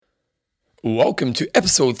Welcome to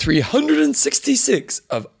episode 366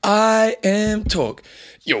 of I Am Talk,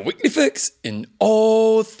 your weekly fix in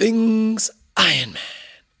all things Iron Man.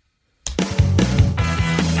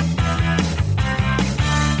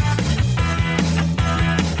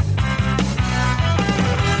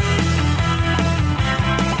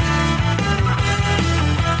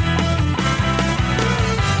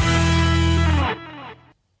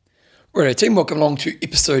 Right, team, welcome along to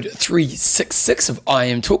episode 366 of I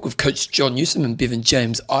Am Talk with Coach John Newsom and Bevan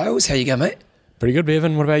James Isles. How you going, mate? Pretty good,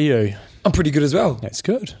 Bevan. What about you? I'm pretty good as well. That's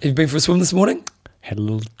good. Have you been for a swim this morning? Had a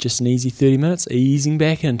little, just an easy 30 minutes, easing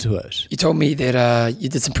back into it. You told me that you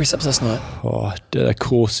did some press-ups last night. Oh, I did a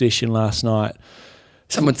core session last night.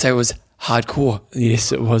 Some would say it was hardcore.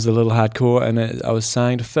 Yes, it was a little hardcore, and I was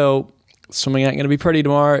saying to Phil, swimming ain't going to be pretty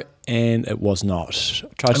tomorrow, and it was not.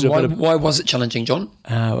 Tried to do why was it challenging, John?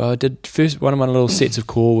 Well, I did first. One of my little sets of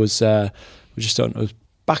core was it was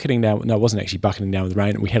bucketing down. No, it wasn't actually bucketing down with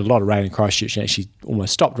rain. We had a lot of rain in Christchurch, and actually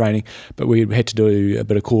almost stopped raining. But we had to do a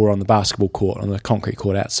bit of core on the basketball court, on the concrete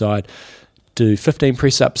court outside. Do 15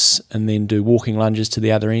 press ups, and then do walking lunges to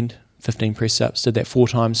the other end. 15 press ups. Did that 4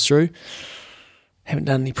 times through. Haven't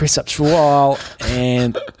done any press ups for a while,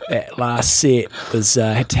 and that last set was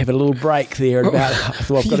had to have a little break there.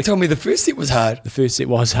 You told me the first set was hard. The first set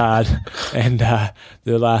was hard, and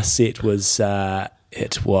the last set was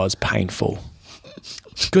it was painful.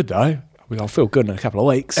 Good though. I'll feel good in a couple of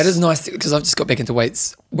weeks. It is nice because I've just got back into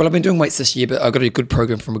weights. Well, I've been doing weights this year, but I got a good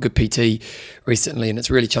program from a good PT recently, and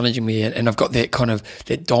it's really challenging me. And I've got that kind of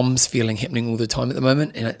that DOMS feeling happening all the time at the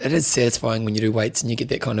moment, and it is satisfying when you do weights and you get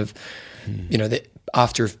that kind of, you know, that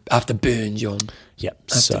after burn, John. Yep.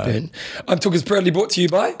 After burn. I'm Talk is proudly brought to you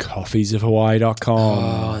by coffeesofhawaii.com.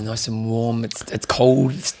 Oh, nice and warm. It's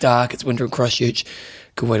cold. It's dark. It's winter in Christchurch.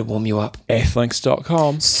 Good way to warm you up.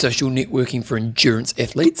 Athlinks.com. Social networking for endurance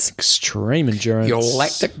athletes. Extreme endurance. Your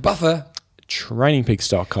lactic buffer.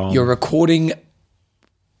 Trainingpeaks.com. Your recording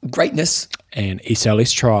greatness. And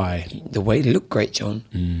SLS Try. The way to look great, John.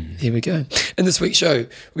 There we go. In this week's show,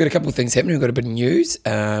 we've got a couple of things happening. We've got a bit of news.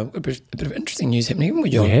 A bit of interesting news happening, haven't we,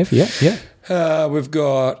 John? We have, yeah. We've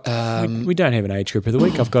got... we don't have an age group of the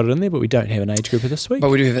week. I've got it in there, but we don't have an age group of this week. But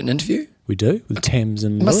we do have an interview. We do, with Tams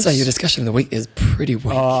and I must Lewis. say, your discussion of the week is pretty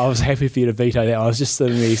weak. Oh, I was happy for you to veto that. I was just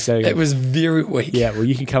sitting there saying... It was very weak. Yeah, well,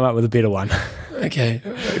 you can come up with a better one. Okay.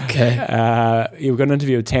 We've got an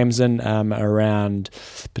interview with Tamsin around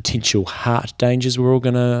potential heart dangers we're all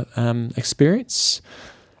going to experience.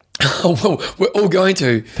 Oh, well, we're all going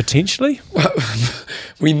to. Potentially.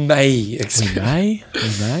 We may experience.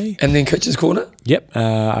 We may. And then Coach's Corner? Yep.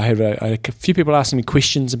 I had a few people asking me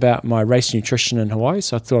questions about my race nutrition in Hawaii,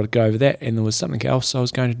 so I thought I'd go over that. And there was something else I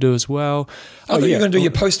was going to do as well. You're going to do your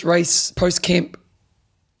post-race, post-camp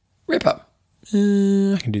wrap-up?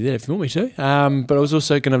 I can do that if you want me to. But I was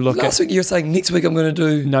also going to look Last week you were saying next week I'm going to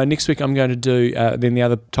do... No, next week I'm going to do... then the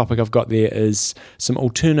other topic I've got there is some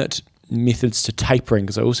alternate methods to tapering,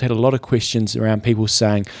 because I also had a lot of questions around people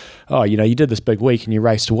saying, oh, you know, you did this big week and you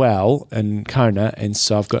raced well in Kona, and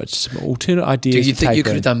so I've got some alternate ideas. Do you think tapering. you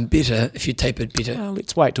could have done better if you tapered better? Well,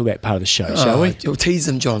 let's wait till that part of the show, shall we? You'll tease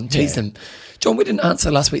them, John. Tease them. John, we didn't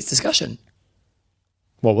answer last week's discussion.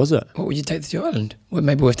 What was it? What would you take to the island? Well,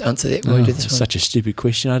 maybe we'll have to answer that when we do this one. Such a stupid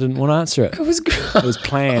question. I didn't want to answer it. It was good. It was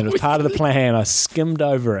planned. It was part of the plan. I skimmed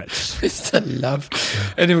over it. It's a love.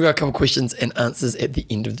 And then we've got a couple of questions and answers at the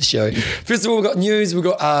end of the show. First of all, we've got news. We've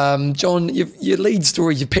got, John, your lead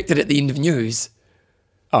story, you picked it at the end of news.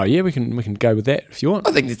 Oh, yeah, we can go with that if you want.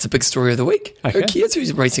 I think that's a big story of the week. Okay. Who cares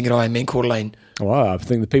who's racing at Ironman Coeur d'Alene? Well, I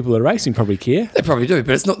think the people that are racing probably care. They probably do,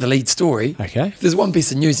 but it's not the lead story. Okay. If there's one piece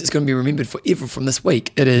of news that's going to be remembered forever from this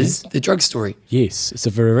week, it is the drug story. Yes, it's a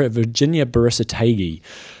Virginia Barisatagi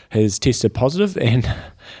has tested positive, and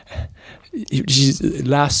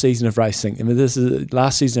last season of racing. I mean, this is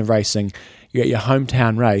last season of racing. You got your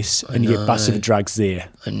hometown race, and you get busted for drugs there.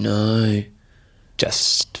 I know.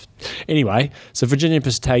 Anyway, so Virginia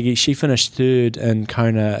Barisatagi, she finished third in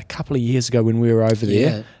Kona a couple of years ago when we were over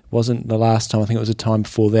there. Yeah. Wasn't the last time. I think it was a time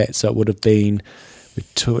before that, so it would have been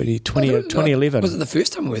 2011. Was it the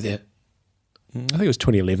first time we were there? I think it was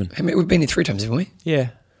 2011. I mean, we've been there 3 times, haven't we? Yeah.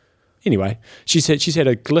 Anyway, she's had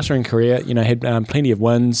a glittering career. You know, had plenty of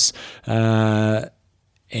wins,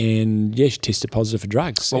 and she tested positive for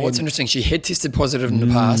drugs. Well, what's interesting, she had tested positive in the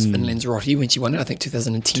past in Lanzarote when she won it. I think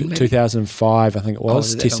 2010, maybe. 2005, I think it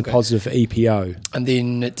was. Tested positive for EPO, and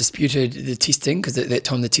then it disputed the testing because at that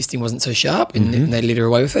time the testing wasn't so sharp, and they let her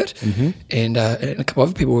away with it. And a couple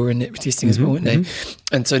of other people were in that testing as well, weren't they?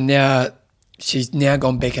 And so now she's now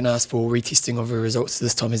gone back and asked for retesting of her results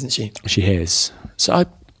this time, hasn't she? She has. So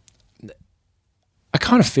I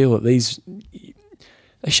kind of feel that they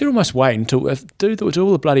should almost wait until do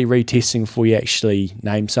all the bloody retesting before you actually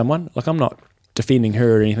name someone. Like, I'm not defending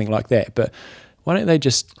her or anything like that, but why don't they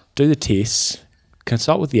just do the tests,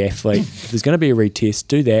 consult with the athlete, if there's going to be a retest,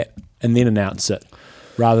 do that, and then announce it,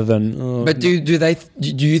 rather than... But do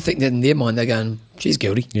you think that in their mind they're going, she's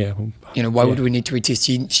guilty? Yeah. Well, why would we need to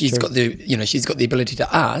retest? She's got the ability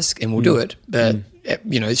to ask, and we'll do it. But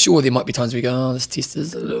sure, there might be times where you go, oh, this test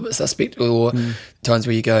is a little bit suspect, or times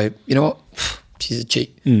where you go, you know what, she's a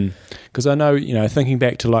cheat. Because I know, thinking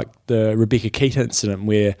back to like the Rebecca Keat incident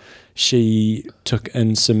where she took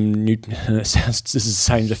in some new. This is the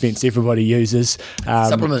same defence everybody uses.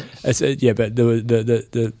 Supplement. But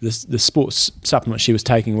the sports supplements she was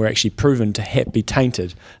taking were actually proven to be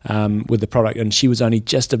tainted with the product, and she was only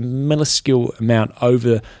just a minuscule amount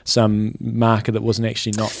over some marker that wasn't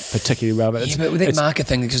actually not particularly relevant. But with that marker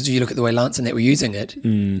thing, because you look at the way Lance and that were using it,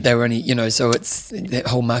 they were only, so it's that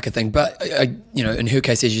whole marker thing. But in her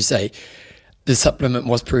case, as you say, the supplement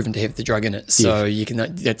was proven to have the drug in it, so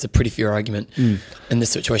that's a pretty fair argument in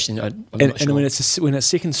this situation. I'm not sure. And when it's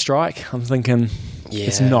second strike, I'm thinking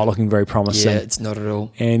it's not looking very promising. Yeah, it's not at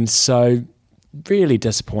all. And so, really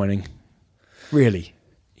disappointing. Really.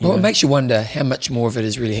 Well, it makes you wonder how much more of it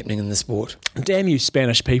is really happening in the sport. Damn you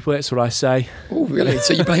Spanish people, that's what I say. Oh, really?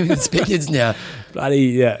 So you're blaming the Spaniards now?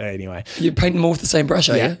 Anyway. You're painting them all with the same brush,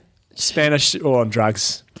 are you? Spanish or on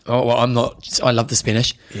drugs. Oh, well, I'm not. I love the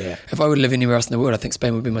Spanish. Yeah. If I would live anywhere else in the world, I think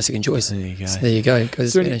Spain would be my second choice. There you go. So there you go. Go to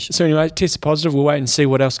Spanish. So anyway, tested positive. We'll wait and see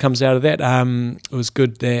what else comes out of that. It was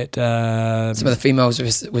good that... some of the females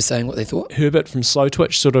were saying what they thought. Herbert from Slow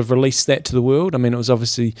Twitch sort of released that to the world. I mean, it was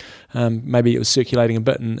obviously... maybe it was circulating a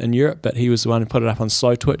bit in Europe, but he was the one who put it up on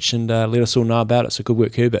Slow Twitch and let us all know about it. So good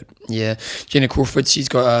work, Herbert. Yeah. Jenna Crawford, she's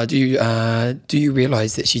got... do you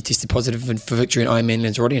realise that she tested positive for victory in Ironman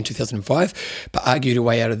Lanzarote in 2005, but argued her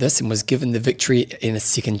way out of this and was given the victory in a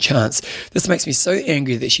second chance? This makes me so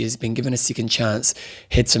angry that she has been given a second chance,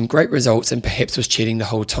 had some great results, and perhaps was cheating the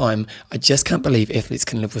whole time. I just can't believe athletes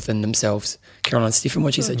can live within themselves. Caroline Stephen,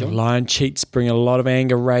 what do you say, John? Lion cheats bring a lot of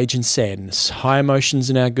anger, rage and sadness. High emotions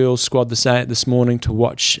in our girls squad this morning. To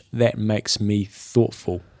watch that makes me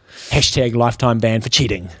thoughtful. Hashtag lifetime ban for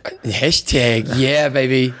cheating. Hashtag, yeah,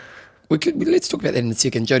 baby. Let's talk about that in a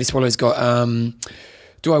second. Jodie Swallow's got...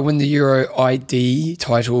 do I win the Euro ID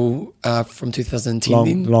title from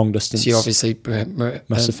 2010? Long distance. She obviously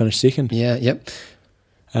must have finished second. Yeah, yep.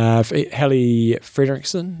 Hallie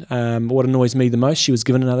Fredrickson, what annoys me the most, she was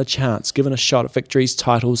given another chance, given a shot at victories,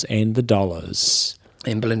 titles and the dollars.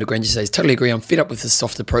 And Belinda Granger says, totally agree, I'm fed up with this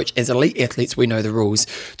soft approach. As elite athletes, we know the rules.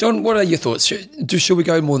 John, what are your thoughts? Should we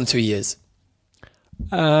go more than 2 years?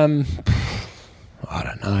 I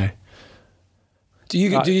don't know. Do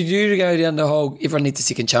you go down the whole, everyone needs a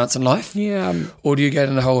second chance in life? Yeah. Or do you go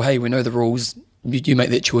down the whole, hey, we know the rules, you make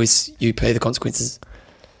that choice, you pay the consequences?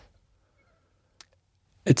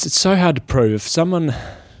 It's so hard to prove. If someone,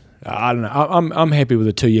 I don't know, I'm happy with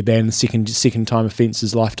a 2-year ban. The second time offence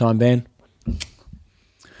is lifetime ban.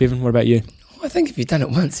 Bevan, what about you? I think if you've done it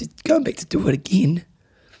once, going back to do it again.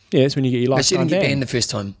 Yeah, that's when you get your lifetime ban. But she didn't get banned the first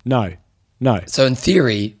time. No. So in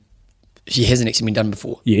theory, she hasn't actually been done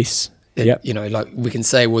before. Yes. Yep. Like we can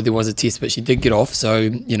say, well, there was a test, but she did get off. So,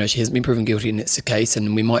 she hasn't been proven guilty, and that's the case.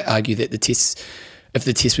 And we might argue that if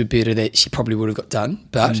the test were better, that she probably would have got done.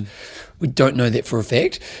 But we don't know that for a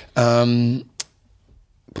fact. I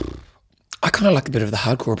kind of like a bit of the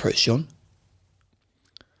hardcore approach, John.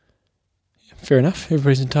 Fair enough.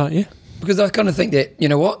 Everybody's entitled, yeah. Because I kind of think that, you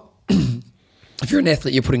know what? If you're an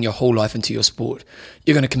athlete, you're putting your whole life into your sport.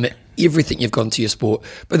 You're going to commit everything you've got into your sport.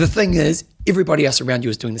 But the thing is, everybody else around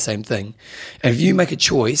you is doing the same thing. And if you make a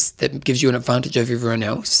choice that gives you an advantage over everyone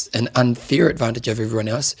else, an unfair advantage over everyone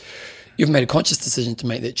else, you've made a conscious decision to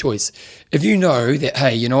make that choice. If you know that,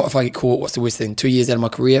 hey, if I get caught, what's the worst thing? 2 years out of my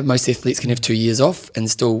career. Most athletes can have 2 years off and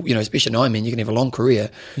still, especially in Ironman, you can have a long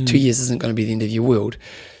career. 2 years isn't going to be the end of your world.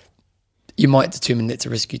 You might determine that's a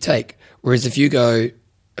risk you take. Whereas if you go,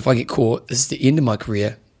 if I get caught, this is the end of my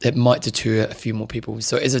career, that might deter a few more people.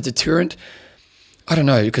 So as a deterrent, I don't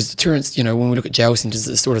know, because deterrence, when we look at jail sentences,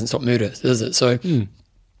 it still doesn't stop murder, does it? So,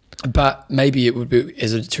 but maybe it would be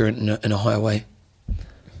as a deterrent in a higher way. I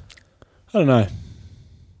don't know.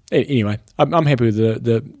 Anyway, I'm happy with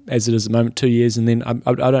the as it is at the moment, 2 years, and then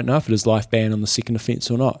I don't know if it is life ban on the second offence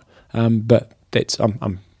or not. But that's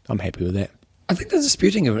I'm happy with that. I think they're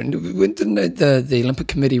disputing it. Didn't the Olympic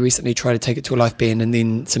Committee recently try to take it to a life ban, and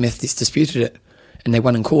then some athletes disputed it, and they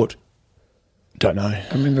won in court? Don't know. I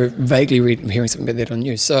remember vaguely hearing something about that on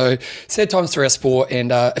news. So sad times for our sport,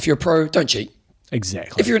 and if you're a pro, don't cheat.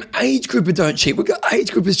 Exactly. If you're an age grouper, don't cheat. We've got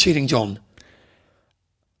age groupers cheating, John.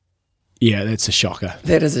 Yeah, that's a shocker.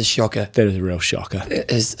 That is a shocker. That is a real shocker. It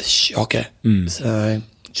is a shocker. So,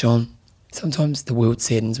 John, sometimes the world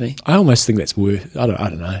saddens me. I almost think that's worth. I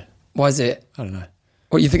don't know. Why is that? I don't know.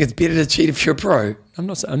 What, you think it's better to cheat if you're a pro? I'm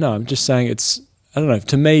just saying it's. I don't know.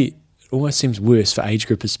 To me, it almost seems worse for age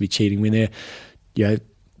groupers to be cheating when they're, I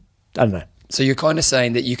don't know. So you're kind of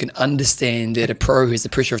saying that you can understand that a pro who has the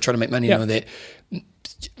pressure of trying to make money and all that,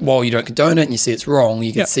 while you don't condone it and you see it's wrong,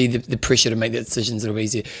 you can see the pressure to make the decisions a little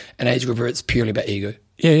easier. An age grouper, it's purely about ego.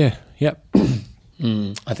 Yeah.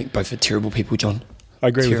 I think both are terrible people, John. I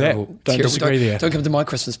agree with that. Don't disagree there. Don't come to my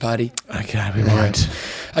Christmas party. Okay, we won't.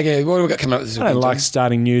 Okay, what have we got coming up this week? I don't like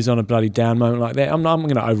starting news on a bloody down moment like that. I'm going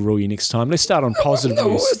to overrule you next time. Let's start on positive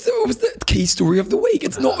news. What was the key story of the week?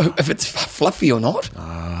 It's not if it's fluffy or not.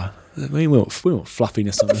 We want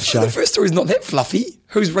fluffiness on the show. The first story is not that fluffy.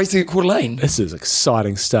 Who's racing at Coeur d'Alene? This is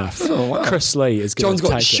exciting stuff. Oh, wow. Chris Lee is going John's to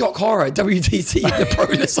take got shock horror. WTC the pro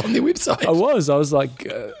list on their website. I was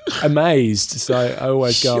like amazed. So I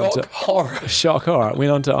always go on to horror. Shock horror.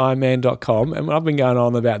 Went on to ironman.com and I've been going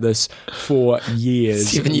on about this for years.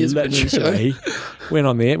 7 years. Literally. Went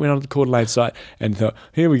on the Coeur d'Alene site and thought,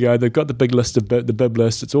 here we go. They've got the big list of the bib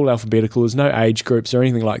list. It's all alphabetical. There's no age groups or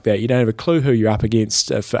anything like that. You don't have a clue who you're up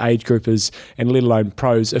against for age groupers and let alone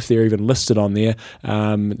pros if they're even listed on there.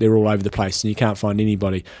 They're all over the place and you can't find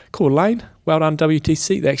anybody. Coeur d'Alene, well done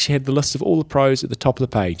WTC. They actually had the list of all the pros at the top of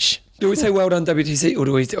the page. Do we say well done WTC or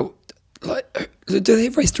do we do they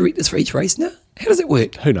have race directors for each race now? How does it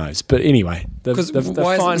work? Who knows? But anyway, because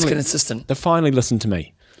why isn't this consistent? They finally listened to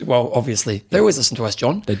me. Well, obviously. They always listen to us,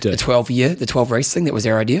 John. They do. The 12 race thing, that was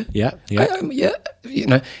our idea. Yeah.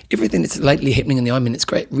 Everything that's lately happening in the Ironman, it's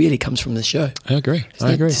great, really comes from the show. I agree.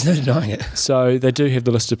 There's no denying it. So they do have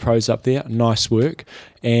the list of pros up there. Nice work.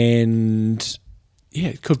 And yeah,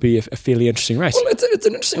 it could be a fairly interesting race. Well, it's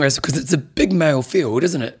an interesting race because it's a big male field,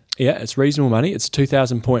 isn't it? Yeah, it's reasonable money. It's a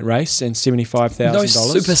 2,000 point race and $75,000. No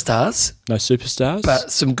superstars. No superstars.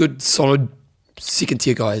 But some good, solid second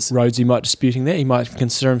tier guys. Rhodesy might disputing that. He might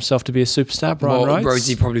consider himself to be a superstar. Brian Rhodes.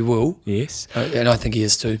 Rhodesy probably will. Yes. And I think he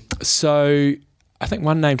is too. So I think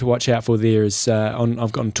one name to watch out for there is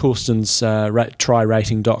I've got on Torsten's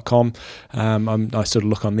tryrating.com. I sort of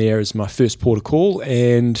look on there as my first port of call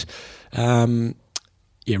and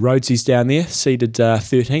Rhodesy's down there, seeded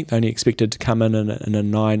 13th, only expected to come in a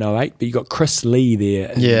 9.08, but you got Chris Lee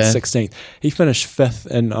there in 16th. He finished 5th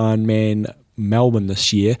in Ironman Melbourne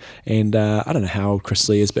this year, and I don't know how old Chris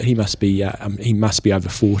Lee is, but he must be over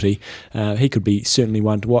 40. He could be certainly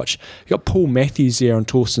one to watch. You got Paul Matthews there on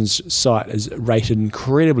Torsten's site, is rated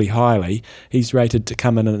incredibly highly. He's rated to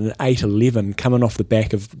come in at an 8.11, coming off the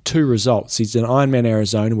back of two results. He's in Ironman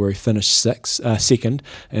Arizona where he finished second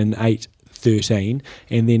in 8.13,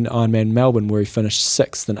 and then Ironman Melbourne where he finished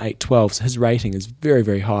 6th in 8.12. So his rating is very,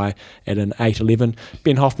 very high at an 8.11.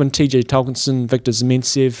 Ben Hoffman, TJ Tolkinson, Victor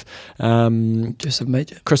Zementsev, Joseph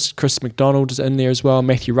Major, Chris McDonald is in there as well.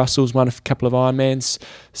 Matthew Russell's won a couple of Ironmans.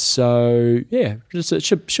 So yeah, it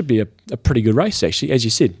should be a pretty good race actually. As you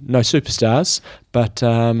said, no superstars, but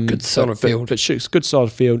good solid field. But good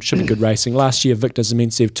solid field. Should be good racing. Last year, Victor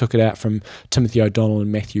Zementsev took it out from Timothy O'Donnell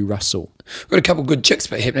and Matthew Russell. We've got a couple of good chicks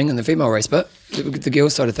happening in the female race, but the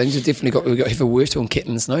girls' side of things, we've got Heather Wurtel and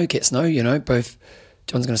Kat Snow. Both.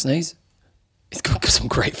 John's going to sneeze. He's got some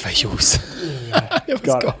great facials.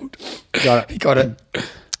 Got it. He got it.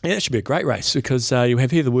 Yeah, it should be a great race because you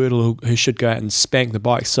have Heather Wurtel who should go out and spank the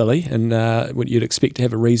bike silly and what you'd expect to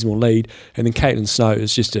have a reasonable lead. And then Caitlin Snow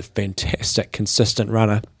is just a fantastic, consistent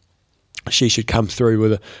runner. She should come through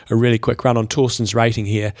with a really quick run on Torsten's rating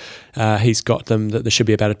here. He's got them that there should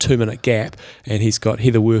be about a 2-minute gap, and he's got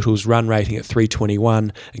Heather Wurtel's run rating at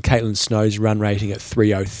 3:21 and Caitlin Snow's run rating at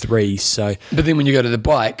 3:03. So, but then when you go to the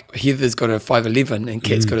bike, Heather's got a 5:11 and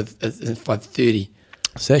Kat's got a 5:30.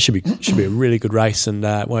 So that should be a really good race, and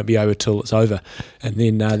it won't be over till it's over. And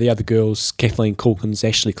then the other girls, Kathleen Calkins,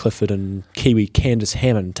 Ashley Clifford, and Kiwi Candice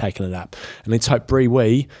Hammond taking it up. And let's hope Bree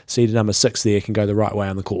Wee, seeded number 6 there, can go the right way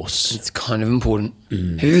on the course. It's kind of important.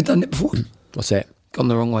 Have you ever done that before? What's that? Gone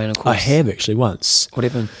the wrong way on a course? I have actually once. What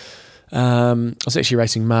happened? I was actually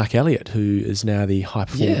racing Mark Elliott, who is now the high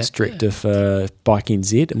performance director for Bike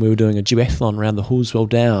NZ, and we were doing a duathlon around the Horswell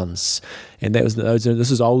Downs. And this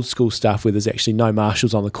is old school stuff where there's actually no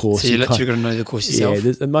marshals on the course. So you literally got to know the course yourself.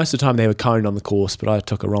 Yeah, most of the time they have a cone on the course, but I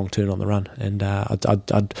took a wrong turn on the run, and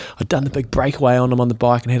I'd done the big breakaway on him on the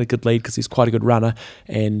bike and had a good lead because he's quite a good runner,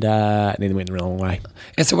 and then went the wrong way.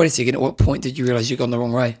 And so wait a second, at what point did you realise you'd gone the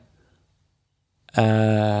wrong way?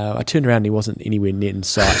 I turned around and he wasn't anywhere near in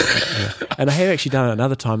sight. And I have actually done it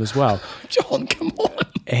another time as well. John, come on.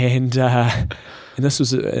 And And this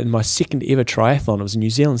was in my second ever triathlon. It was a New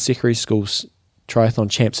Zealand secondary schools triathlon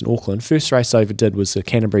champs in Auckland. First race I ever did was the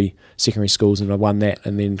Canterbury secondary schools, and I won that,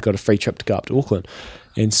 and then got a free trip to go up to Auckland.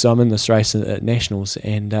 And so I'm in this race at Nationals,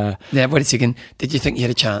 and Now, wait a second. Did you think you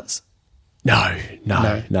had a chance? No.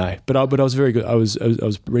 But I was very good. I was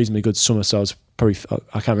a reasonably good swimmer, so I was probably,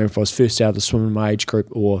 I can't remember if I was first out of the swim in my age group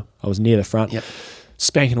or I was near the front. Yep.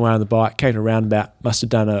 Spanking away on the bike, came to a roundabout, must have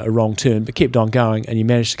done a wrong turn, but kept on going, and you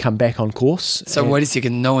managed to come back on course. So wait a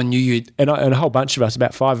second. No one knew you'd. And a whole bunch of us,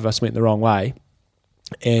 about 5 of us, went the wrong way,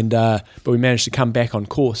 and but we managed to come back on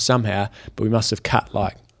course somehow. But we must have cut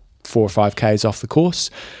like 4 or 5 Ks off the course.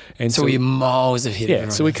 And So you're miles ahead. yeah, of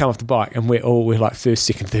everyone so we else. come off the bike and we're like first,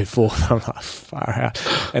 second, third, fourth. I'm like, far out.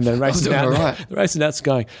 And then racing doing out, all right. the racing out's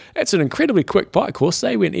going, it's an incredibly quick bike course.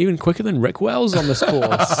 They went even quicker than Rick Wells on this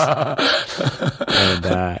course. And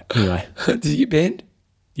anyway, Did you get banned?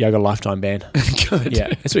 yeah, I got a lifetime ban. Good. Yeah,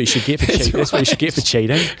 that's what you should get for cheating. That's what you should get for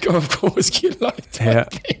cheating. Go, of course, you like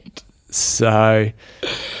that. Yeah. banned. So, I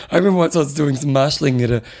remember once I was doing some marshalling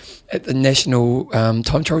at the national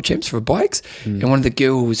time trial champs for bikes, and one of the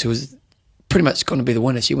girls who was pretty much going to be the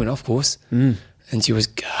winner, she went off course, and she was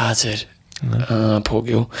gutted. Poor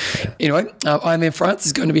girl. Anyway, Ironman France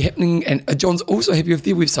is going to be happening, and John's also happy with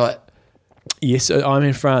their website. yes, I'm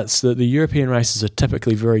in France. The European races are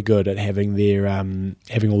typically very good at having their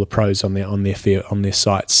having all the pros on their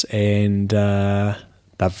sites, and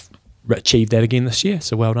they've achieved that again this year.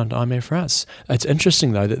 So well done to Ironman France. It's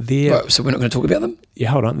interesting though that Right, so we're not going to talk about them?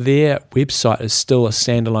 hold on, their website is still a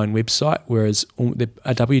standalone website, whereas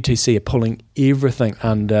WTC are pulling everything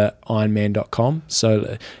under Ironman.com.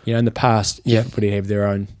 So in the past, Yeah. everybody have their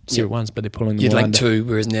own separate ones, but they're pulling them You'd all like under. two,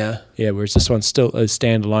 whereas now... Yeah, whereas this one still is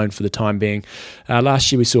standalone for the time being.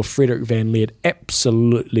 Last year we saw Frederik van Leert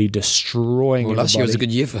absolutely destroying Well, last year was a everybody.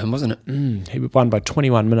 good year for him, wasn't it? He won by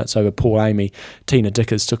 21 minutes over Paul Amy. Tina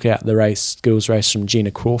Dickers took out the girls' race from Gina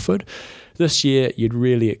Crawford. This year, you'd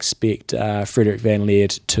really expect Frederik van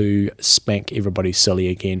Leert to spank everybody silly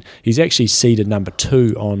again. He's actually seeded number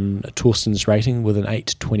 2 on Torsten's rating with an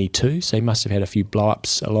 8:22, so he must have had a few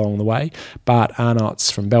blow-ups along the way. Bart Arnots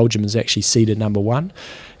from Belgium is actually seeded number 1.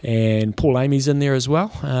 And Paul Amy's in there as well.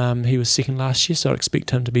 He was second last year, so I'd expect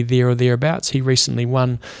him to be there or thereabouts. He recently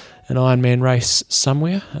won an Ironman race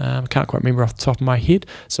somewhere. I can't quite remember off the top of my head.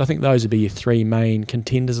 So I think those would be your 3 main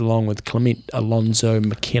contenders, along with Clement Alonso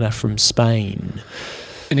McKenna from Spain.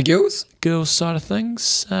 And the girls? Girls' side of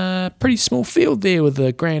things, pretty small field there with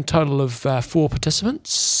a grand total of 4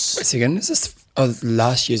 participants. Wait a second, is this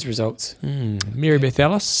last year's results? Mary Beth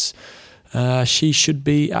Ellis, she should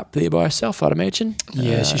be up there by herself, I'd imagine.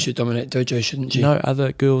 Yeah, she should dominate dojo, shouldn't she? No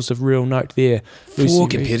other girls of real note there. 4 Lucy Reed.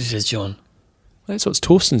 competitors, John. That's what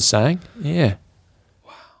Torsten's saying. Yeah,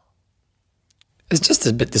 It's just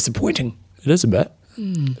a bit disappointing. it is a bit.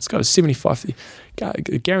 It's got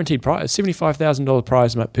a guaranteed prize, $75,000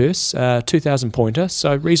 prize purse, 2,000 pointer,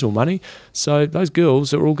 so reasonable money. So those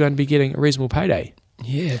girls are all going to be getting a reasonable payday.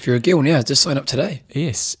 Yeah, if you're a girl now, just sign up today.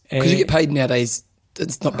 Yes, Because you get paid nowadays,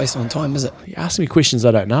 it's not based on time, is it? You're asking me questions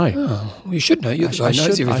I don't know. Oh, well, you should know. You're the guy who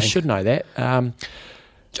knows everything. I should know that. John,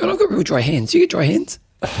 I've got real dry hands. You get dry hands?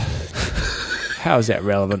 How is that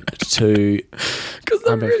relevant to Because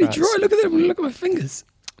they're Ironman really France? dry. Look at them. Look at my fingers.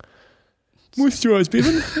 Moisturise,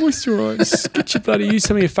 Bevan. Moisturise. Get your bloody, use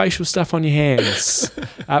some of your facial stuff on your hands.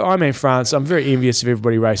 Ironman France, I'm very envious of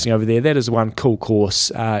everybody racing over there. That is one cool course.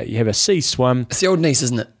 You have a sea swim. It's the old Nice,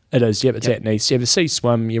 isn't it? It is, yep, it's at Nice. You have a sea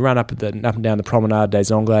swim, you run up and down the Promenade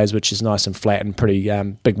des Anglais, which is nice and flat and pretty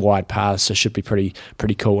big wide paths, so it should be pretty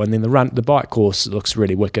cool. And then the bike course looks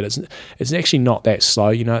really wicked. It's actually not that slow,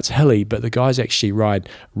 it's hilly, but the guys actually ride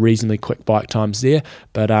reasonably quick bike times there.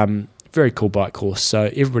 But very cool bike course.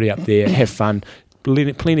 So everybody up there, have fun.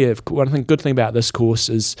 Plenty of good thing about this course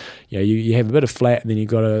is you have a bit of flat and then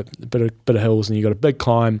you've got a bit of hills and you've got a big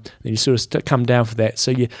climb, then you sort of come down for that,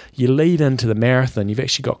 so you lead into the marathon. You've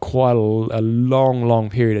actually got quite a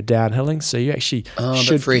long period of downhilling, so you actually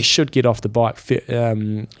should get off the bike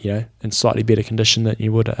in slightly better condition than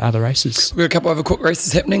you would at other races. We've got a couple of other quick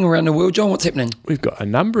races happening around the world. John, what's happening? We've got a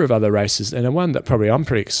number of other races, and the one that probably I'm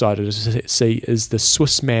pretty excited to see is the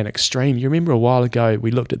Swiss Man Extreme. You remember a while ago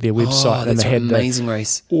we looked at their website and that's they had an amazing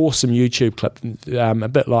race. Awesome YouTube clip, a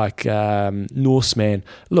bit like Norseman.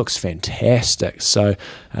 Looks fantastic. So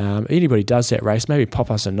anybody does that race, maybe pop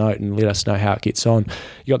us a note and let us know how it gets on.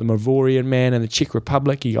 You got the Mavorian Man in the Czech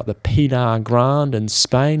Republic, you got the Pinar Grande in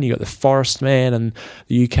Spain, you got the Forest Man in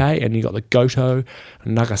the UK, and you got the Goto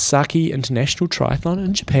Nagasaki International Triathlon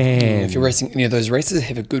in Japan. If you're racing any of those races,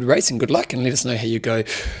 have a good race and good luck, and let us know how you go.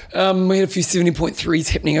 We had a few 70.3s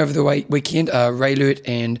happening over the weekend. Ray Lurt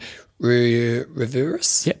and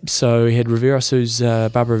Riveros. Yep. So we had Riveros, who's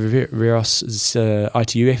Barbara Riveros is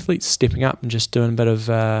ITU athlete, stepping up and just doing a bit of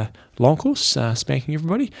long course, spanking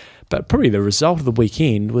everybody. But probably the result of the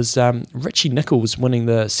weekend was Richie Nichols winning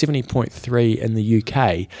the 70.3 in the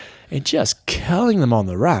UK and just killing them on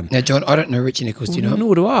the run. Now, John, I don't know Richie Nichols. Do you know him?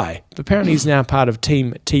 Nor do I. But apparently he's now part of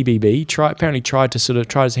Team TBB. Apparently tried to sort of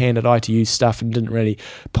try his hand at ITU stuff and didn't really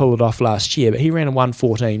pull it off last year. But he ran a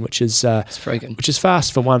 1:14, which is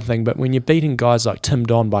fast for one thing. But when you're beating guys like Tim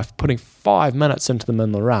Don by putting 5 minutes into them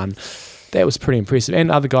in the run, that was pretty impressive. And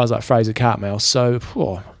other guys like Fraser Cartmel. So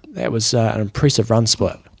that was an impressive run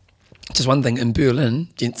split. Just one thing, in Berlin,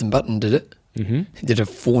 Jensen Button did it. Mm-hmm. He did a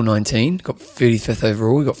 4:19, got 35th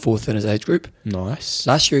overall, he got 4th in his age group. Nice.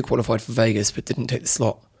 Last year he qualified for Vegas, but didn't take the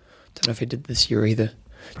slot. Don't know if he did this year either.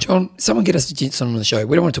 John, someone get us Jensen on the show.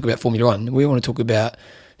 We don't want to talk about Formula One. We want to talk about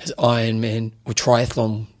his Ironman or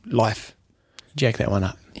triathlon life. Jack that one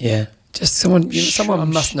up. Yeah. Just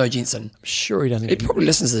someone must know Jensen. I'm sure he doesn't. He probably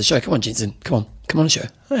listens to the show. Come on, Jensen. Come on the show.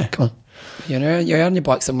 Yeah. Come on. You know, you're on your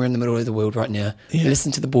bike somewhere in the middle of the world right now. Yeah. You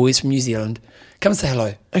listen to the boys from New Zealand. Come and say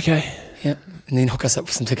hello. Okay. Yeah. And then hook us up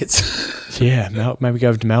with some tickets. Yeah, maybe go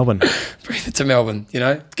over to Melbourne. Bring it to Melbourne, you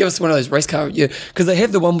know. Give us one of those race car, because they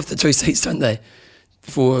have the one with the 2 seats, don't they?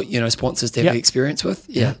 For, sponsors to have the experience with.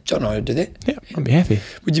 Yeah. John and I would do that. Yeah, I'd be happy.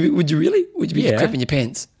 Would you really? Would you be crapping your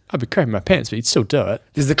pants? I'd be crapping my pants, but you'd still do it.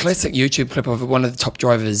 There's the classic YouTube clip of one of the top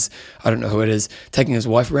drivers, I don't know who it is, taking his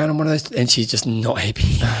wife around on one of those, and she's just not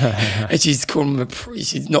happy. And she's calling him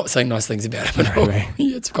she's not saying nice things about him at all.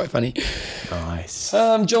 Yeah, it's quite funny. Nice.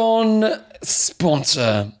 John,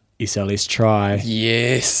 sponsor. SLS Tri.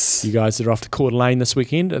 Yes. You guys that are off to Coeur d'Alene this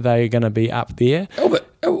weekend, are they going to be up there? Albert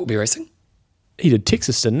will be racing. He did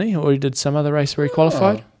Texas, didn't he? Or he did some other race where he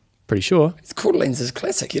qualified? Pretty sure. Coeur d'Alene's his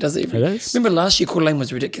classic. He does it It is. Remember last year Coeur d'Alene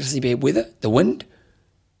was ridiculously bad weather? The wind?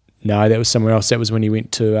 No, that was somewhere else. That was when he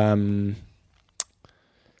went to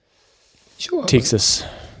Texas.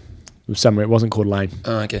 It was somewhere. It wasn't Coeur d'Alene.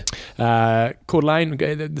 Oh, okay. Coeur d'Alene,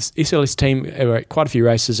 the SLS team are at quite a few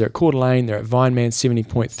races. They're at Coeur d'Alene. They're at Vineman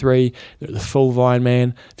 70.3. They're at the full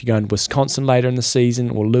Vineman. If you go into Wisconsin later in the season,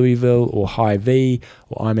 or Louisville, or High V,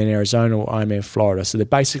 or Ironman Arizona, or Ironman Florida. So they're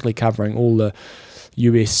basically covering all the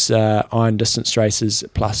US iron distance races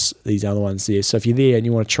plus these other ones there. So if you're there and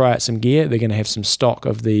you want to try out some gear, they're going to have some stock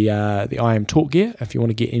of the IM Talk gear. If you want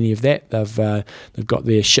to get any of that, they've got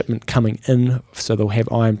their shipment coming in, so they'll have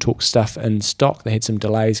IM Talk stuff in stock. They had some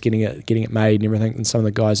delays getting it made and everything, and some of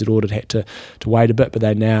the guys that ordered had to wait a bit, but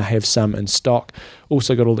they now have some in stock.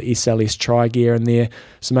 Also got all the SLS Tri gear in there,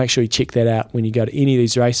 so make sure you check that out when you go to any of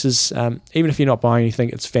these races. Even if you're not buying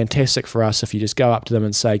anything, it's fantastic for us if you just go up to them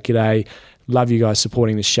and say, "G'day, love you guys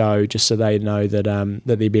supporting the show," just so they know that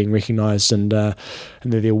that they're being recognised and that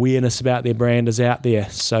the awareness about their brand is out there.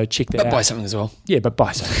 So check that out. But buy something as well. Yeah, but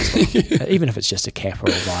buy something as well. Even if it's just a cap or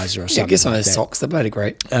a visor or something. Yeah, get some like of those socks. They're bloody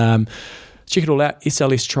great. Check it all out,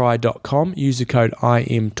 slstry.com. Use the code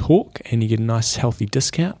IMTalk and you get a nice healthy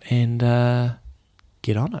discount and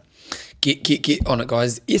get on it. Get on it,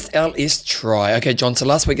 guys. SLS Tri. Okay, John, so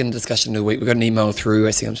last week in the discussion of the week, we got an email through,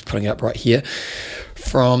 I think I'm just putting it up right here,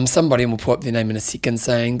 from somebody, and we'll pull up their name in a second,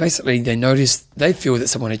 saying basically they feel that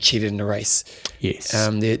someone had cheated in the race. Yes.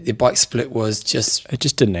 Their bike split was It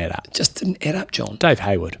just didn't add up. Just didn't add up, John. Dave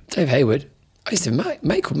Hayward. I used to have a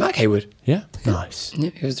mate called Mark Hayward. Yeah? Nice.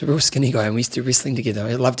 Yeah, he was a real skinny guy, and we used to wrestling together.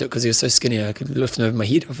 I loved it because he was so skinny I could lift him over my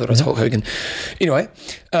head. I thought I was Hulk Hogan. Anyway,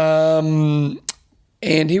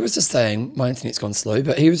 and he was just saying, my internet's gone slow,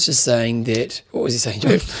 but he was just saying that, what was he saying,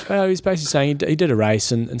 John? He was basically saying he did a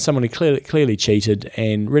race and someone had clearly cheated,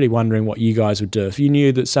 and really wondering what you guys would do. If you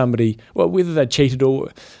knew that somebody, whether they cheated or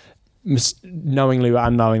knowingly or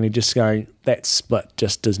unknowingly, just going, that split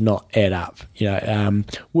just does not add up.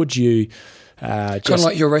 Would you... kind of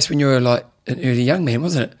like your race when you were like an early young man,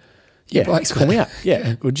 wasn't it? Yeah, call me up.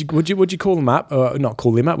 Yeah. Would you call them up, or not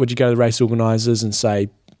call them up? Would you go to the race organisers and say,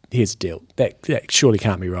 here's the deal, that surely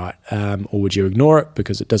can't be right, or would you ignore it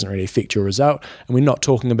because it doesn't really affect your result? And we're not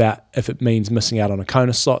talking about if it means missing out on a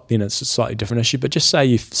Kona slot, then it's a slightly different issue. But just say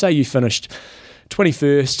you finished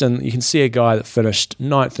 21st and you can see a guy that finished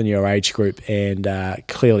 9th in your age group and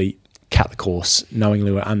clearly cut the course,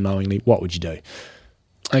 knowingly or unknowingly. What would you do?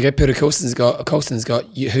 Okay, Peter Colston's got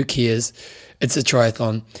who cares? It's a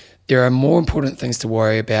triathlon. There are more important things to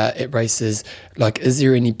worry about at races, like is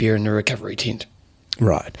there any beer in the recovery tent?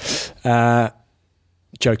 Right.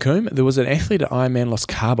 Joe Coombe, there was an athlete at Ironman Los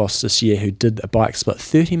Cabos this year who did a bike split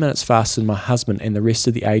 30 minutes faster than my husband and the rest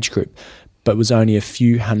of the age group, but was only a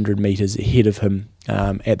few hundred metres ahead of him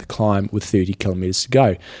at the climb with 30 kilometres to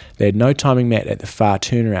go. They had no timing mat at the far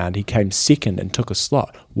turnaround. He came second and took a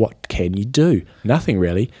slot. what can you do? Nothing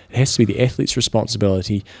really. It has to be the athlete's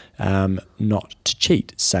responsibility not to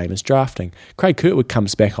cheat, same as drafting. Craig Kirkwood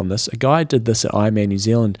comes back on this. A guy did this at Ironman New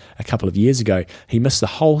Zealand a couple of years ago. He missed the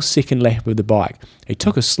whole second lap of the bike. He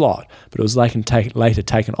took a slot, but it was later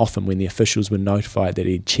taken off him when the officials were notified that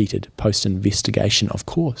he'd cheated post-investigation, of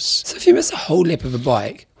course. So if you miss a whole lap of a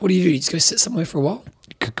bike, what do? You just go sit somewhere for a while?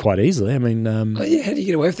 Quite easily. I mean... how do you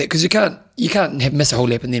get away with that? Because you can't miss a whole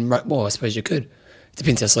lap and then, well, I suppose you could. It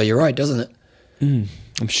depends how slow you ride, doesn't it?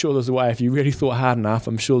 I'm sure there's a way. If you really thought hard enough,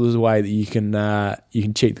 I'm sure there's a way that you can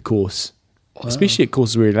cheat the course. Wow. Especially at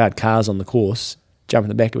courses where you're allowed cars on the course, jump in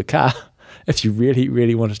the back of a car if you really,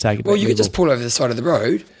 really want to take it. Well, you could just pull over the side of the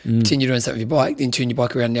road, pretend you're doing something with your bike, then turn your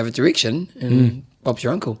bike around the other direction and Bob's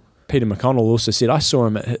your uncle. Peter McConnell also said, I saw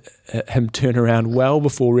him turn around well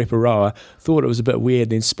before Reparoa, thought it was a bit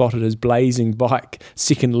weird, then spotted his blazing bike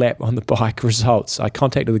second lap on the bike results. I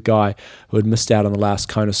contacted the guy who had missed out on the last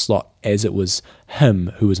Kona slot, as it was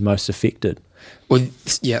him who was most affected. Well,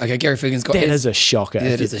 yeah, okay, Gary Figgins got... That is a shocker.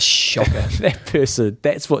 That is a shocker. That person,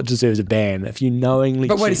 that's what deserves a ban. If you knowingly...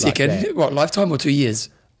 But wait a second, like what, lifetime or 2 years?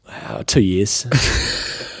 2 years.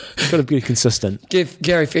 Got to be consistent.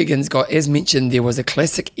 Gary Figgins got, as mentioned, there was a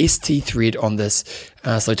classic ST thread on this,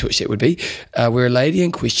 so Twitch that would be, where a lady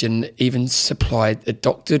in question even supplied a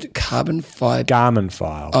doctored Garmin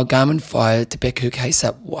file to back her case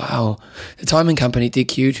up. Wow. The timing company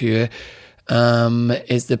DQ'd her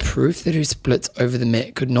as the proof that her splits over the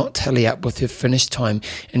mat could not tally up with her finish time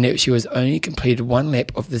and that she was only completed one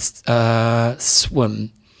lap of this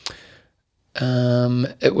swim.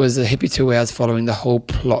 It was a happy 2 hours following the whole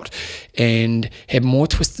plot and had more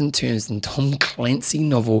twists and turns than Tom Clancy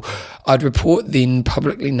novel. I'd report then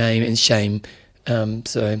publicly name and shame.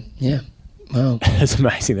 So, yeah. Wow. It's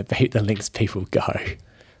amazing the lengths people go.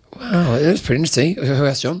 Wow, it was pretty interesting. Who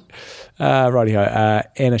else, John? Rightio.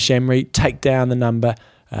 Anna Shamri, take down the number,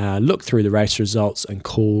 look through the race results and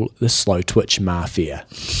call the Slow Twitch Mafia.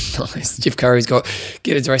 Nice. Jeff Curry's got,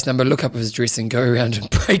 get his race number, look up his address and go around and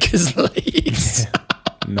break his legs.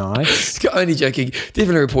 Nice. Only joking.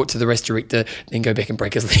 Definitely report to the race director, then go back and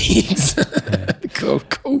break his legs. Cool.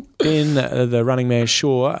 In the Running Man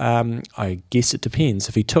Shaw, I guess it depends.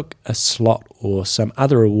 If he took a slot or some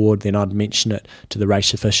other award, then I'd mention it to the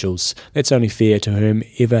race officials. That's only fair to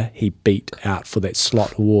whomever he beat out for that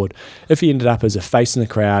slot award. If he ended up as a face in the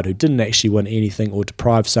crowd who didn't actually win anything or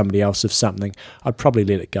deprive somebody else of something, I'd probably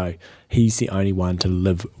let it go. He's the only one to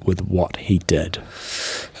live with what he did.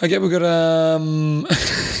 Okay, we've got a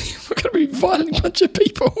reviling bunch of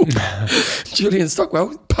people. Julian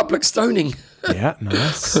Stockwell, public stoning. Yeah,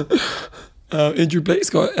 nice. Andrew Blake's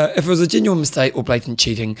got, if it was a genuine mistake or blatant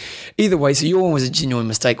cheating, either way, so your one was a genuine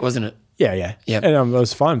mistake, wasn't it? Yeah. And I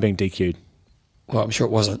was fine being DQ'd. Well, I'm sure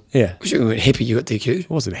it wasn't. Yeah. I'm sure you weren't happy you got DQ'd.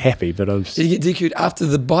 I wasn't happy, but I was... Did you get DQ'd after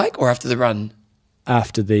the bike or after the run?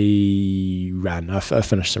 After the run. I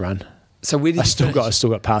finished the run. So where did you finish? I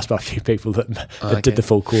still got passed by a few people that did the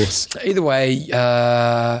full course. Either way,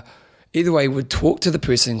 we'd talk to the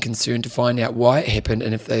person concerned to find out why it happened,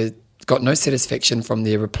 and if they got no satisfaction from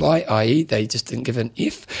their reply, i.e. they just didn't give an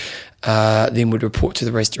F, then we'd report to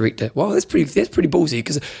the race director. Well, that's pretty ballsy,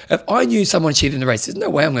 because if I knew someone cheated in the race, there's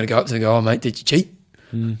no way I'm going to go up to them and go, oh mate, did you cheat?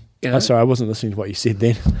 You know? Oh, sorry, I wasn't listening to what you said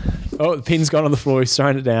then. Oh, the pen's gone on the floor, he's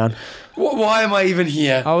thrown it down. Why am I even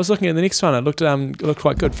here? I was looking at the next one. It looked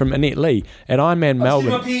quite good, from Annette Lee at Ironman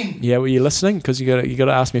Melbourne. My pen. Yeah, were you listening? Because you got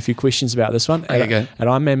to ask me a few questions about this one. Okay, go. At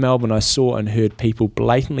Ironman Melbourne, I saw and heard people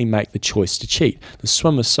blatantly make the choice to cheat. The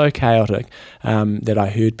swim was so chaotic that I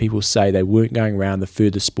heard people say they weren't going around the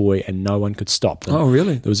furthest buoy and no one could stop them. Oh,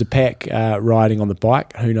 really? There was a pack riding on the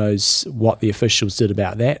bike. Who knows what the officials did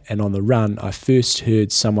about that? And on the run, I first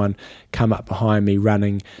heard someone come up behind me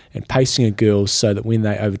running and pacing a girl so that when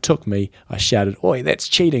they overtook me, I shouted, "Oi, that's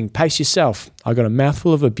cheating, pace yourself." I got a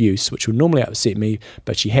mouthful of abuse, which would normally upset me,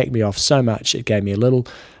 but she hacked me off so much it gave me a little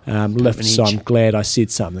lift, so I'm glad I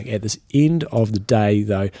said something. At the end of the day,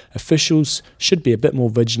 though, officials should be a bit more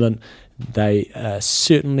vigilant. They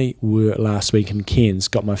certainly were last week in Cairns.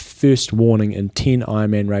 Got my first warning in 10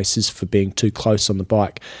 Ironman races for being too close on the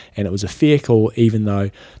bike, and it was a fair call even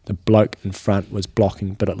though the bloke in front was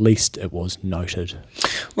blocking, but at least it was noted.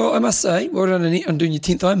 Well, I must say, well done Annette on doing your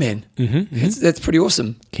 10th Ironman. That's pretty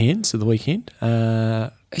awesome. Cairns at the weekend.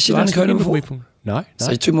 Has she done a Kona before? No.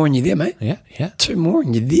 So 2 more and you're there, mate. Yeah. 2 more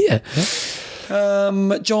and you're there. Yeah.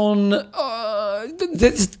 John,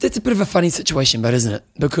 that's a bit of a funny situation, but isn't it?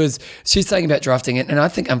 Because she's saying about drafting it, and I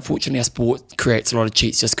think unfortunately our sport creates a lot of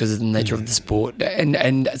cheats just because of the nature of the sport, and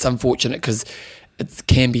it's unfortunate because it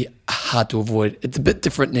can be hard to avoid. It's a bit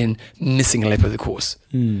different than missing a lap of the course.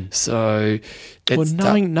 So that's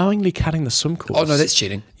knowingly cutting the swim course. Oh no, that's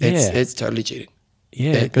cheating. That's totally cheating.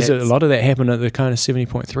 Yeah, because a lot of that happened at the Kona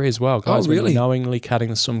 70.3 as well. Guys were really? knowingly cutting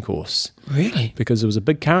the swim course. Really? Because there was a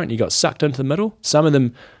big current, you got sucked into the middle. Some of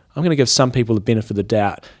them, I'm going to give some people the benefit of the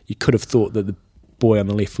doubt. You could have thought that the boy on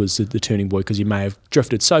the left was the turning boy because you may have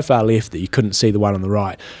drifted so far left that you couldn't see the one on the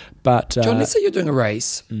right. But John, let's say you're doing a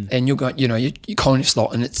race and you're going, you're Kona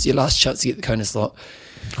slot and it's your last chance to get the Kona slot.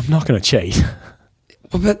 I'm not going to cheat.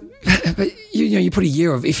 Well, but you put a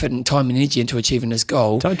year of effort and time and energy into achieving this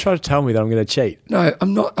goal. Don't try to tell me that I'm going to cheat. No,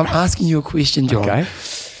 I'm not. I'm asking you a question, John. Okay.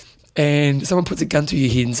 And someone puts a gun to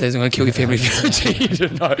your head and says, "I'm going to kill your family if you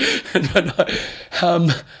cheat." No.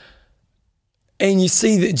 And you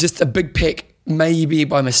see that just a big pack, maybe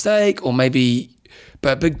by mistake or maybe,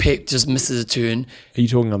 but a big pack just misses a turn. Are you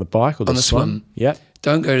talking on the bike or on the swim? Yeah.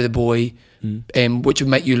 Don't go to the buoy, and which would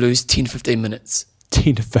make you lose 10, 15 minutes.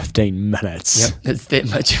 10 to 15 minutes. Yep, it's that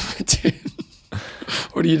much of a turn.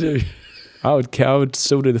 What do you do? I would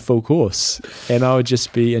still do the full course, and I would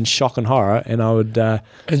just be in shock and horror, and I would...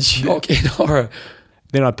 in shock and horror.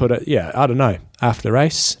 Then I'd put it, I don't know, after the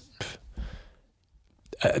race.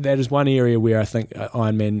 That is one area where I think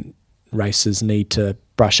Ironman racers need to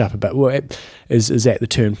brush up a bit. Well, is at the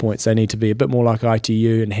turn points. They need to be a bit more like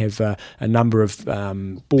ITU and have a number of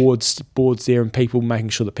boards there and people making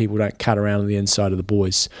sure that people don't cut around on the inside of the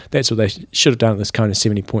buoys. That's what they should have done at this Kona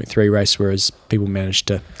 70.3 race, whereas people managed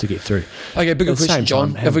to get through. Okay, bigger question,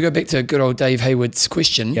 John. If we go back to good old Dave Hayward's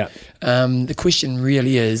question, the question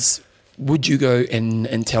really is, would you go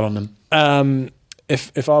and tell on them?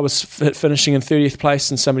 If I was finishing in 30th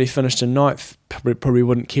place and somebody finished in 9th, probably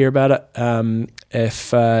wouldn't care about it.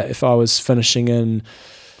 If I was finishing in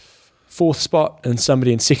 4th spot and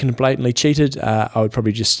somebody in 2nd blatantly cheated, I would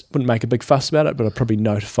probably just wouldn't make a big fuss about it, but I'd probably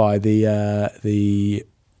notify the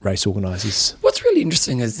race organisers. What's really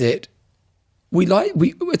interesting is that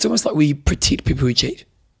it's almost like we protect people who cheat.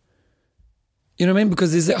 You know what I mean?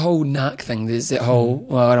 Because there's that whole narc thing. There's that whole,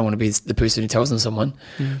 well, I don't want to be the person who tells on someone,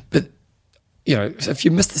 but if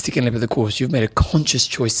you miss the second lap of the course, you've made a conscious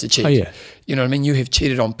choice to cheat. Oh, yeah. You know what I mean? You have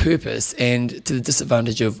cheated on purpose and to the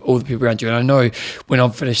disadvantage of all the people around you. And I know when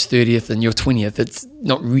I've finished 30th and you're 20th, it's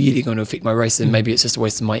not really going to affect my race and maybe it's just a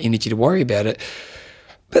waste of my energy to worry about it.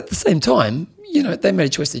 But at the same time, they made a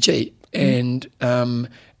choice to cheat. And, I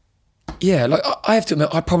have to admit,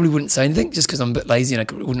 I probably wouldn't say anything just because I'm a bit lazy and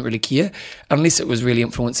I wouldn't really care unless it was really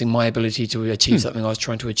influencing my ability to achieve something I was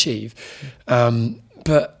trying to achieve.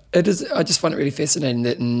 But it is. I just find it really fascinating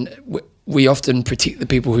that we often protect the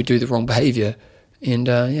people who do the wrong behaviour, and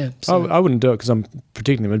So. I wouldn't do it because I'm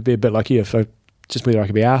protecting them. It'd be a bit like you, if just whether I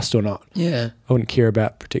could be asked or not. Yeah, I wouldn't care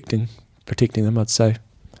about protecting them. I'd say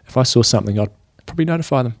if I saw something, I'd probably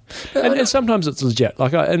notify them. And sometimes it's legit.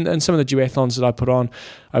 Like and some of the duathlons that I put on,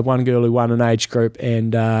 I had one girl who won an age group,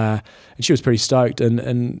 and she was pretty stoked,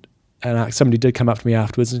 and somebody did come up to me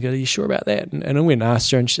afterwards and go, "Are you sure about that?" And I went and asked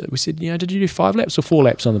her, and we said, "Did you do 5 laps or 4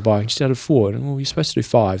 laps on the bike?" And she said, "I did 4." And well, you're supposed to do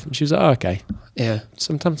 5. And she was like, "Oh, okay." Yeah.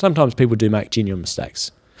 Sometimes people do make genuine mistakes.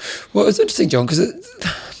 Well, it's interesting, John, because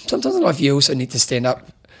sometimes in life you also need to stand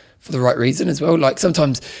up for the right reason as well. Like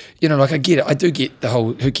sometimes, I get it. I do get the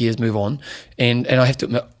whole who cares, move on. And I have to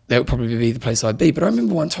admit, that would probably be the place I'd be. But I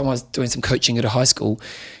remember one time I was doing some coaching at a high school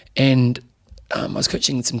and I was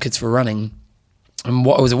coaching some kids for running. And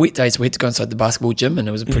it was a wet day, so we had to go inside the basketball gym, and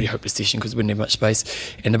it was a pretty hopeless session because we didn't have much space.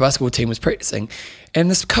 And the basketball team was practicing, and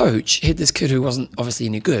this coach had this kid who wasn't obviously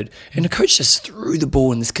any good, and the coach just threw the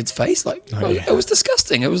ball in this kid's face. It was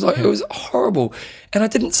disgusting. It was it was horrible. And I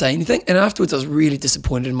didn't say anything. And afterwards, I was really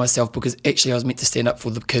disappointed in myself because actually I was meant to stand up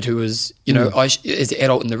for the kid who was, as the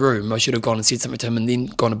adult in the room, I should have gone and said something to him, and then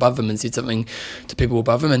gone above him and said something to people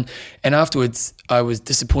above him. And afterwards, I was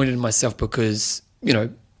disappointed in myself because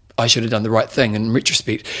I should have done the right thing in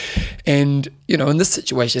retrospect. And, in this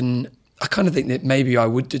situation, I kind of think that maybe I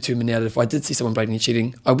would determine now that if I did see someone blatantly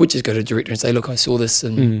cheating, I would just go to the director and say, look, I saw this.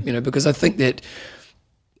 And, because I think that,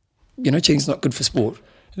 cheating's not good for sport.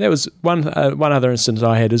 There was one other instance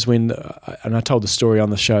I had is when, and I told the story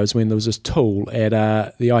on the show, is when there was this tool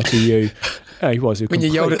at the ITU. He was. When you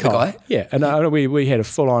yelled at the guy? Yeah, and we had a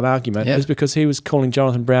full-on argument. Yeah. It was because he was calling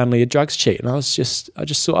Jonathan Brownlee a drugs cheat, and I just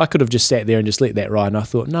thought I could have just sat there and just let that ride, and I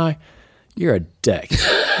thought, no, you're a dick.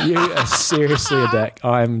 You are seriously a dick.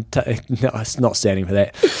 I'm not standing for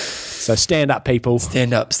that. So stand up, people.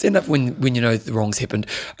 Stand up when you know the wrong's happened.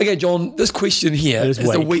 Okay, John, this question here is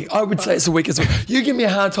weak. The week. I would say it's a week as well. You give me a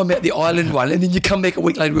hard time about the island one, and then you come back a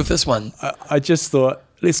week later with this one. I just thought,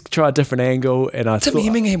 let's try a different angle. And I Tim thought,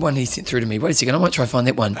 Hemming had one he sent through to me. Wait a second, I might try to find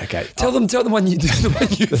that one. Okay. Tell them the one you do. The one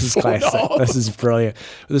you this is thought classic. of. This is brilliant.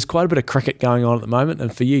 There's quite a bit of cricket going on at the moment,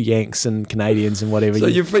 and for you Yanks and Canadians and whatever, So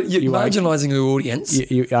you're you won't- marginalising your audience.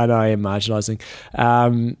 I know I am marginalising.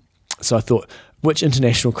 So I thought, which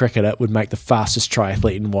international cricketer would make the fastest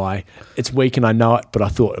triathlete and why? It's weak and I know it, but I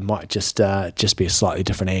thought it might just be a slightly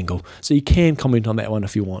different angle. So you can comment on that one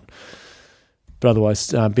if you want. But otherwise,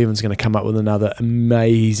 Bevan's going to come up with another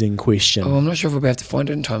amazing question. Oh, I'm not sure if we'll be able to find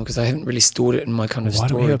it in time because I haven't really stored it in my kind of Why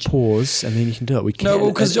don't we have storage. a pause and then you can do it? We can. No, well,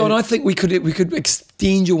 because John, I think we could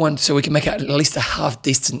extend your one so we can make it at least a half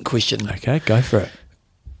decent question. Okay, go for it.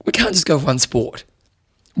 We can't just go with one sport.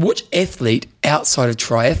 Which athlete outside of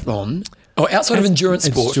triathlon or outside of endurance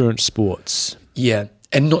sport? Endurance sports. Yeah,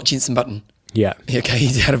 and not Jenson Button. Yeah. Yeah, okay,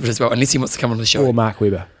 he's out of it as well, unless he wants to come on the show. Or Mark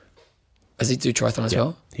Webber. Does he do triathlon as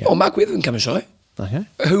well? yeah. Oh, Mark Webber can come on the show. Okay.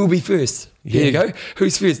 Who will be first? Here you go.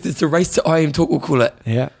 Who's first? It's the race to I Am Talk, we'll call it.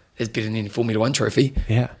 Yeah. It's better than any Formula One trophy.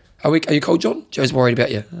 Yeah. Are you cold, John? Joe's worried about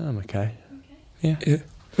you. I'm okay. Yeah. Yeah.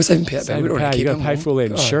 We're saving power, baby. Saving We don't want power. to You keep got to him pay on. for all that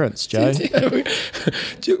God. insurance, Joe.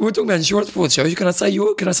 We're talking about insurance before the show. Can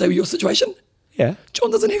I say your situation? Yeah.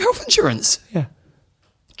 John doesn't have health insurance. Yeah.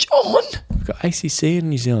 John? We've got ACC in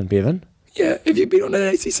New Zealand, Bevan. Yeah. Have you been on an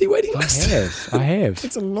ACC waiting list? I have.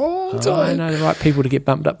 It's a long I time. know the right people to get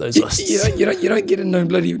bumped up those lists. You don't get in no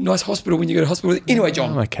bloody nice hospital when you go to hospital. Anyway,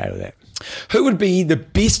 John, I'm okay with that. who would be the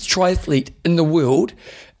best triathlete in the world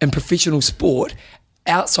in professional sport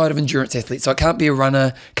outside of endurance athletes? So it can't be a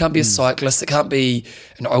runner, can't be a cyclist, it can't be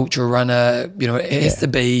an ultra runner. It has to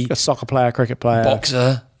be A soccer player, cricket player.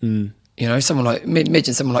 boxer. Someone like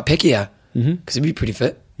imagine someone like Pacquiao because he'd be pretty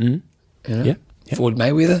fit. Yeah. Floyd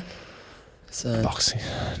Mayweather. So, Boxing.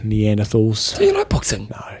 Neanderthals. do you like boxing?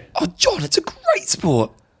 No. Oh, John, it's a great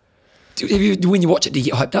sport. When you watch it, do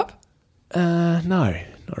you get hyped up? No,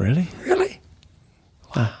 not really. Really?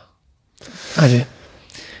 Wow. I do.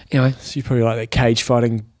 Anyway, So you probably like that cage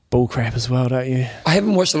fighting bull crap as well, don't you? I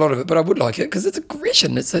haven't watched a lot of it, but I would like it because it's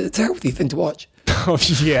aggression. It's a healthy thing to watch. Oh,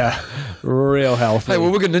 yeah. Real healthy. Hey,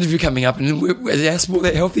 well, we've got an interview coming up, and is our sport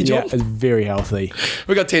that healthy, yeah, John? it's very healthy.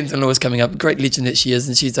 We've got Tamsin Lewis coming up, great legend that she is,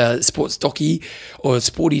 and she's a sports docky or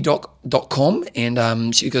sportydoc.com,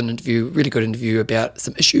 and she got an interview, really good interview about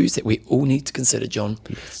some issues that we all need to consider, John.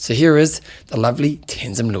 So here is the lovely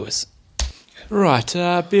Tamsin Lewis. Right,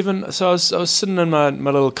 Bevan. So I was sitting in my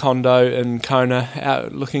little condo in Kona,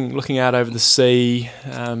 out looking out over the sea,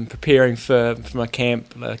 preparing for my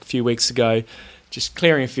camp a few weeks ago, just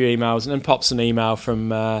clearing a few emails, and then pops an email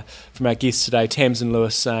from our guest today, Tamsin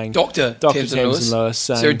Lewis, saying Dr. Tamsin Lewis. Lewis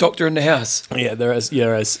saying, Is there a doctor in the house? yeah, there is.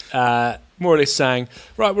 More or less saying,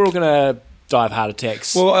 right, we're all going to die of heart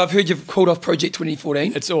attacks. Well, I've heard you've called off Project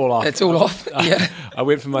 2014. It's all off. It's all off. Yeah. I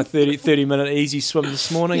went for my 30-minute easy swim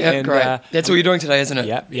this morning. Yeah, and, great. That's what you're doing today, isn't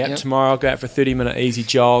it? Yeah. Tomorrow I'll go out for a 30-minute easy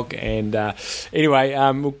jog. And anyway,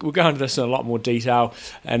 we'll go into this in a lot more detail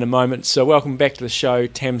in a moment. So welcome back to the show,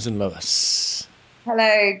 Tamsin Lewis.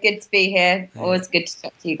 Hello, good to be here. Always good to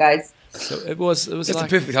talk to you guys. So it was That's like, a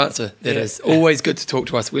perfect answer. That Yeah. is always good to talk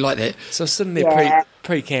to us. We like that. So I was sitting there Yeah.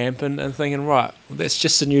 pre-camp and thinking, right, well, that's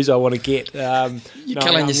just the news I want to get. You're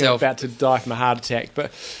killing yourself. I'm about to die from a heart attack.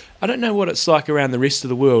 But I don't know what it's like around the rest of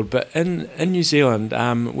the world, but in New Zealand,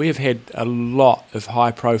 we have had a lot of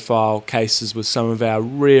high-profile cases with some of our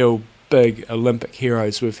real big Olympic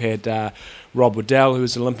heroes. We've had Rob Waddell, who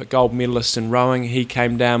was an Olympic gold medalist in rowing. He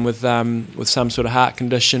came down with some sort of heart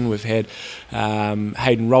condition. We've had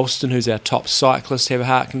Hayden Ralston, who's our top cyclist, have a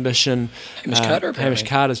heart condition. Hamish Carter, apparently. Hamish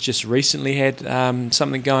Carter's just recently had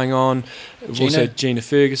something going on. We've also Gina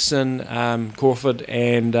Ferguson, Crawford,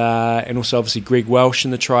 and also obviously Greg Welsh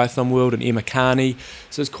in the triathlon world, and Emma Carney.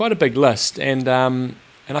 So it's quite a big list.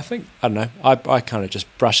 And I think, I don't know, I kind of just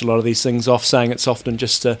brush a lot of these things off, saying it's often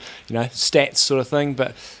just a, stats sort of thing,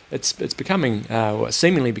 but it's becoming,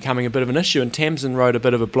 seemingly becoming a bit of an issue. And Tamsin wrote a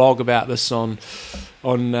bit of a blog about this on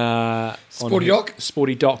Sportydoc?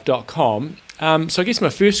 sportydoc.com. So I guess my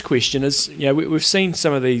first question is, we've seen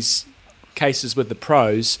some of these cases with the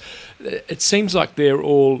pros. It seems like they're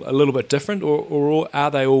all a little bit different, or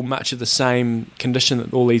are they all much of the same condition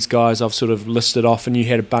that all these guys I've sort of listed off, and you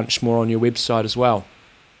had a bunch more on your website as well?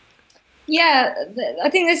 Yeah, I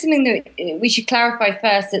think there's something that we should clarify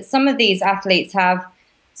first, that some of these athletes have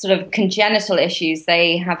sort of congenital issues.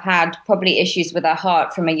 They have had probably issues with their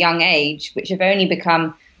heart from a young age, which have only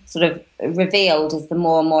become sort of revealed as the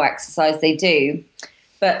more and more exercise they do.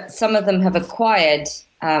 But some of them have acquired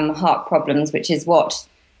heart problems, which is what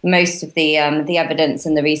most of the evidence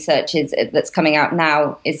and the research that's coming out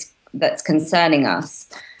now that's concerning us.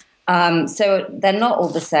 So they're not all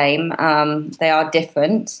the same. They are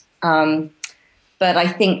different. But I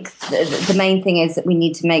think the main thing is that we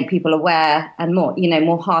need to make people aware and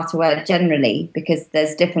more heart aware generally, because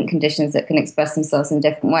there's different conditions that can express themselves in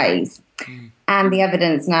different ways. And the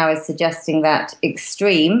evidence now is suggesting that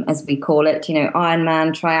extreme, as we call it,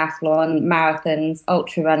 Ironman, triathlon, marathons,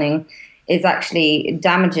 ultra running, is actually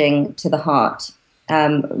damaging to the heart,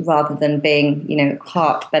 rather than being,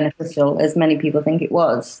 heart beneficial, as many people think it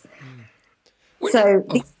was. So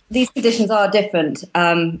these conditions are different,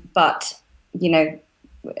 but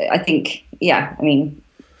I think,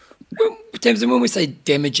 James, and when we say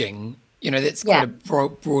damaging, that's kind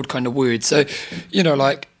of broad kind of word. So,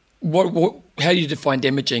 what how do you define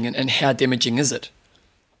damaging, and how damaging is it?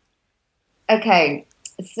 Okay,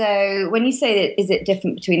 so when you say that, is it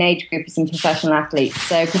different between age groups and professional athletes?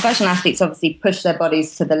 So professional athletes obviously push their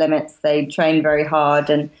bodies to the limits. They train very hard,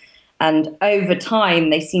 and over time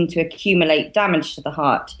they seem to accumulate damage to the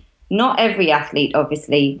heart. Not every athlete,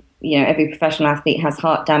 obviously, every professional athlete has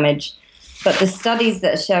heart damage, but the studies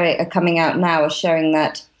that are coming out now are showing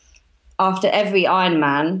that after every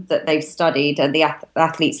Ironman that they've studied, and the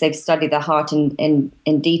athletes, they've studied their heart in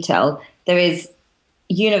detail, there is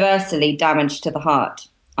universally damage to the heart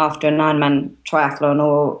after an Ironman triathlon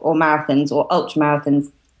or marathons or ultra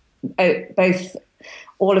marathons.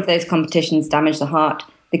 All of those competitions damage the heart.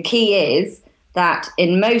 The key is that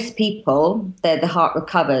in most people, the heart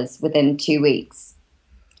recovers within 2 weeks.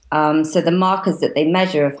 So the markers that they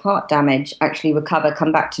measure of heart damage actually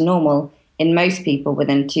come back to normal in most people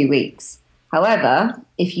within 2 weeks. However,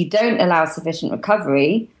 if you don't allow sufficient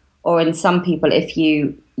recovery, or in some people, if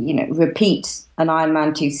you repeat an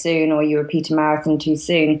Ironman too soon, or you repeat a marathon too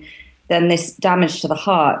soon, then this damage to the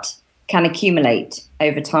heart can accumulate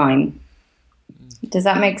over time. Does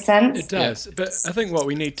that make sense? It does. Yeah. But I think what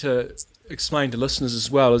we need to explain to listeners as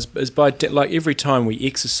well is by every time we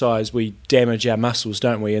exercise, we damage our muscles,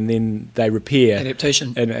 don't we? And then they repair.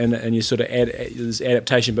 Adaptation. And you sort of there's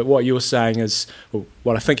adaptation. But what you're saying is, or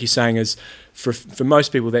what I think you're saying is, for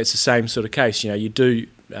most people, that's the same sort of case. You do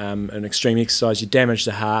an extreme exercise, you damage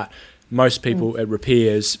the heart. Most people it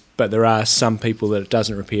repairs, but there are some people that it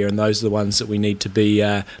doesn't repair, and those are the ones that we need to be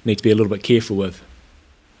a little bit careful with.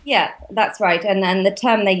 Yeah, that's right. And then the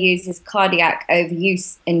term they use is cardiac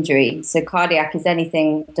overuse injury. So cardiac is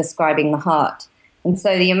anything describing the heart. And so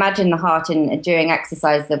you imagine the heart during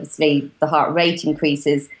exercise, obviously the heart rate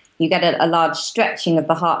increases. You get a large stretching of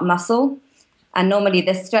the heart muscle. And normally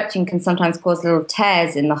this stretching can sometimes cause little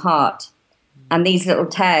tears in the heart. And these little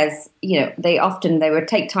tears, they would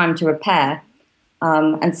take time to repair.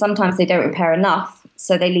 And sometimes they don't repair enough.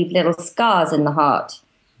 So they leave little scars in the heart.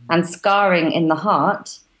 And scarring in the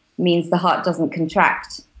heart means the heart doesn't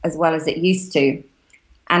contract as well as it used to.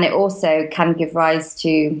 And it also can give rise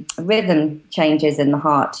to rhythm changes in the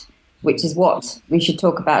heart, which is what we should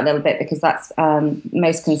talk about a little bit, because that's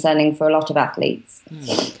most concerning for a lot of athletes.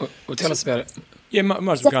 Well, tell us about it. Yeah, might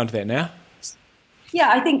as well go into that now. Yeah,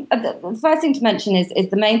 I think the first thing to mention is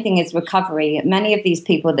the main thing is recovery. Many of these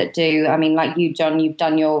people that do, like you, John, you've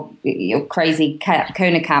done your crazy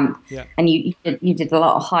Kona camp, and you did a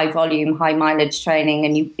lot of high volume, high mileage training,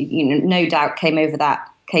 and you no doubt came out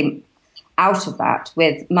of that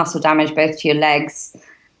with muscle damage both to your legs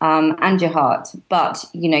and your heart. But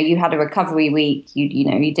you had a recovery week.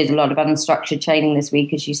 You did a lot of unstructured training this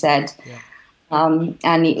week, as you said. Yeah. And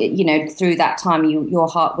through that time, your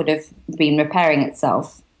heart would have been repairing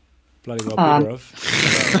itself. Bloody well better of.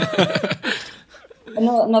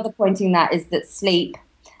 Another point in that is that sleep,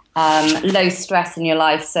 low stress in your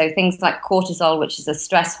life. So things like cortisol, which is a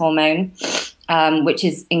stress hormone, which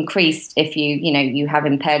is increased if you have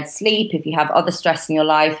impaired sleep, if you have other stress in your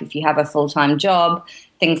life, if you have a full-time job,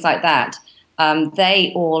 things like that.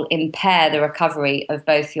 They all impair the recovery of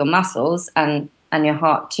both your muscles and your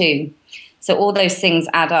heart too. So all those things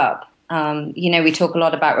add up. We talk a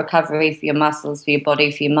lot about recovery for your muscles, for your body,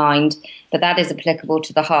 for your mind, but that is applicable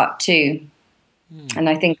to the heart too. And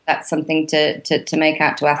I think that's something to make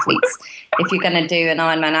out to athletes. If you're going to do an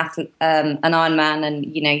Ironman,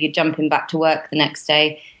 and you're jumping back to work the next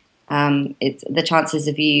day, it's the chances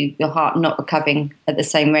of your heart not recovering at the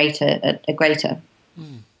same rate are greater.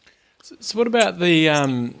 So what about the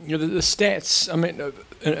stats? I mean,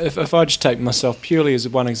 if I just take myself purely as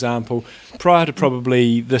one example, prior to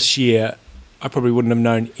probably this year, I probably wouldn't have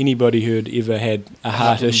known anybody who had ever had a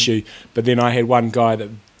heart issue. But then I had one guy that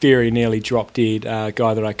very nearly dropped dead, a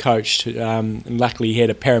guy that I coached. And luckily he had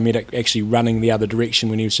a paramedic actually running the other direction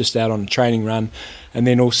when he was just out on a training run. And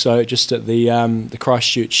then also just at the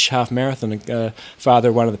Christchurch half marathon, father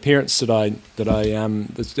of one of the parents that I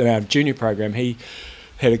in our junior program, he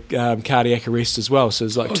had a cardiac arrest as well. So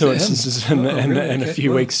there's like two instances in a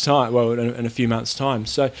few weeks' time, in a few months' time.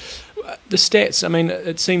 So the stats, I mean,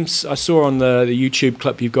 it seems, I saw on the YouTube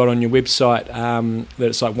clip you've got on your website that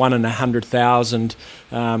it's like 1 in 100,000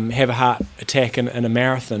 have a heart attack in a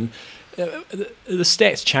marathon. The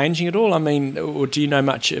stats changing at all? I mean, or do you know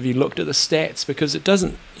much? Have you looked at the stats? Because it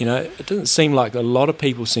doesn't seem like a lot of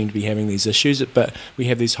people seem to be having these issues, but we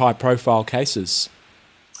have these high-profile cases.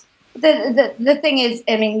 The thing is,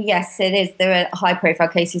 I mean, yes, it is. There are high-profile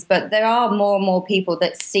cases, but there are more and more people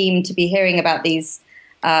that seem to be hearing about these,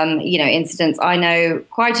 incidents. I know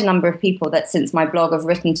quite a number of people that since my blog have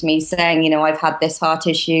written to me saying, I've had this heart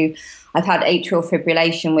issue, I've had atrial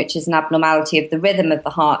fibrillation, which is an abnormality of the rhythm of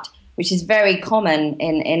the heart, which is very common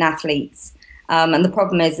in athletes. And the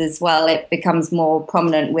problem is as well, it becomes more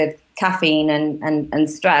prominent with caffeine and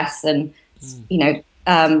stress and,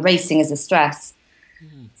 racing is a stress.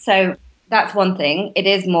 So that's one thing. It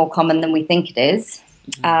is more common than we think it is.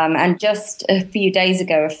 And just a few days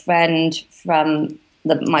ago, a friend from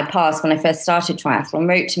my past, when I first started triathlon,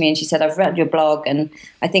 wrote to me and she said, I've read your blog and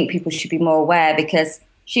I think people should be more aware, because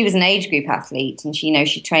she was an age group athlete and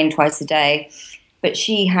she trained twice a day, but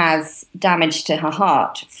she has damage to her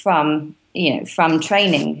heart from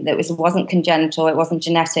training that wasn't congenital, it wasn't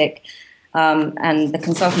genetic. And the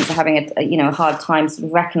consultants are having a hard time sort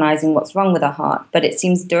of recognizing what's wrong with her heart, but it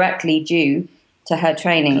seems directly due to her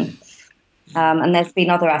training. And there's been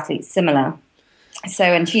other athletes similar. So,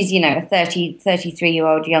 and she's, a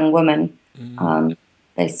 33-year-old young woman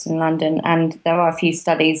based in London. And there are a few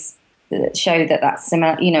studies that show that that's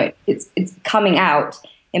similar. It's coming out.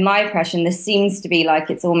 In my impression, this seems to be like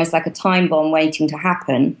it's almost like a time bomb waiting to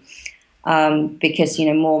happen, because,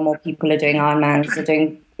 more and more people are doing Ironmans, are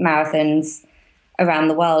doing marathons around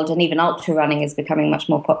the world, and even ultra running is becoming much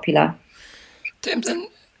more popular. Tamsin,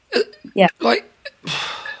 yeah.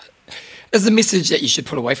 Is the message that you should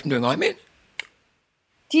pull away from doing Ironman?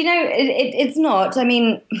 Do you know, it's not. I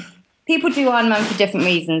mean, people do Ironman for different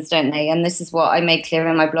reasons, don't they? And this is what I make clear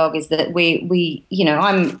in my blog, is that we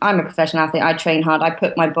I'm a professional athlete. I train hard. I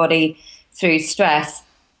put my body through stress.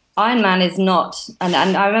 Ironman is not, and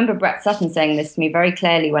I remember Brett Sutton saying this to me very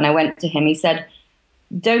clearly when I went to him. He said,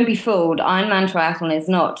 don't be fooled. Ironman triathlon is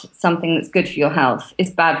not something that's good for your health. It's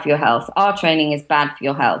bad for your health. Our training is bad for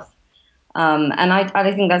your health. And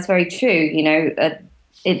I think that's very true.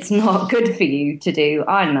 It's not good for you to do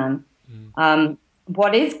Ironman.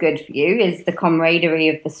 What is good for you is the camaraderie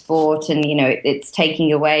of the sport, and it's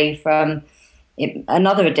taking away from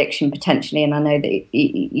another addiction potentially. And I know that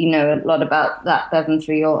you know a lot about that, Bevan,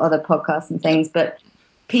 through your other podcasts and things. But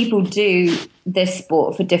people do this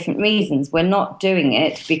sport for different reasons. We're not doing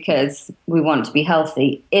it because we want to be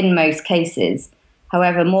healthy in most cases.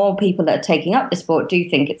 However, more people that are taking up the sport do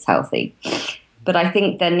think it's healthy. But I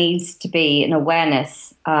think there needs to be an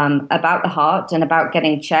awareness about the heart and about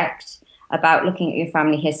getting checked, about looking at your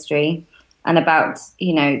family history, and about,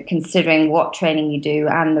 considering what training you do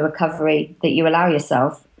and the recovery that you allow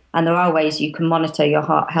yourself. And there are ways you can monitor your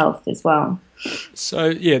heart health as well. So,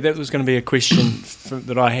 yeah, that was going to be a question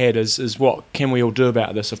that I had is what can we all do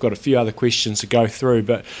about this? I've got a few other questions to go through,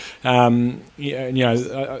 but, on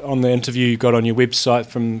the interview you got on your website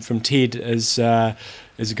from Ted is a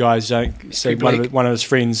guy who's one of his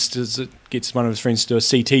friends gets one of his friends to do a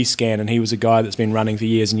CT scan, and he was a guy that's been running for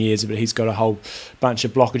years and years, but he's got a whole bunch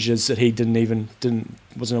of blockages that he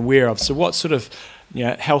wasn't aware of. So what sort of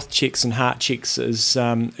health checks and heart checks is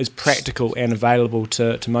practical and available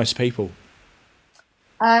to most people?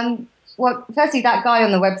 Well, firstly, that guy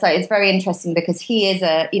on the website is very interesting because he is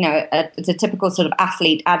a typical sort of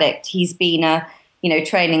athlete addict. He's been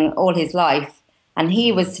training all his life, and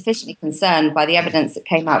he was sufficiently concerned by the evidence that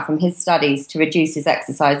came out from his studies to reduce his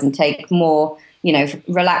exercise and take more,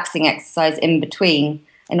 relaxing exercise in between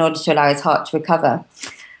in order to allow his heart to recover.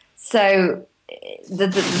 So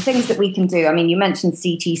the things that we can do, I mean, you mentioned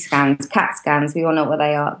CT scans, CAT scans, we all know what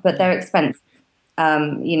they are, but they're expensive.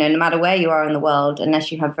 No matter where you are in the world,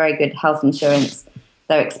 unless you have very good health insurance,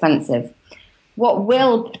 they're expensive. What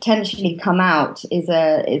will potentially come out is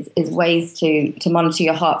ways to monitor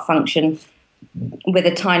your heart function with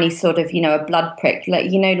a tiny sort of, a blood prick,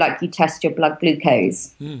 like you test your blood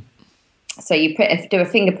glucose. So you do a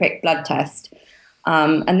finger prick blood test.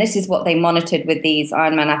 And this is what they monitored with these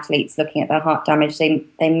Ironman athletes looking at their heart damage. They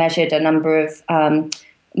measured a number of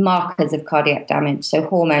markers of cardiac damage, so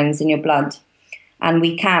hormones in your blood. And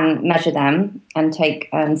we can measure them and take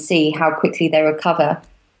and see how quickly they recover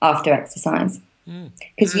after exercise.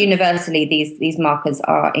 Because universally, these markers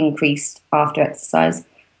are increased after exercise,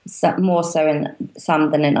 more so in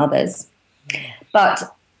some than in others.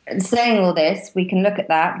 But saying all this, we can look at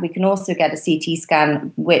that. We can also get a CT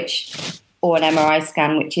scan, or an MRI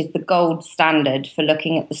scan, which is the gold standard for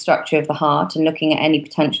looking at the structure of the heart and looking at any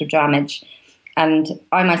potential damage. And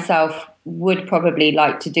I myself would probably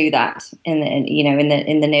like to do that in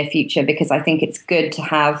the near future, because I think it's good to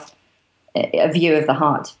have a view of the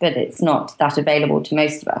heart, but it's not that available to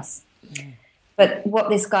most of us. But what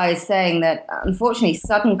this guy is saying, that unfortunately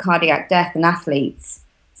sudden cardiac death in athletes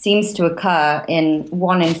seems to occur in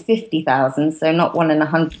 1 in 50,000, so not 1 in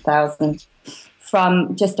 100,000,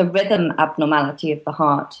 from just a rhythm abnormality of the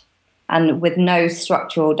heart and with no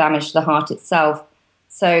structural damage to the heart itself.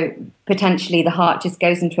 So potentially the heart just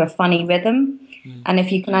goes into a funny rhythm. And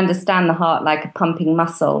if you can understand the heart like a pumping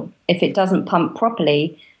muscle, if it doesn't pump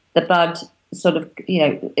properly, the blood sort of,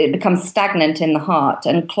 it becomes stagnant in the heart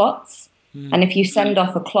and clots. And if you send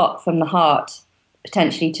off a clot from the heart,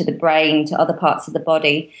 potentially to the brain, to other parts of the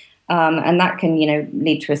body, and that can,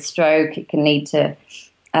 lead to a stroke. It can lead to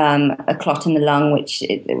a clot in the lung, which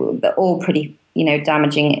are all pretty,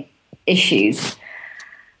 damaging issues.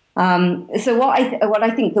 So what I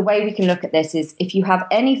think the way we can look at this is, if you have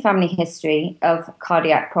any family history of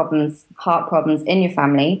cardiac problems, heart problems in your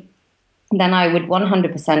family, then I would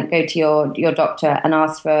 100% go to your doctor and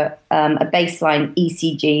ask for a baseline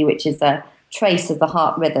ECG, which is a trace of the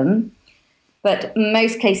heart rhythm. But in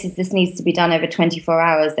most cases, this needs to be done over 24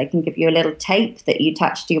 hours. They can give you a little tape that you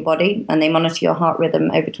attach to your body, and they monitor your heart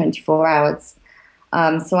rhythm over 24 hours.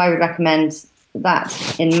 So I would recommend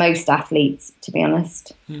that in most athletes, to be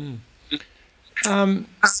honest. And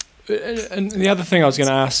the other thing I was going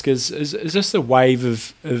to ask is this a wave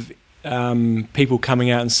of people coming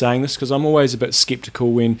out and saying this? Because I'm always a bit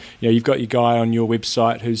skeptical when you've got your guy on your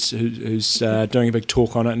website who's doing a big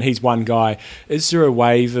talk on it, and he's one guy. Is there a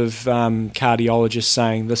wave of cardiologists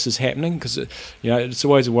saying this is happening? Because it's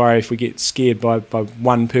always a worry if we get scared by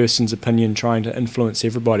one person's opinion trying to influence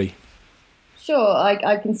everybody. Sure,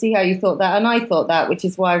 I can see how you thought that, and I thought that, which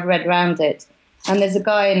is why I've read around it. And there's a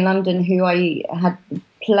guy in London who I had the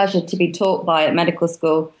pleasure to be taught by at medical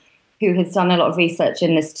school, who has done a lot of research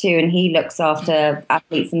in this too, and he looks after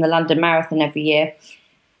athletes in the London Marathon every year.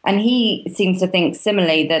 And he seems to think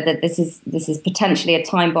similarly that this is potentially a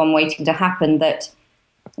time bomb waiting to happen, that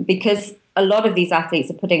because a lot of these athletes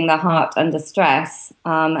are putting their heart under stress,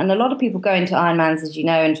 and a lot of people go into Ironmans, as you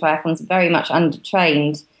know, and triathlons very much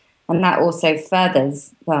undertrained, and that also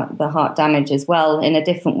furthers the heart damage as well in a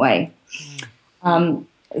different way.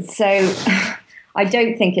 So I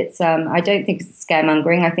don't think it's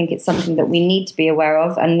scaremongering. I think it's something that we need to be aware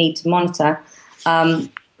of and need to monitor.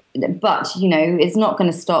 But it's not going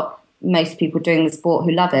to stop most people doing the sport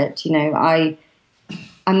who love it. I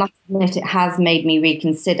must admit, it has made me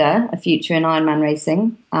reconsider a future in Ironman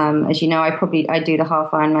racing. As you know, I do the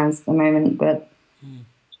half Ironmans at the moment, but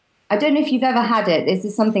I don't know if you've ever had it. This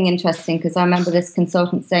is something interesting, because I remember this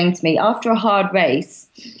consultant saying to me, after a hard race,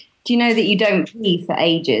 do you know that you don't pee for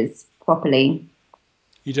ages properly?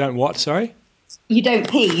 You don't what, sorry? You don't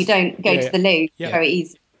pee. You don't go to the loo very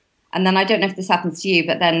easy. And then I don't know if this happens to you,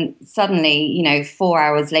 but then suddenly, 4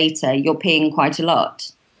 hours later, you're peeing quite a lot.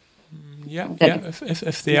 Yeah.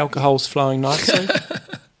 If the alcohol's flowing nicely.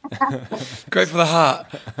 Great for the heart.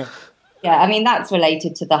 Yeah, I mean, that's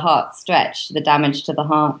related to the heart stretch, the damage to the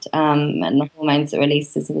heart, and the hormones that are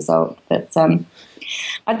released as a result. But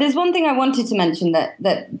there's one thing I wanted to mention that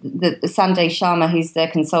Sanjay Sharma, who's the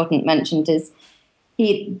consultant, mentioned, is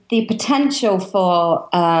the potential for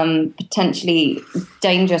potentially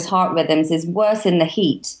dangerous heart rhythms is worse in the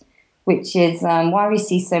heat, which is why we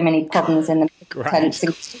see so many problems in the tense.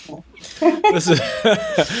 This is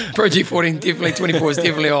Project 14, definitely 24 is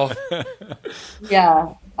definitely off.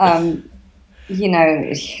 Yeah. I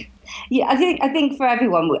think for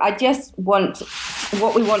everyone, I just want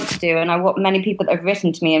what we want to do, and what many people that have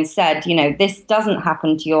written to me and said, this doesn't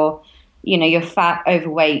happen to your fat,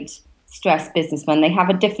 overweight, stressed businessman. They have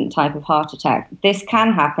a different type of heart attack. This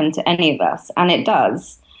can happen to any of us, and it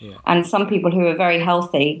does. Yeah. And some people who are very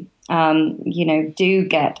healthy, do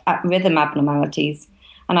get rhythm abnormalities.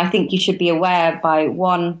 And I think you should be aware by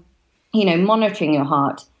monitoring your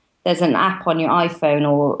heart. There's an app on your iPhone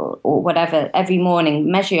or whatever. Every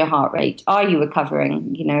morning, measure your heart rate. Are you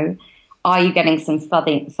recovering? Are you getting some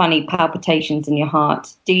funny palpitations in your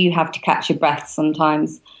heart? Do you have to catch your breath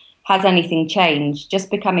sometimes? Has anything changed?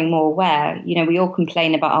 Just becoming more aware. We all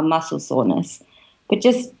complain about our muscle soreness, but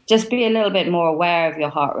just be a little bit more aware of your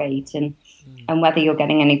heart rate. And and whether you're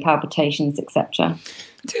getting any palpitations, etc.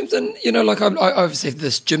 And, you know, like I obviously have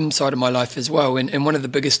this gym side of my life as well. And one of the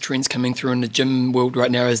biggest trends coming through in the gym world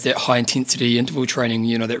right now is that high intensity interval training,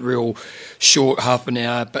 you know, that real short half an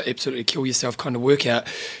hour, but absolutely kill yourself kind of workout.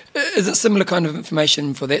 Is it similar kind of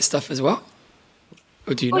information for that stuff as well?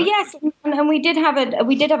 Or do you know? Yes. And we did have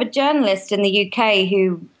a journalist in the UK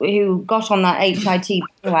who got on that HIT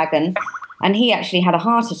wagon, and he actually had a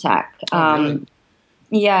heart attack. Really?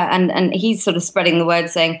 Yeah. And he's sort of spreading the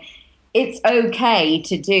word saying, it's okay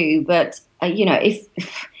to do, but you know, if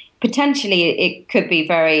potentially it could be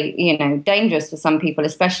very, you know, dangerous for some people,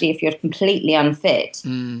 especially if you're completely unfit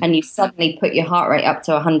and you suddenly put your heart rate up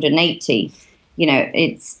to 180. You know,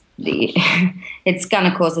 it's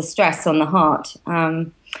going to cause a stress on the heart.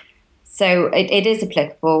 So it is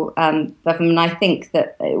applicable. But I think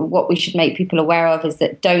that what we should make people aware of is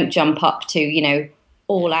that don't jump up to, you know,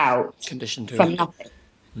 all out Condition to from it.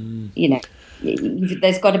 nothing. You know.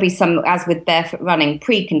 There's got to be some, as with barefoot running,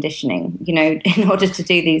 preconditioning, you know, in order to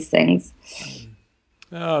do these things.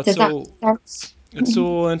 Oh, Does that make sense? it's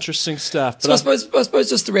all interesting stuff. So I suppose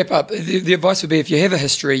just to wrap up, the advice would be if you have a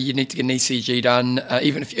history, you need to get an ECG done.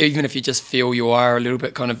 Even if you just feel you are a little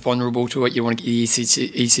bit kind of vulnerable to it, you want to get the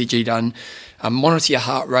ECG done. Monitor your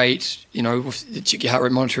heart rate. You know, check your heart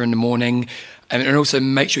rate monitor in the morning, and also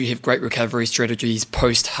make sure you have great recovery strategies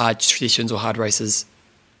post hard sessions or hard races.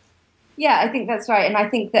 Yeah, I think that's right. And I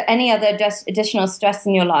think that any other additional stress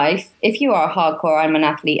in your life, if you are a hardcore Ironman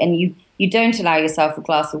athlete and you don't allow yourself a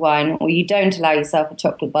glass of wine or you don't allow yourself a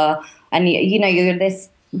chocolate bar, and you know, you're this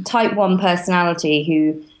type 1 personality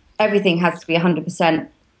who everything has to be 100%,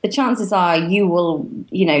 the chances are you will,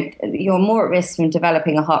 you know, you're more at risk from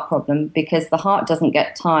developing a heart problem because the heart doesn't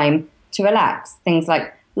get time to relax. Things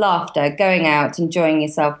like laughter, going out, enjoying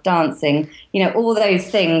yourself, dancing, you know, all those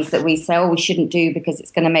things that we say, oh, we shouldn't do because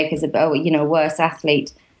it's going to make us a worse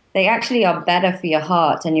athlete. They actually are better for your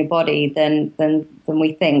heart and your body than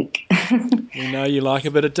we think. You know, you like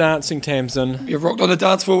a bit of dancing, Tamsin. You rocked on the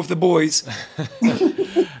dance floor with the boys.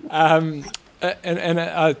 And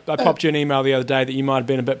I popped you an email the other day that you might have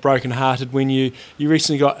been a bit broken-hearted when you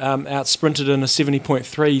recently got out-sprinted in a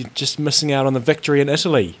 70.3, just missing out on the victory in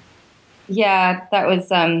Italy. Yeah, that was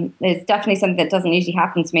it's definitely something that doesn't usually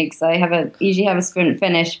happen to me because I usually have a sprint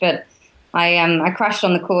finish, but I crashed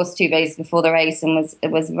on the course 2 days before the race and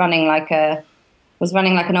was running like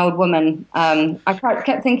an old woman. I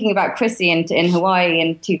kept thinking about Chrissy in Hawaii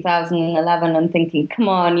in 2011 and thinking, come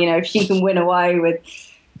on, you know, if she can win Hawaii with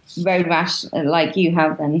road rash like you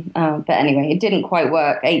have, then. But anyway, it didn't quite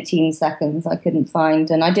work. 18 seconds I couldn't find,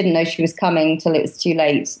 and I didn't know she was coming till it was too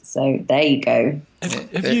late. So there you go.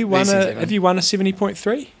 Have you won a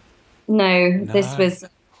 70.3? No, this was.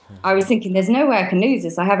 I was thinking, there's no way I can lose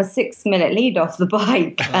this. I have a 6-minute lead off the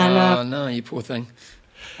bike, and no, you poor thing.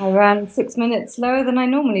 I ran 6 minutes slower than I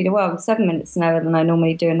normally do. Well, 7 minutes slower than I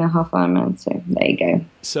normally do in a half Ironman. So there you go.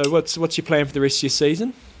 So what's your plan for the rest of your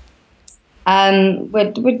season?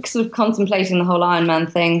 We're sort of contemplating the whole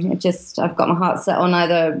Ironman thing. I've got my heart set on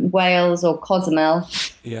either Wales or Cozumel.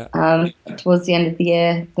 Yeah. Towards the end of the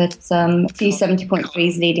year, but a few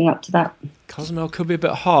 70.3s leading up to that. Cozumel could be a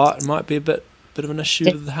bit hot. It might be a bit of an issue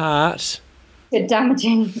with the heart. A bit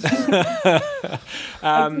damaging.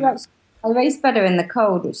 I race better in the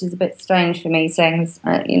cold, which is a bit strange for me, saying,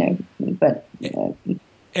 but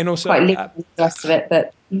and also quite the rest of it.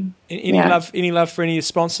 But any love for any of your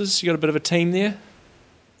sponsors? You got a bit of a team there.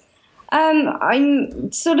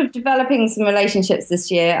 I'm sort of developing some relationships this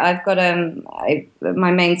year. I've got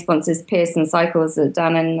my main sponsors, Pearson Cycles,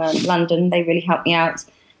 down in London. They really help me out,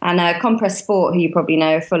 and Compress Sport, who you probably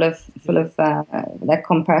know, are full of their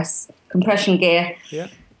compression gear. Yeah.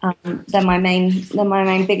 They're my main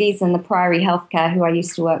biggies, and the Priory Healthcare, who I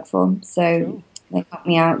used to work for. So cool. They help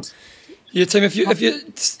me out. Yeah, Tim.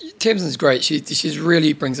 Tamsin's great. She's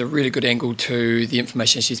really brings a really good angle to the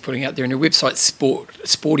information she's putting out there. And her website,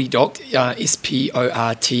 SportieDoc,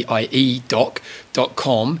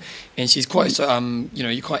 SPORTIE.com, and she's quite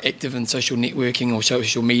you're quite active in social networking or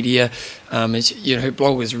social media. Her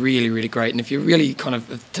blog is really, really great. And if you're really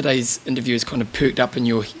if today's interview is kind of perked up in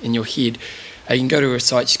your head, you can go to her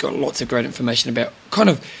site. She's got lots of great information about kind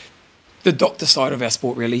of the doctor side of our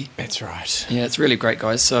sport, really. That's right. Yeah, it's really great,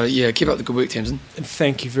 guys. So, yeah, keep up the good work, Tamsin. And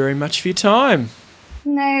thank you very much for your time.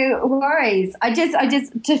 No worries. I just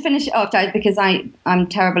to finish it off, because I'm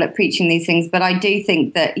terrible at preaching these things, but I do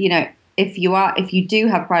think that, if you do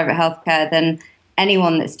have private healthcare, then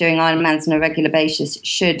anyone that's doing Ironmans on a regular basis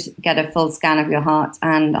should get a full scan of your heart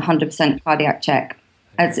and 100% cardiac check.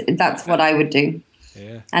 That's what I would do.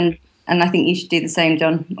 Yeah. And and I think you should do the same,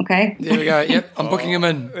 John. Okay. There we go. Yep, I'm booking him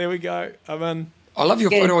in. There we go. I'm in. I love your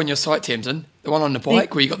Good. photo on your site, Tamsin. The one on the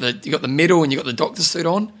bike where you got the medal and you got the doctor suit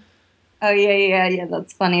on. Oh yeah.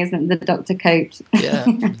 That's funny, isn't it? The doctor coat. Yeah.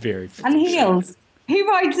 Very. And heels. Who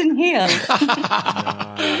rides in heels?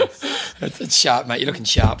 It's sharp, mate. You're looking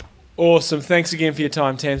sharp. Awesome. Thanks again for your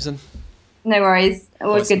time, Tamsin. No worries.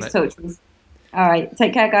 Always Awesome, good to talk to you. All right.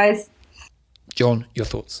 Take care, guys. John, your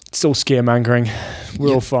thoughts? It's all scaremongering.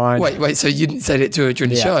 We're all fine. Wait. So you didn't say that to her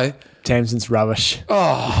during the show? Tamsin's rubbish.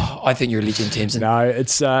 Oh, I think you're a legend, Tamsin. No,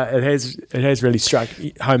 it's it has really struck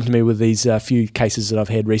home to me with these few cases that I've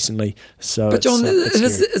had recently. So, But John, it's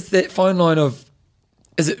is that fine line of,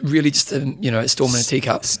 is it really just a storm in a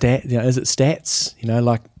teacup? is it stats?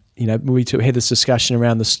 We had this discussion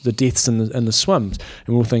around the deaths in the swims,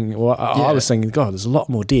 and we were thinking. Well, I was thinking, God, there's a lot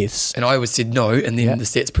more deaths. And I always said no, and then the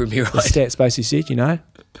stats proved me right. The stats basically said,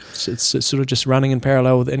 it's sort of just running in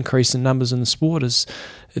parallel with the increase in numbers in the sport.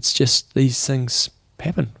 It's just these things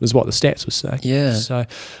happen, was what the stats were saying. Yeah. So,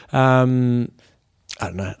 I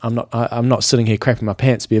don't know. I'm not sitting here crapping my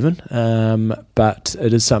pants, Bevan. But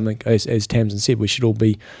it is something, as Tamsin said, we should all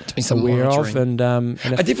be aware of. And I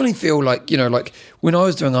definitely feel like when I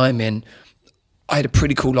was doing Ironman, I had a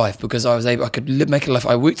pretty cool life because I could make a life.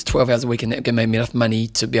 I worked 12 hours a week, and that made me enough money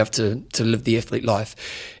to be able to live the athlete life.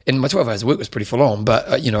 And my 12 hours a week was pretty full on, but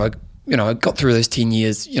I got through those 10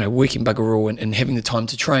 years, working bugger all and having the time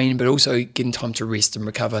to train, but also getting time to rest and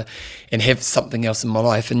recover and have something else in my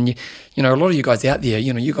life. And, a lot of you guys out there,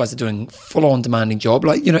 you guys are doing full-on demanding job.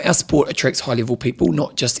 Our sport attracts high-level people,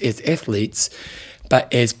 not just as athletes,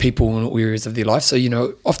 but as people in all areas of their life. So,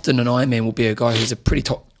 often an Ironman will be a guy who's a pretty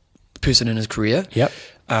top person in his career,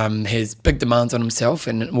 has big demands on himself,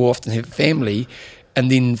 and will often have family, and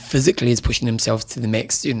then physically is pushing themselves to the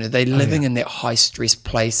max. They're living in that high-stress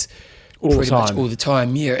place pretty much all the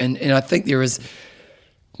time, and I think there is,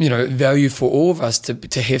 value for all of us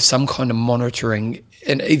to have some kind of monitoring,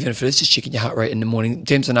 and even if it is just checking your heart rate in the morning.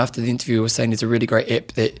 Tamsin, after the interview, was saying there's a really great app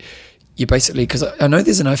that you basically, because I know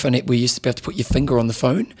there's an iPhone app where you used to be able to put your finger on the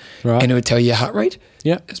phone, and it would tell you your heart rate.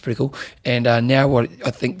 Yeah, it's pretty cool. And now what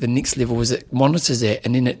I think the next level is it monitors that,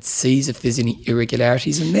 and then it sees if there's any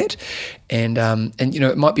irregularities in that, and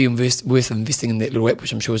it might be worth investing in that little app,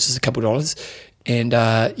 which I'm sure is just a couple of dollars, and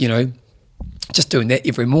just doing that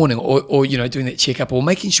every morning, or doing that checkup, or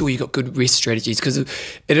making sure you've got good rest strategies, because it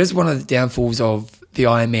is one of the downfalls of the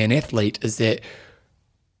Ironman athlete is that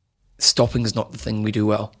stopping is not the thing we do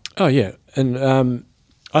well. Oh yeah, and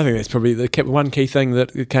I think that's probably the one key thing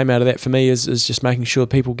that came out of that for me is just making sure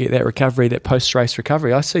people get that recovery, that post-race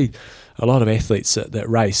recovery. I see a lot of athletes that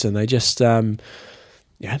race, and they just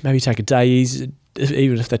maybe take a day easy,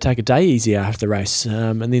 even if they take a day easy after the race,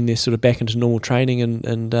 and then they're sort of back into normal training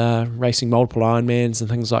and racing multiple Ironmans and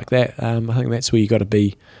things like that. I think that's where you got to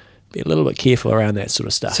be a little bit careful around that sort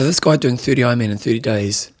of stuff. So this guy doing 30 Ironman in 30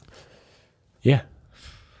 days. Yeah.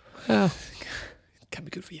 Well, can't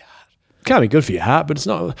be good for your heart. Can't be good for your heart, but it's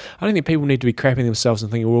not. I don't think people need to be crapping themselves and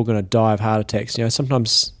thinking we're all going to die of heart attacks.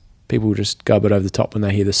 Sometimes people just go a bit over the top when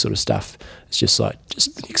they hear this sort of stuff. It's just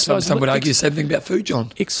exercise. Some would argue the same thing about food,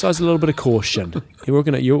 John. Exercise a little bit of caution.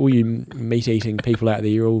 You're all you meat-eating people out there.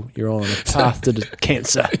 You're on a path to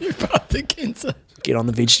cancer. You're path to cancer. Get on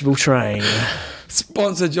the vegetable train.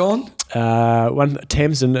 Sponsor, John. One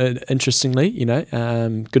Tamsin, interestingly,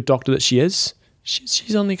 good doctor that she is.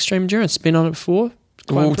 She's on the extreme endurance. Been on it before.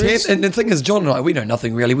 Well, and the thing is, John and I, we know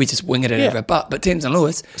nothing really. We just wing it out of our butt. But Tamsin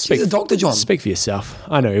Lewis, she's a doctor, John. Speak for yourself.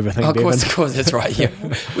 I know everything. Of course, that's right. Yeah,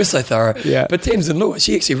 we're so thorough. Yeah. But Tamsin Lewis,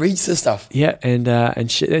 she actually reads this stuff. Yeah, and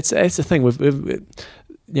that's the thing. We've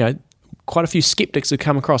quite a few skeptics have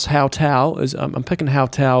come across Hal Tao. I'm picking Hal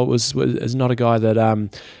Tao is not a guy that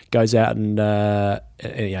goes out and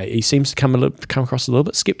he seems to come across a little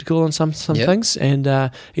bit skeptical on some things,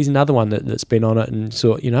 and he's another one that's been on it and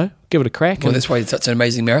sort give it a crack. Well, that's why it's such an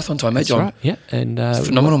amazing marathon time, eh, John? Right, yeah, and it's a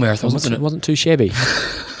phenomenal marathon, wasn't it? Wasn't too shabby.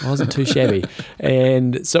 Wasn't too shabby.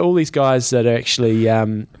 And so all these guys that are actually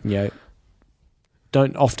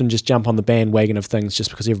don't often just jump on the bandwagon of things just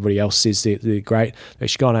because everybody else says they're great. They've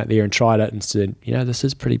actually gone out there and tried it and said, this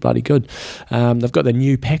is pretty bloody good. They've got the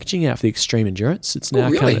new packaging out for the extreme endurance. It's now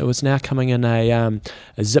it's now coming in a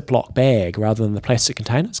Ziploc bag rather than the plastic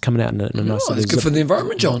container. It's coming out in a nice. It's good for the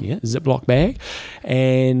environment, John. Yeah, Ziploc bag,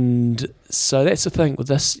 and so that's the thing with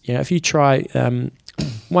this. If you try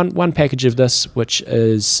one package of this, which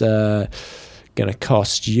is going to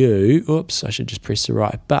cost you. Oops, I should just press the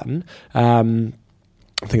right button.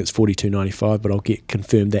 I think it's $42.95, but I'll get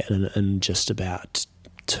confirmed that in just about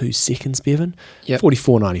 2 seconds, Bevan. Yep.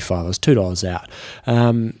 $44.95. It was $2 out.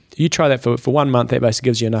 You try that for 1 month. That basically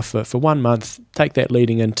gives you enough for 1 month. Take that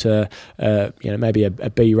leading into maybe a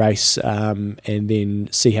B race, and then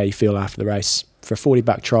see how you feel after the race for a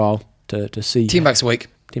 $40 trial to see $10 a week.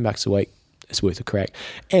 $10 a week. It's worth a crack,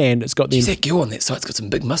 and it's got the. Geez, that girl on that site's got some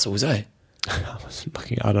big muscles, eh? I was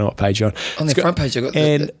looking. I don't know what page you're on. On the front page, I got.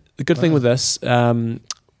 The good thing with this.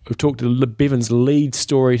 We've talked to Bevan's lead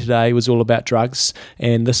story today was all about drugs,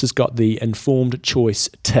 and this has got the Informed Choice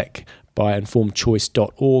tick by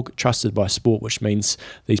informedchoice.org, trusted by sport, which means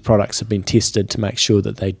these products have been tested to make sure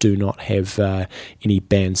that they do not have any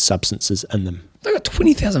banned substances in them. They got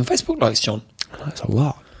 20,000 Facebook likes, John. That's a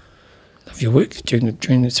lot. Love your work during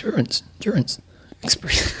endurance.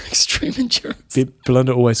 Extreme endurance.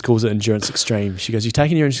 Belinda always calls it endurance extreme. She goes, "You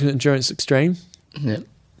taking your endurance extreme?" Yeah.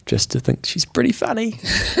 Just to think she's pretty funny.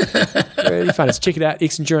 Really funny. So check it out,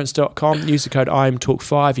 xendurance.com. Use the code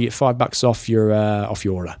IMTalk5. You get $5 off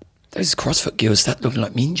your order. Those CrossFit girls start looking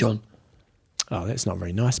like men, John. Oh, that's not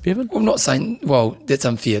very nice, Bevan. Well, I'm not saying, well, that's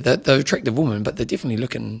unfair. They're attractive women, but they're definitely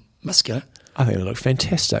looking muscular. I think they look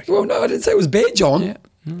fantastic. Well, no, I didn't say it was bad, John. Yeah.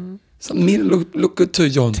 Some men look good too,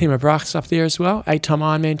 John. Timo Brach's up there as well. 8-time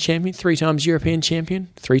Ironman champion, 3 times European champion.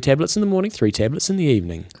 3 tablets in the morning, 3 tablets in the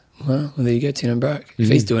evening. Well, there you go, Tino Brach. If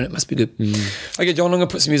he's doing it, it must be good. Okay, John, I'm going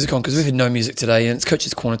to put some music on because we've had no music today and it's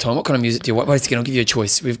Coach's Corner time. What kind of music do you want? Once again, I'll give you a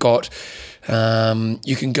choice. We've got,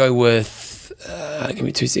 you can go with, give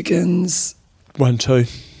me 2 seconds. 1, 2.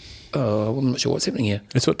 Oh, I'm not sure what's happening here.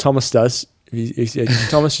 That's what Thomas does.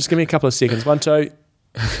 Thomas, just give me a couple of seconds. 1, 2.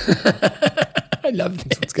 I love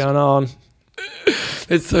that. What's going on?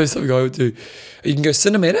 It's something I would do. You can go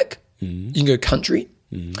cinematic. You can go country,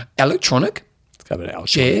 electronic,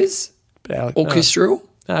 jazz, orchestral.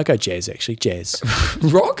 No, I'll go jazz, actually. Jazz.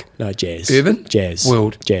 Rock? No, jazz. Urban? Jazz.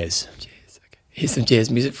 World? Jazz. Okay. Here's some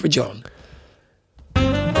jazz music for John.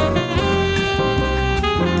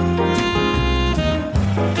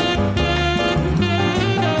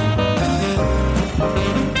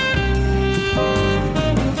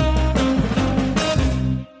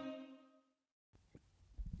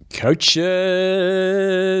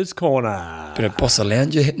 Coach's Corner. Bit of bossa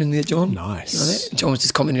lounger happening there, John. Nice. You know that? John was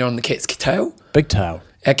just commenting on the cat's tail. Big tail.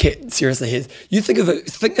 Our cat seriously has. You think of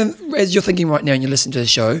it, as you're thinking right now and you listen to the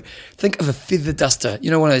show, think of a feather duster.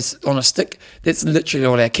 You know, one of those on a stick? That's literally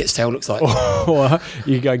what our cat's tail looks like. Or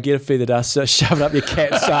you go get a feather duster, shove it up your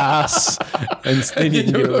cat's ass, and then you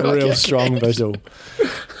can get a real strong visual.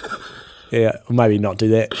 Yeah, or maybe not do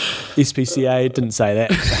that. SPCA didn't say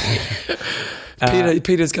that.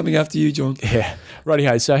 Peter's coming after you, John. Yeah.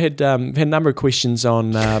 Righty-ho. So I had a number of questions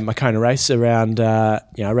on my Kona race around, I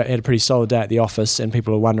had a pretty solid day at the office, and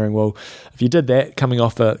people are wondering, well, if you did that coming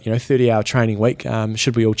off a 30-hour training week,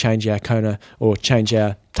 should we all change our Kona or change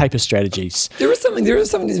our taper strategies? There is something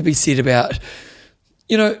to be said about,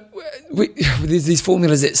 there's these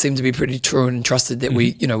formulas that seem to be pretty true and trusted that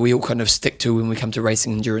we all kind of stick to when we come to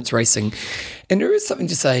racing, endurance racing. And there is something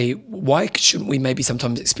to say, why shouldn't we maybe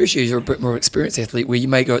sometimes, especially as you're a bit more experienced athlete, where you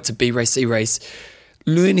may go to B race, C race,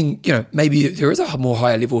 learning, maybe there is a more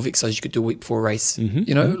higher level of exercise you could do a week before a race.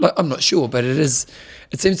 Like, I'm not sure, but it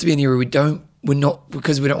seems to be an area we're not,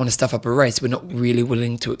 because we don't want to stuff up a race, we're not really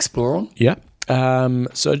willing to explore on. Yeah.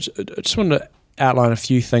 So I just wanted to outline a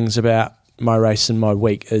few things about my race and my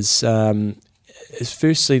week is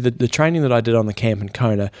firstly the training that I did on the camp in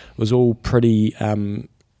Kona was all pretty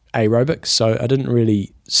aerobic, so I didn't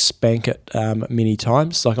really spank it many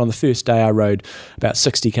times. Like on the first day I rode about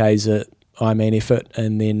 60 Ks at Ironman effort,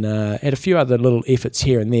 and then had a few other little efforts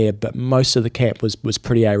here and there, but most of the camp was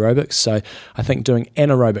pretty aerobic. So I think doing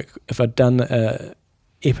anaerobic, if I'd done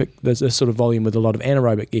epic, there's a sort of volume with a lot of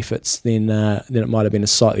anaerobic efforts, then it might have been a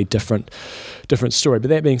slightly different story. But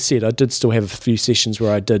that being said, I did still have a few sessions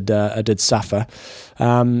where I did suffer.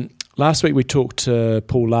 Last week we talked to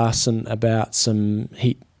Paul Larson about some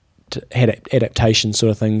heat adaptation sort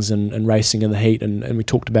of things and racing in the heat, and we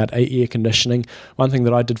talked about air conditioning. One thing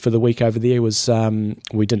that I did for the week over there was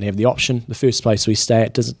we didn't have the option. The first place we stay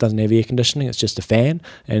at doesn't have air conditioning, it's just a fan,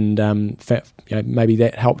 and maybe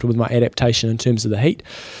that helped with my adaptation in terms of the heat.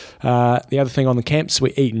 The other thing on the camps,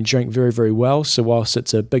 we eat and drink very, very well. So whilst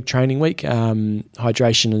it's a big training week,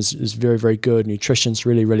 hydration is very, very good. Nutrition's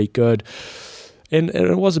really, really good. And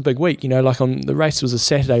it was a big week, like on the race was a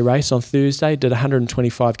Saturday race on Thursday, did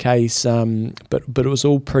 125 Ks, but it was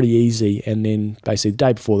all pretty easy. And then basically the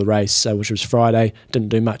day before the race, which was Friday, didn't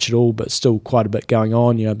do much at all, but still quite a bit going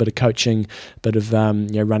on, a bit of coaching, a bit of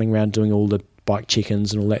running around doing all the bike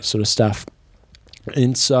check-ins and all that sort of stuff.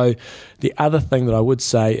 And so the other thing that I would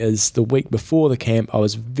say is the week before the camp, I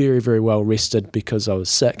was very, very well rested because I was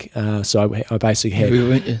sick. So I basically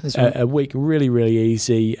had a week really, really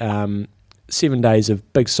easy, 7 days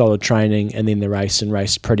of big solid training, and then the race, and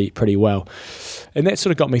raced pretty well. And that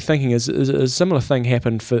sort of got me thinking, is a similar thing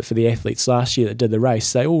happened for the athletes last year that did the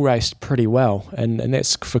race. They all raced pretty well, and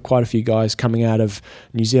that's for quite a few guys coming out of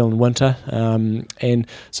New Zealand winter. And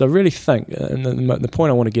so I really think, and the point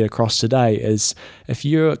I want to get across today is, if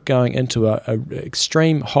you're going into a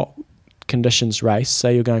extreme hot conditions race,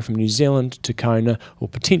 say you're going from New Zealand to Kona, or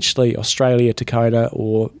potentially Australia to Kona,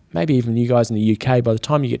 or maybe even you guys in the UK, by the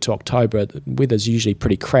time you get to October, the weather's usually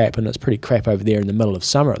pretty crap, and it's pretty crap over there in the middle of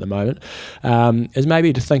summer at the moment, is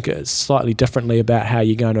maybe to think slightly differently about how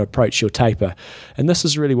you're going to approach your taper. And this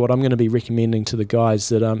is really what I'm going to be recommending to the guys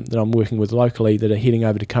that I'm working with locally that are heading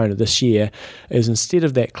over to Kona this year, is instead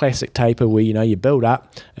of that classic taper where, you build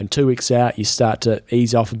up and 2 weeks out you start to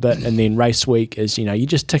ease off a bit, and then race week is, you're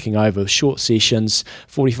just ticking over short sessions,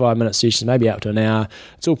 45-minute sessions, maybe up to an hour.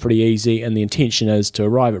 It's all pretty easy, and the intention is to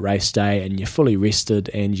arrive at race day and you're fully rested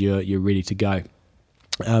and you're ready to go.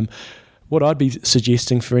 What I'd be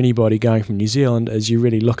suggesting for anybody going from New Zealand is you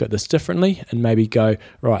really look at this differently and maybe go,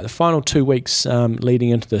 right, the final 2 weeks leading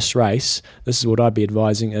into this race, this is what I'd be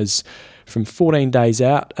advising, is from 14 days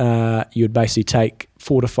out, you would basically take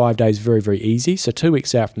 4 to 5 days very, very easy. So 2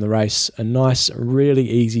 weeks out from the race, a nice, really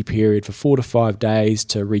easy period for 4 to 5 days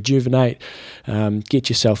to rejuvenate, get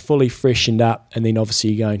yourself fully freshened up, and then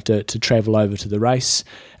obviously you're going to travel over to the race.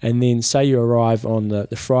 And then say you arrive on the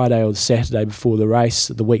Friday or the Saturday before the race,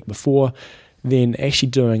 the week before, then actually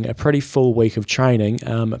doing a pretty full week of training,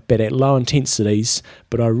 but at low intensities.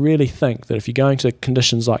 But I really think that if you're going to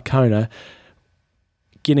conditions like Kona,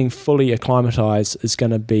 getting fully acclimatized is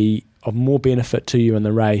going to be of more benefit to you in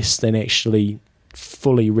the race than actually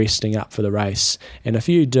fully resting up for the race. And if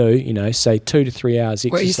you do, say 2 to 3 hours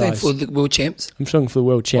exercise. What are you saying for the world champs? I'm talking for the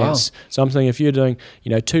world champs. Wow. So I'm thinking if you're doing,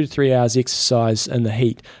 2 to 3 hours exercise in the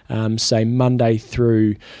heat, say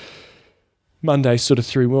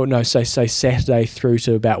say Saturday through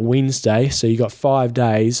to about Wednesday, so you got 5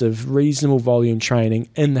 days of reasonable volume training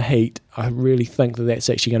in the heat. I really think that that's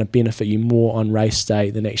actually going to benefit you more on race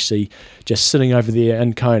day than actually just sitting over there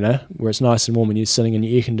in Kona where it's nice and warm and you're sitting in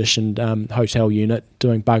your air-conditioned hotel unit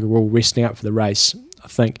doing bugger all, resting up for the race. I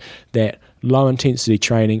think that low intensity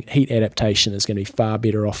training, heat adaptation is going to be far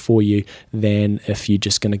better off for you than if you're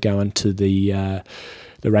just going to go into the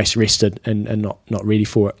race rested and not ready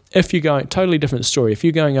for it. If you're going, totally different story. If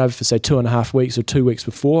you're going over for say 2.5 weeks or 2 weeks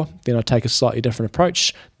before, then I'd take a slightly different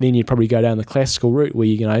approach. Then you'd probably go down the classical route where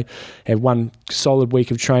you have one solid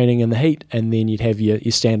week of training in the heat, and then you'd have your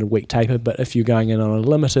standard week taper. But if you're going in on a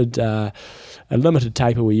limited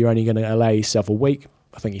taper where you're only going to allow yourself a week,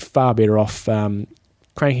 I think you're far better off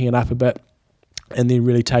cranking it up a bit, and then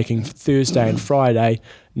really taking Thursday and Friday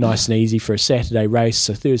nice and easy for a Saturday race.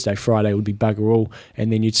 So Thursday, Friday would be bugger all,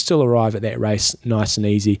 and then you'd still arrive at that race nice and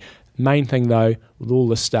easy. Main thing though, with all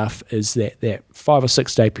this stuff, is that 5 or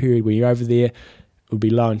 6 day period where you're over there would be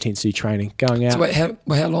low intensity training. Going out. So wait, how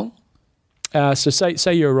long? So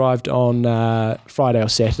say you arrived on Friday or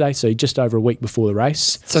Saturday, so just over a week before the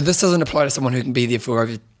race. So this doesn't apply to someone who can be there for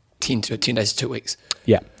over 10 days to 2 weeks.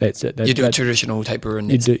 Yeah, that's it. You do a traditional taper,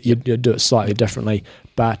 and you do it slightly differently.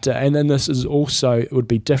 But and then this is also, it would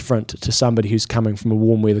be different to somebody who's coming from a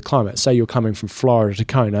warm weather climate. Say you're coming from Florida to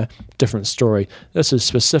Kona, different story. This is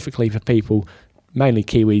specifically for people, mainly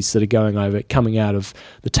Kiwis, that are coming out of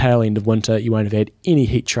the tail end of winter. You won't have had any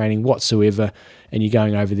heat training whatsoever, and you're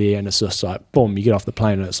going over there, and it's just like boom, you get off the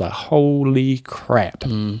plane, and it's like holy crap.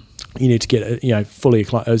 You need to get fully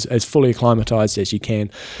as fully acclimatized as you can.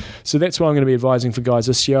 So that's what I'm going to be advising for guys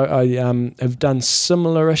this year. I have done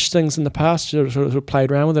similar-ish things in the past, sort of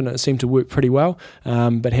played around with it, and it seemed to work pretty well.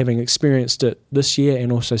 But having experienced it this year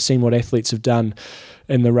and also seen what athletes have done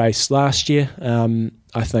in the race last year,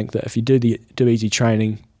 I think that if you do easy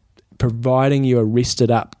training, providing you are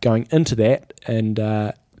rested up going into that, and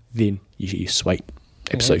then you're sweet.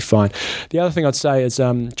 Absolutely fine. The other thing I'd say is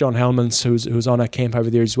John Hellmans, who's on our camp over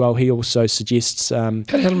there as well, he also suggests... how did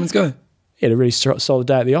Hellmans go? He had a really solid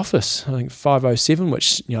day at the office. I think 5:07,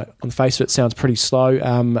 which on the face of it sounds pretty slow,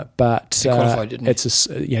 but he qualified, didn't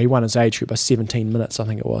he? He won his age group by 17 minutes, I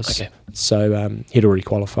think it was. Okay. So he'd already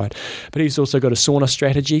qualified. But he's also got a sauna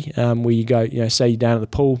strategy where you go, say you're down at the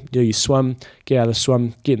pool, do your swim, get out of the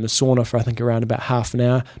swim, get in the sauna for I think around about half an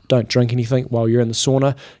hour. Don't drink anything while you're in the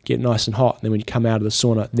sauna. Get nice and hot, and then when you come out of the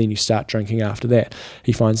sauna, then you start drinking after that.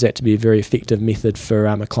 He finds that to be a very effective method for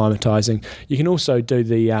acclimatizing. You can also do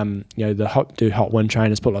do hot wind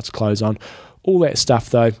trainers, put lots of clothes on. All that stuff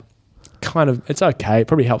though, it's okay. It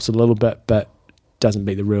probably helps a little bit, but doesn't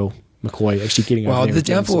beat the real McCoy actually getting over Well, there. the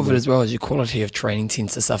downfall of it as well is your quality of training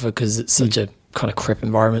tends to suffer because it's such a kind of crap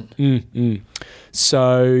environment.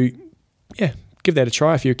 So, yeah, give that a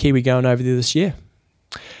try if you're a Kiwi going over there this year.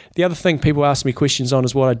 The other thing people ask me questions on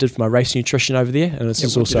is what I did for my race nutrition over there, and this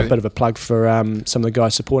is also a bit of a plug for some of the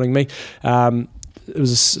guys supporting me. It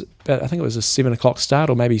was I think it was a 7 o'clock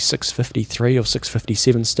start, or maybe 6:53 or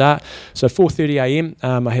 6:57 start. So 4:30 a.m.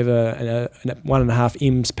 I have a 1.5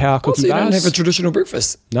 M's power cookie So you bars. don't have a traditional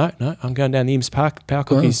breakfast? No, I'm going down the M's power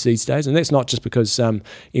cookies these days, and that's not just because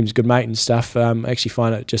M's good mate and stuff. I actually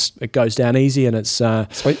find it goes down easy, and it's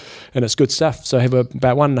Sweet. and it's good stuff. So I have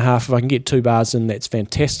about 1.5. If I can get 2 bars in, that's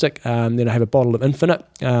fantastic. Then I have a bottle of Infinite,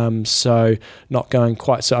 so not going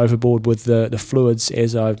quite so overboard with the fluids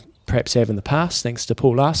as I perhaps have in the past, thanks to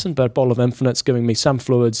Paul Larson, but a bottle of Infinite's giving me some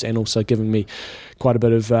fluids and also giving me quite a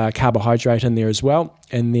bit of carbohydrate in there as well.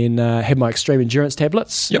 And then have my extreme endurance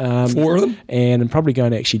tablets. Yep, 4 of them. And I'm probably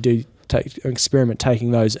going to actually experiment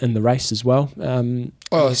taking those in the race as well.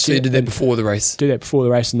 So you did that before the race? Do that before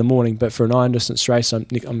the race in the morning, but for an iron distance race, I'm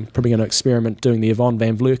probably going to experiment doing the Yvonne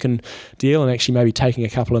van Vleuten deal and actually maybe taking a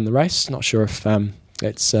couple in the race. Not sure if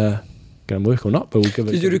that's going to work or not, but we'll give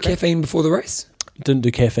it. Did you do caffeine before the race? Didn't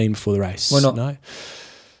do caffeine before the race. Why not? No.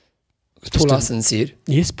 Paul Larson said.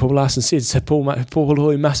 Yes, Paul Larson said. So Paul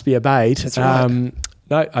who must be obeyed. That's right.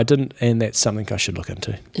 No, I didn't, and that's something I should look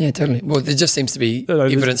into. Yeah, totally. Well, there just seems to be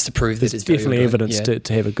evidence to prove that it's definitely very evidence good.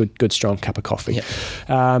 to have a good strong cup of coffee.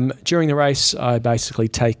 Yeah. During the race, I basically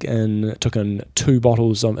took in 2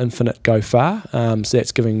 bottles of Infinite Go Far. So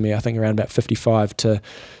that's giving me, I think, around about 55 to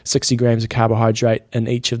 60 grams of carbohydrate in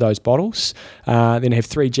each of those bottles. Then I have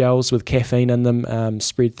 3 gels with caffeine in them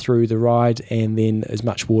spread through the ride, and then as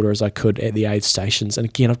much water as I could at the aid stations. And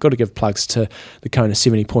again, I've got to give plugs to the Kona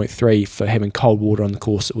 70.3 for having cold water on the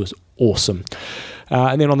course. It was awesome.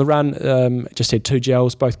 And then on the run, just had 2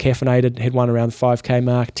 gels, both caffeinated, had one around the 5k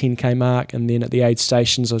mark, 10k mark, and then at the aid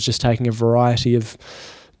stations I was just taking a variety of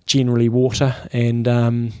generally water and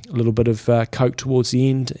a little bit of Coke towards the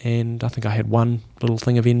end, and I think I had one little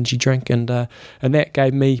thing of energy drink, and that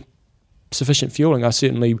gave me sufficient fueling. I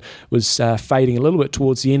certainly was fading a little bit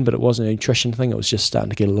towards the end, but it wasn't a nutrition thing, it was just starting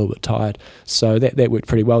to get a little bit tired. So that worked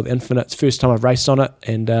pretty well. The Infinite, it's the first time I've raced on it,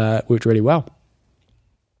 and worked really well.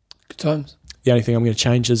 Good times. The only thing I'm going to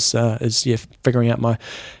change is figuring out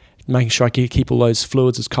making sure I keep all those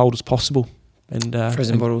fluids as cold as possible, and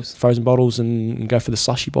Frozen bottles, and go for the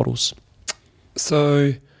slushy bottles.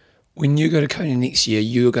 So when you go to Kona next year,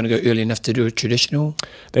 you're going to go early enough to do a traditional?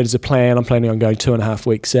 That is a plan. I'm planning on going 2.5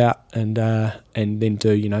 weeks out, and then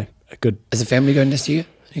do a good. As a family going next year?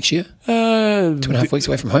 2.5 weeks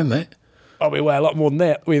away from home, mate. I'll be away a lot more than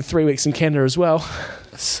that. We have 3 weeks in Canada as well,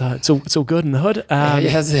 so it's all good in the hood.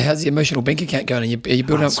 How's the emotional bank account going? Are you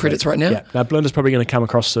building up credits right now? Yeah. Now Belinda's probably going to come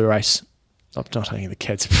across to the race. Not taking the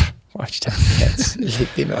kids. Why would you take the kids?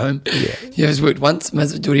 Let them at home. Yeah. You have worked once, might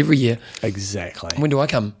as well do it every year. Exactly. When do I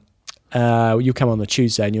come? You'll come on the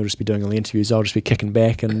Tuesday, and you'll just be doing all the interviews. I'll just be kicking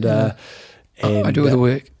back and I do all the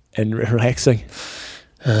work and relaxing.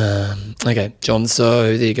 Okay, John.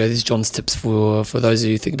 So there you go. There's John's tips for those of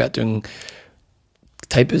you who think about doing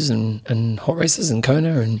tapers and hot races in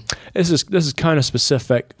Kona. And this is Kona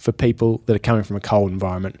specific for people that are coming from a cold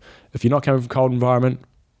environment. If you're not coming from a cold environment,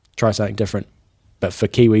 try something different. But for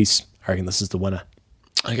Kiwis, I reckon this is the winner.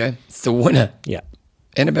 Okay, it's the winner. Yeah.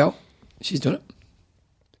 Annabelle, she's doing it.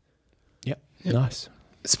 Yep. Nice.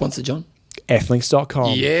 Sponsor John.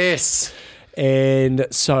 Athlinks.com. Yes. And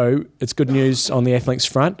so it's good news on the Athlinks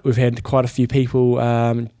front. We've had quite a few people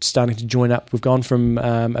starting to join up. We've gone from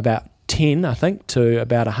about 10, I think, to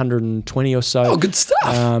about 120 or so. Oh, good stuff.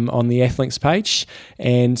 On the Athlinks page.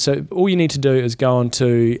 And so all you need to do is go on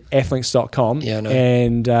to athlinks.com. Yeah, I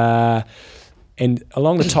know. And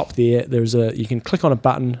along the top there, you can click on a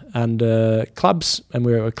button under clubs, and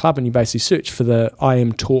we're a club, and you basically search for the I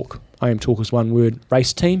Am Talk is one word,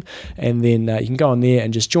 race team, and then you can go on there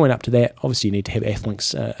and just join up to that. Obviously, you need to have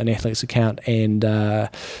Athlinks, an Athlinks account, and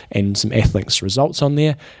some Athlinks results on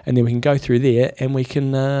there, and then we can go through there and we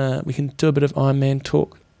can do a bit of Ironman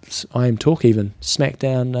talk, I Am Talk even,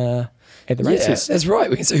 smackdown at the races. Yeah, that's right.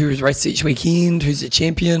 We can see who's raced each weekend, who's the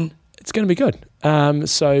champion. It's going to be good.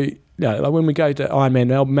 Like when we go to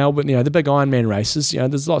Ironman Melbourne, the big Ironman races,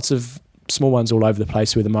 there's lots of small ones all over the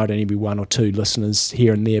place where there might only be 1 or 2 listeners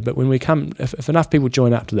here and there. But when we come, if enough people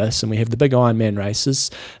join up to this and we have the big Ironman races,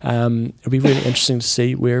 it'll be really interesting to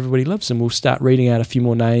see where everybody lives, and we'll start reading out a few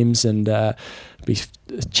more names, and be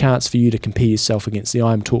a chance for you to compare yourself against the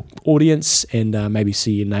I Am Talk audience, and maybe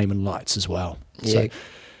see your name in lights as well. Yeah. So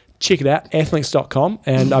check it out, athlinks.com,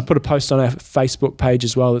 and I put a post on our Facebook page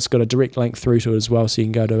as well that's got a direct link through to it as well, so you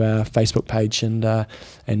can go to our Facebook page and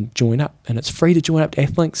join up. And it's free to join up to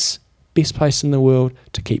Athlinks, best place in the world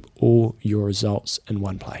to keep all your results in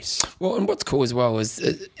one place. Well, and what's cool as well is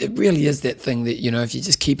it really is that thing that, if you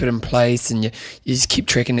just keep it in place and you just keep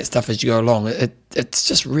tracking that stuff as you go along, it's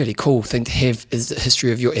just a really cool thing to have as the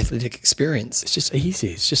history of your athletic experience. It's just easy.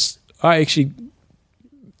 It's just,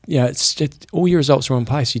 it's just, all your results are in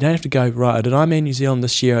place. You don't have to go, right, I did Ironman New Zealand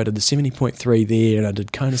this year, I did the 70.3 there, and I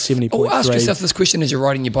did Kona 70.3. Oh, ask yourself this question as you're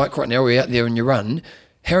riding your bike right now, or you're out there and you run.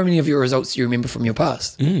 How many of your results do you remember from your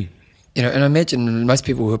past? And I imagine most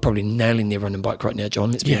people who are probably nailing their running bike right now,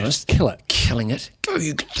 John, let's be honest. Killing it. Go,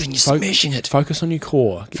 you're smashing it. Focus on your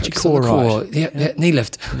core. Get your core right. Yeah, knee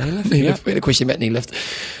lift. Knee lift. We had a question about knee lift.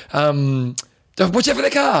 Don't watch out for the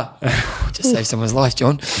car. Just save someone's life,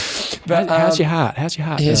 John. But how's your heart? How's your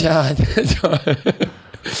heart?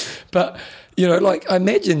 But, I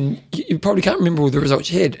imagine you probably can't remember all the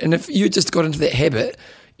results you had. And if you just got into that habit,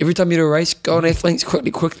 every time you do a race, go on Athlinks,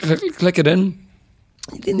 quickly click it in,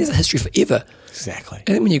 then there's a history forever. Exactly.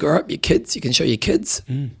 And then when you grow up, your kids, you can show your kids.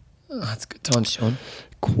 Oh, that's good times, John.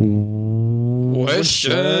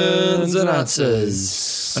 Questions and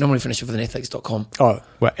answers. I normally finish with an athlinks.com. Oh,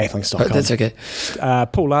 well, athlinks.com. But that's okay.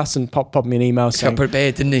 Paul Larson popped me an email saying, put it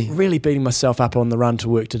bad, didn't he? Really beating myself up on the run to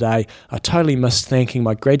work today. I totally missed thanking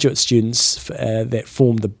my graduate students that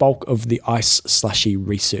formed the bulk of the ice slushy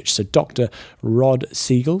research. So Dr. Rod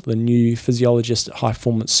Siegel, the new physiologist at High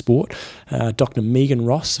Performance Sport, Dr. Megan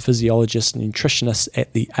Ross, a physiologist and nutritionist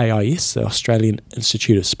at the AIS, the Australian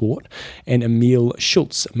Institute of Sport, and Emile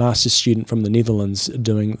Schultz, master's student from the Netherlands,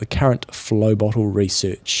 doing the current flow bottle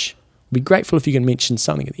research. Be grateful if you can mention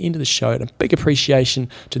something at the end of the show, and a big appreciation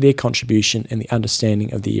to their contribution and the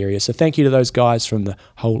understanding of the area. So thank you to those guys from the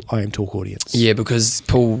whole I Am Talk audience. Yeah, because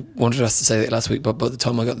Paul wanted us to say that last week, but by the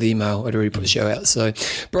time I got the email, I'd already put the show out. So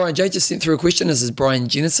Brian J just sent through a question. This is Brian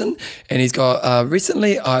Jennison, and he's got,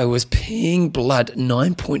 recently I was peeing blood,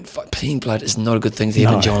 9.5. Peeing blood is not a good thing to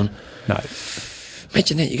happen, John. No.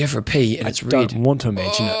 Imagine that, you go for a pee and it's red. I don't want to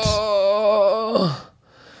imagine it.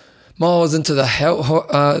 Miles into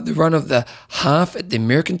the run of the half at the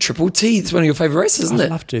American Triple T. It's one of your favourite races, isn't it?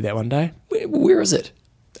 I'd love to do that one day. Where is it?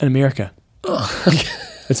 In America. Oh, okay.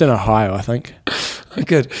 It's in Ohio, I think.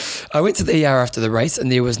 Good. I went to the ER after the race and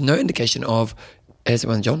there was no indication of, as it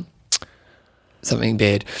was, John? Something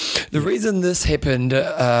bad. The reason this happened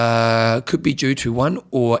could be due to one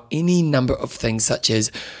or any number of things, such as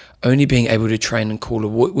only being able to train in cooler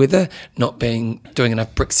weather, not doing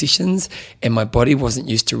enough brick sessions, and my body wasn't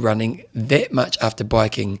used to running that much after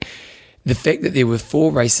biking. The fact that there were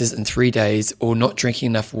 4 races in 3 days, or not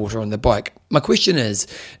drinking enough water on the bike. My question is,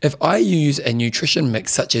 if I use a nutrition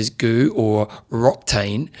mix such as GU or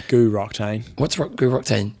Roctane. GU Roctane. What's GU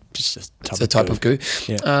Roctane? It's a type of goo.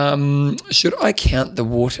 Yeah. Should I count the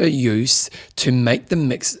water use to make the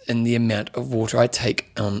mix in the amount of water I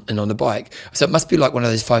take on the bike? So it must be like one of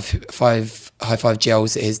those five high five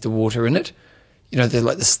gels that has the water in it. They're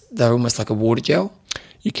like this. They're almost like a water gel.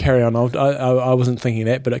 You carry on. I wasn't thinking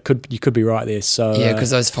that, but you could be right there. So yeah,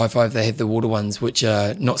 because those 5 they have the water ones, which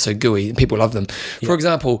are not so gooey, and people love them. Yeah. For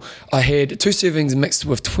example, I had 2 servings mixed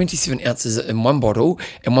with 27 ounces in one bottle,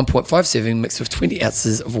 and 1.5 serving mixed with 20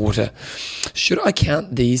 ounces of water. Should I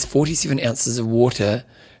count these 47 ounces of water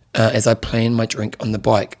as I plan my drink on the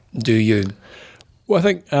bike? Do you? Well, I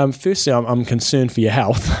think firstly, I'm concerned for your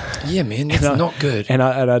health. Yeah, man, that's not good. And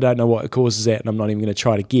I don't know what causes that, and I'm not even going to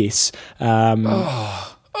try to guess.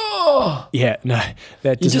 Yeah, no.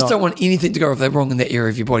 You just don't want anything to go wrong in that area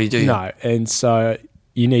of your body, do you? No, and so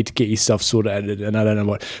you need to get yourself sorted, and I don't know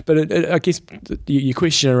what. But I guess your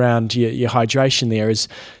question around your hydration there is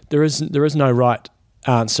there is no right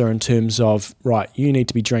answer in terms of, right, you need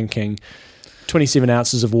to be drinking 27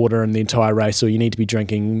 ounces of water in the entire race, or you need to be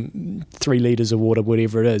drinking 3 litres of water,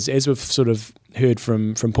 whatever it is. As we've sort of heard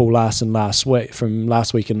from Paul Larson last week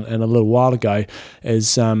and a little while ago,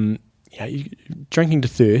 is drinking to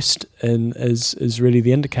thirst is really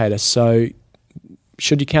the indicator. So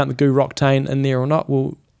should you count the GU Roctane in there or not?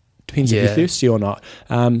 Well, depends if you're thirsty or not.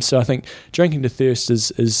 So I think drinking to thirst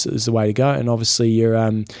is the way to go, and obviously your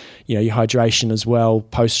your hydration as well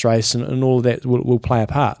post race and all of that will play a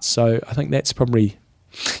part. So I think that's probably.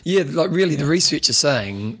 Yeah, like really the research is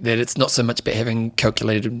saying that it's not so much about having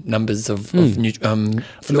calculated numbers of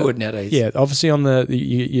fluid nowadays. Yeah, obviously on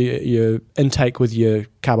your intake with your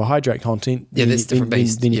carbohydrate content, that's different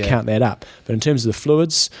beast. Then you count that up. But in terms of the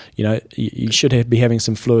fluids, you should be having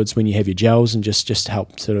some fluids when you have your gels, and just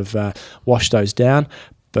help sort of wash those down.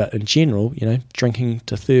 But in general, drinking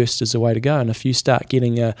to thirst is the way to go. And if you start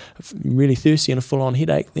getting really thirsty and a full-on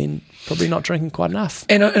headache, then probably not drinking quite enough.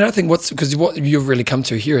 And I think because what you've really come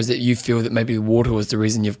to here is that you feel that maybe water was the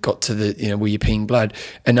reason you've got to the, where you're peeing blood.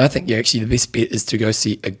 And I think the best bet is to go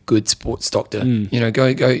see a good sports doctor. Go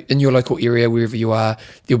in your local area, wherever you are,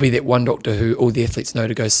 there'll be that one doctor who all the athletes know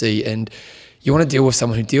to go see. And you want to deal with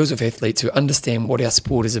someone who deals with athletes, who understand what our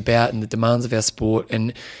sport is about and the demands of our sport.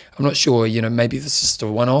 And I'm not sure, maybe this is just a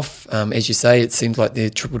one-off. As you say, it seems like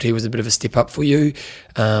the Triple T was a bit of a step up for you.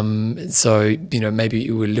 So, maybe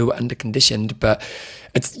you were a little under-conditioned, but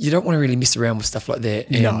you don't want to really mess around with stuff like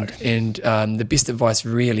that. And the best advice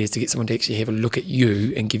really is to get someone to actually have a look at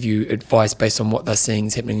you and give you advice based on what they're seeing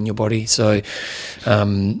is happening in your body. So,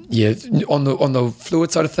 on the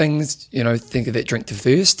fluid side of things, think of that drink to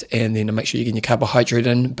thirst, and then make sure you're getting your carbohydrate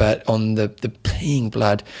in. But on the peeing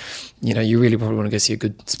blood, you really probably want to go see a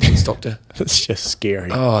good sports doctor. It's just scary.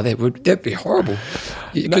 Oh, that'd be horrible.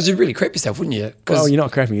 Because you'd really crap yourself, wouldn't you? Well, you're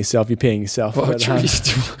not crapping yourself, you're peeing yourself. Well,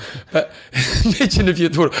 but imagine if you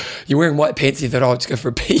thought you're wearing white pants, you thought, I'll just go for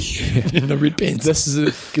a pee in the red pants. This is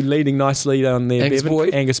a good leading nicely on there,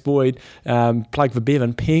 Bevan. Angus Boyd, plug for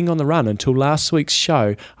Bevan, peeing on the run. Until last week's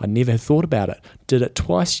show, I never had thought about it. Did it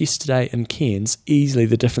twice yesterday in Cairns, easily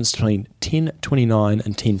the difference between 10:29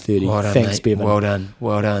 and 10:30. Well done, Thanks, mate. Bevan.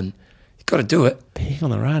 Well done. You've got to do it. Peeing on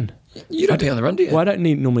the run. You don't pee on the run, do you? Well, I don't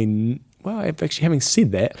normally... Well, actually, having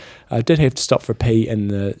said that, I did have to stop for a pee in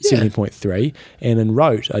the 70.3, and in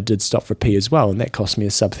Rote, I did stop for a pee as well, and that cost me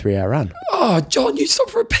a sub 3 hour run. Oh, John, you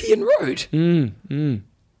stopped for a pee in Rote? And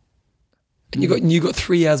you got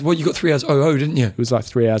 3 hours. Well, you got 3 hours 00, didn't you? It was like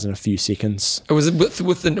 3 hours and a few seconds. It was it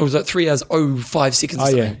was like 3 hours 05 seconds. Oh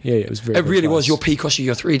or something. yeah, it was very. It really close. was. Your pee cost you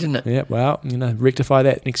your 3, didn't it? Yeah. Well, rectify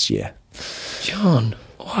that next year. John,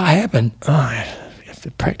 what happened? Oh, you have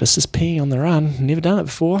to practice this peeing on the run. Never done it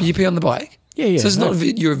before. Did you pee on the bike? Yeah. So it's not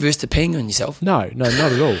you're averse to peeing on yourself? No, not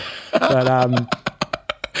at all. But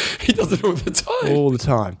he does it all the time. All the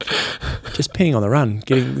time. Just peeing on the run,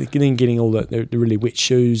 getting all the really wet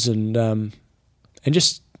shoes and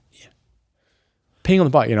just peeing on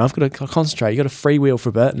the bike. I've got to concentrate. You got to freewheel for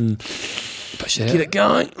a bit and push it get it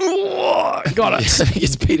going. Oh, got it. He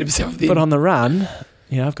gets peed himself then. But on the run,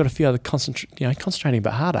 I've got a few other concentrating a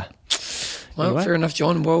bit harder. Well, anyway. Fair enough,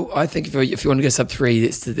 John. Well, I think if you want to go sub 3,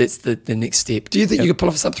 that's the next step. Do you think you could pull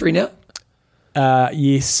off a sub 3 now?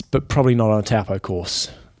 Yes, but probably not on a Taupo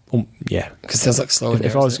course. Yeah, because it sounds like slower.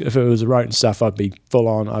 If it was a Rote and stuff, I'd be full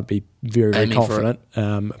on. I'd be very, very aiming confident.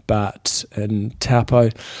 But in Taupo,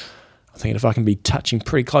 I think if I can be touching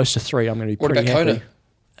pretty close to 3, I'm going to be pretty happy. What about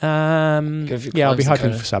Kona? I'll be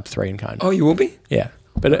hoping for sub 3 in Kona. Oh, you will be? Yeah,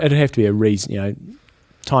 but it'd have to be a reason.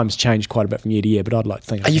 Times change quite a bit from year to year, but I'd like to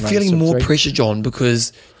think. Are you feeling more pressure, John,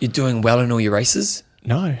 because you're doing well in all your races?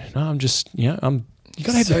 No, I'm just I'm. You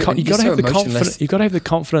got to have the confidence. You got to have the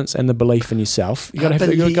confidence and the belief in yourself. You got to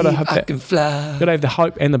have the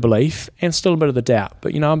hope and the belief, and still a bit of the doubt.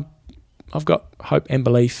 But I've got hope and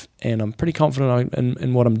belief, and I'm pretty confident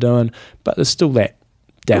in what I'm doing. But there's still that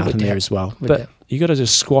doubt in there as well. But you got to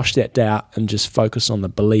just squash that doubt and just focus on the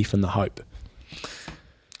belief and the hope.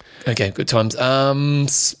 Okay, good times.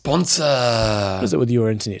 Sponsor. What is it with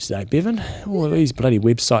your internet today, Bevan? All these bloody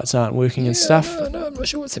websites aren't working and stuff. No, I'm not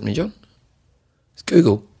sure what's happening, John. It's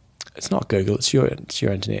Google. It's not Google. It's your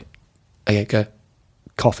internet. Okay, go.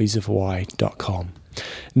 coffeesofhawaii.com.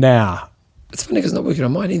 Now, it's funny because it's not working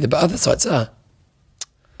on mine either, but other sites are.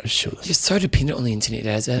 Sure. You're so dependent on the internet,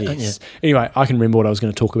 aren't you? Anyway, I can remember what I was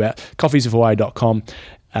going to talk about. Coffeesofhawaii.com.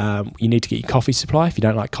 You need to get your coffee supply. If you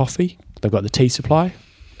don't like coffee, they've got the tea supply.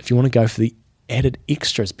 If you want to go for the added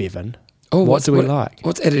extras, Bevan, what do we like?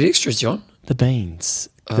 What's added extras, John? The beans.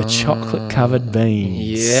 The chocolate-covered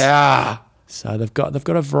beans. Yeah. So they've got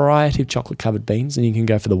a variety of chocolate-covered beans, and you can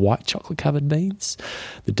go for the white chocolate-covered beans,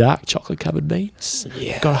 the dark chocolate-covered beans.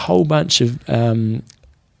 Yeah. Got a whole bunch of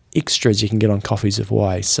extras you can get on Coffees of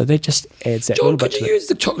Hawaii. So that just adds that John, little bit. Could you use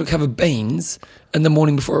the chocolate-covered beans in the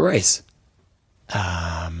morning before a race?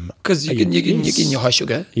 Because you're getting your high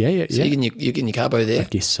sugar. Yeah. So you're getting your carbo there. I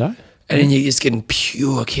guess so. And then you're just getting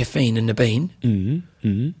pure caffeine in the bean.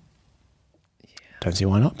 Don't see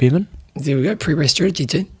why not, Bevan. There we go. Pre-race strategy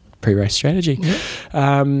too. Pre-race strategy. Yeah.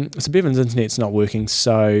 So Bevan's internet's not working,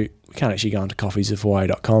 so we can't actually go onto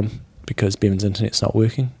coffeesofhawaii.com because Bevan's internet's not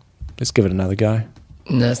working. Let's give it another go.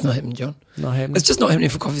 No, it's not happening, John. Not happening. It's just not happening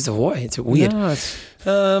for Coffees of Hawaii. It's weird. No, it's,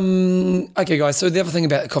 Okay, guys. So the other thing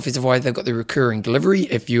about Coffees of Hawaii, they've got the recurring delivery.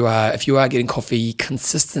 If you are getting coffee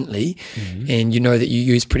consistently, and you know that you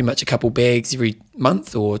use pretty much a couple bags every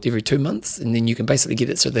month or every 2 months, and then you can basically get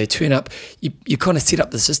it. So they turn up. You kind of set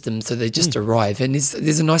up the system so they just arrive, and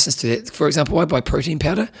there's a niceness to that. For example, I buy protein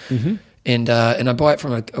powder. And I buy it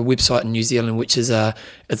from a website in New Zealand, which is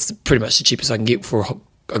it's pretty much the cheapest I can get for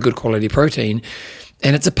a good quality protein.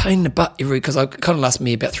 And it's a pain in the butt because it kind of lasts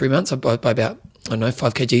me about 3 months. I buy about, 5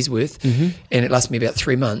 kgs worth, and it lasts me about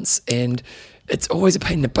 3 months. And it's always a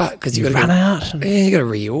pain in the butt because you got to run out. Yeah, you got to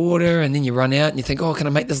reorder, and then you run out, and you think, can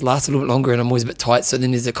I make this last a little bit longer? And I'm always a bit tight. So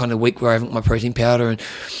then there's a kind of week where I haven't got my protein powder, and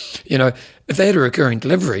if they had a recurring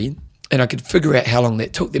delivery, and I could figure out how long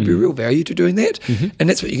that took, there'd be real value to doing that. And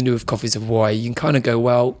that's what you can do with Coffees of Hawaii. You can kind of go,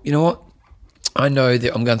 well, you know what? I know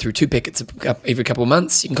that I'm going through 2 packets every couple of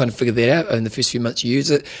months. You can kind of figure that out in the first few months you use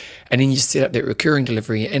it. And then you set up that recurring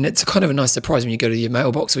delivery. And it's kind of a nice surprise when you go to your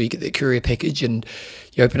mailbox or you get that courier package and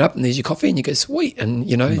you open up and there's your coffee and you go, sweet. And,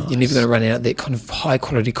 you're never going to run out of that kind of high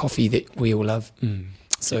quality coffee that we all love.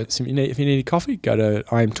 So if you need coffee, go to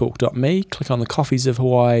imtalk.me, click on the Coffees of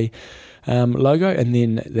Hawaii logo, and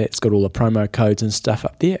then that's got all the promo codes and stuff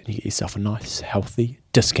up there. And you get yourself a nice, healthy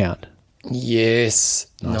discount. Yes.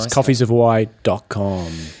 Nice.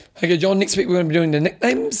 Coffeesofhawaii.com. Okay, John, next week we're going to be doing the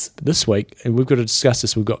nicknames. This week, and we've got to discuss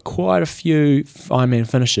this, we've got quite a few Ironman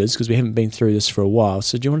finishes because we haven't been through this for a while.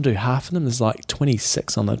 So do you want to do half of them? There's like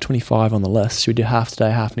 25 on the list. Should we do half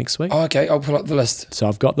today, half next week? Oh, okay, I'll pull up the list. So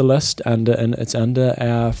I've got the list and it's under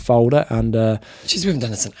our folder under Jeez, we haven't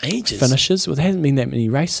done this in ages. Finishes. Well, there hasn't been that many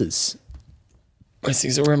races. I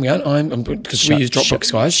see, so where I'm going, because we use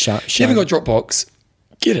Dropbox, guys. If you haven't got Dropbox,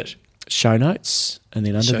 get it. Show notes, and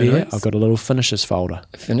then under there I've got a little finishes folder.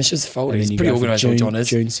 Finishes folder. He's pretty organised, John is.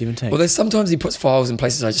 June 17th. Well, sometimes he puts files in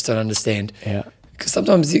places I just don't understand. Yeah. Because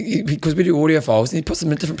sometimes, because we do audio files, and he puts them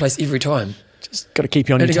in a different place every time. Just got to keep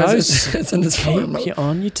you on your toes. It's in this file. Keep you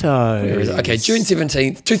on your toes. Okay, June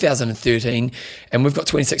 17th, 2013, and we've got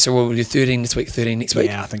 26, so we'll do 13 this week, 13 next week.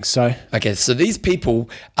 Yeah, I think so. Okay, so these people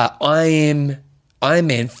are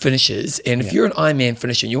Ironman finishers, and if you're an Ironman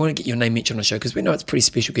finisher and you want to get your name mentioned on the show, because we know it's pretty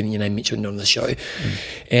special getting your name mentioned on the show,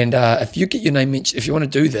 and if you get your name mentioned, if you want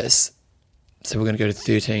to do this, so we're going to go to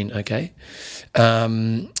 13, okay,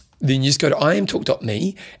 then you just go to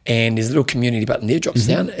imtalk.me and there's a little community button there, drops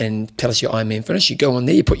down and tell us your Ironman finish. You go on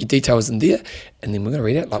there, you put your details in there, and then we're going to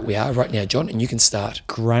read it like we are right now, John, and you can start.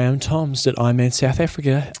 Graham Toms did Ironman South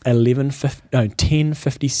Africa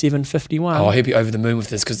 10:57:51. Oh, he'll be over the moon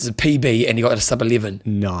with this because it's a PB and he got a sub 11.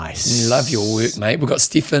 Nice. Love your work, mate. We've got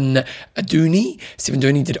Stephen Dooney. Stephen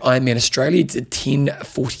Dooney did Ironman Australia, did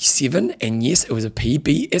 10:47, and yes, it was a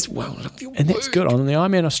PB as well. Love your work. And that's good. On the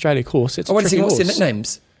Ironman Australia course, it's wait a second, what's their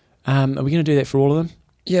nicknames? Are we going to do that for all of them?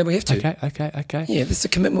 Yeah, we have to. Okay. Yeah, that's a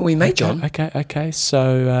commitment we made, John. Okay.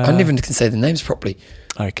 So I never can say the names properly.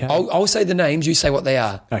 Okay. I'll say the names, you say what they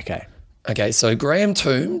are. Okay, so Graham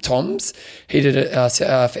Toms, he did it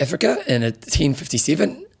South Africa in a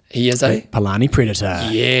 10:57. He is a Palani Predator.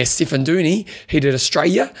 Yeah, Stephen Dooney, he did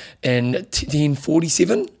Australia in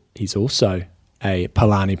 10:47. He's also a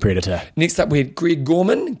Palani Predator. Next up, we had Greg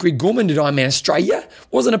Gorman. Greg Gorman did Ironman Australia.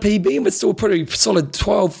 Wasn't a PB, but still pretty solid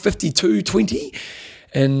 12:52:20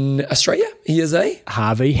 in Australia. He is a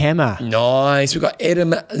Harvey Hammer. Nice. We've got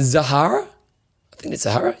Adam Zahara. I think it's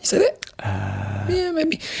Zahara. You say that? Yeah,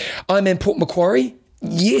 maybe. Ironman Port Macquarie.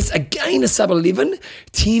 Yes, again a sub 11.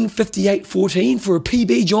 10:58:14 for a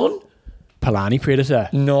PB, John. Palani Predator.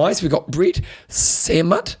 Nice. We've got Brett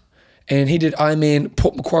Samut. And he did Ironman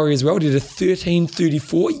Port Macquarie as well. Did a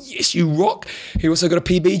 13:34. Yes, you rock. He also got a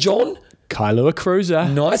PB, John. Kailua Cruiser.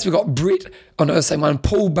 Nice. We got Brett. Oh no, same one.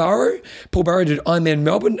 Paul Barrow. Paul Barrow did Ironman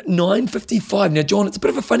Melbourne 9:55. Now, John, it's a bit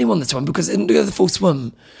of a funny one this one because it didn't do the full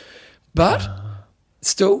swim, but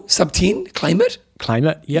still sub 10. Claim it.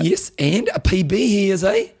 Yep. Yes, and a PB. He is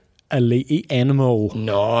a Elite Animal.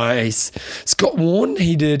 Nice. Scott Warren,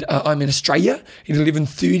 he did Ironman Australia. He did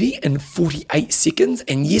 11:30 in 48 seconds.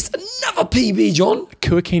 And yes, another PB, John.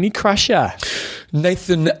 Kuakini Crusher.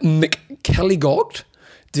 Nathan McCalligott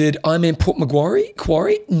did Ironman Port Macquarie,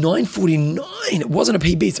 9:49. It wasn't a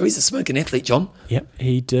PB, so he's a smoking athlete, John. Yep,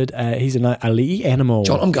 he did. He's an elite animal.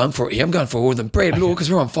 John, I'm going for it here. I'm going for all of them. Brad Law, because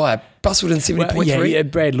we're on fire. Bustled in 70.3. Yeah,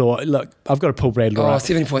 Brad Law. Look, I've got to pull Brad Law up.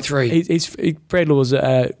 70.3. Brad Law's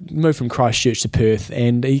moved from Christchurch to Perth,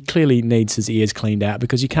 and he clearly needs his ears cleaned out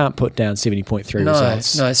because you can't put down 70.3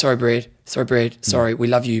 results. No, sorry, Brad. Sorry, we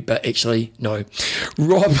love you, but actually, no.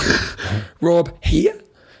 Rob here.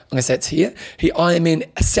 I'm going to say it's here. He Ironman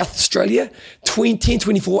South Australia,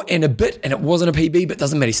 10:24 and a bit, and it wasn't a PB, but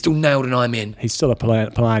doesn't matter. He still nailed an Ironman. He's still a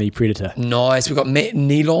Palani Predator. Nice. We've got Matt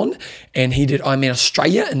Nealon, and he did Ironman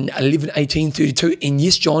Australia in 11:18:32. And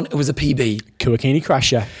yes, John, it was a PB. Kuakini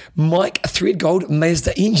Crusher. Mike Threadgold,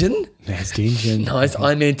 Mazda Engine. Mazda Engine. Nice.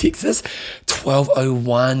 Ironman Texas,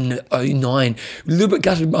 12:01:09. A little bit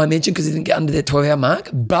gutted, I mentioned, because he didn't get under that 12-hour mark,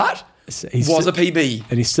 but was a PB.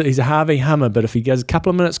 And he's a Harvey Hummer, but if he goes a couple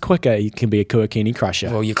of minutes quicker, he can be a Kuakini Crusher.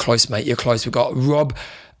 Well, you're close, mate. You're close. We've got Rob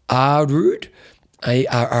Arud,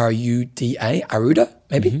 Arruda, Aruda,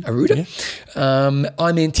 maybe? Aruda. Yeah.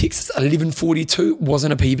 Ironman Texas, 11:42.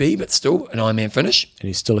 Wasn't a PB, but still an Ironman finish. And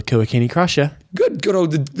he's still a Kuakini Crusher. Good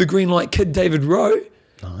old the green light kid, David Rowe.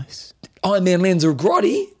 Nice. Ironman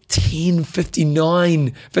Lanzarote,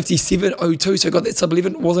 10:59:57:02. So got that sub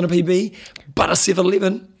 11. Wasn't a PB, but a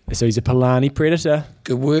 7:11. So he's a Palani Predator.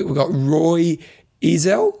 Good work. We've got Roy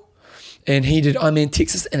Ezel, and he did Ironman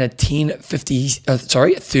Texas in a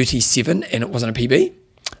 10:37, and it wasn't a PB.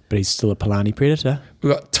 But he's still a Palani Predator.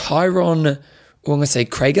 We've got Tyron, I'm going to say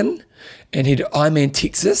Cragen, and he did Ironman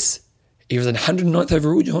Texas. He was in 109th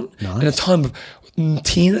overall, John, Nice. in a time of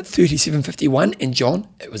 10:37:51, and John,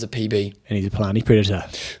 it was a PB. And he's a Palani Predator.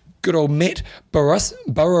 Good old Matt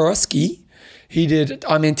Borowski. He did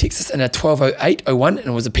Ironman Texas in a 12:08:01, and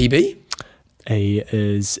it was a PB. He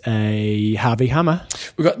is a Harvey Hummer.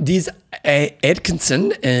 We've got Des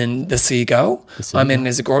Atkinson in the Seagull. Ironman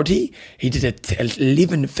Lanzarote. He did it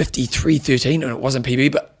 11:53:13, and it wasn't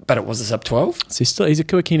PB, but it was a sub 12. So he's a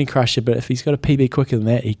Kuakini Crusher, but if he's got a PB quicker than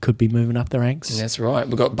that, he could be moving up the ranks. And that's right.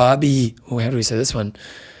 We've got Barbie. Oh, how do we say this one?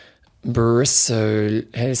 Brisso.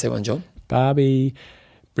 How do you say one, John? Barbie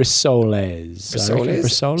Brissoles.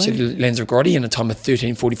 Brissoles. She did Lanzarote in a time of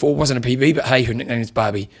 13:44. Wasn't a PB, but hey, her nickname is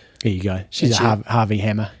Barbie. There you go. She's That's a Harvey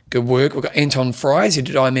Hammer. Good work. We've got Anton Fries, who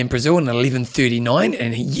did Ironman Brazil in 11:39,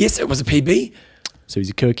 and yes, it was a PB. So he's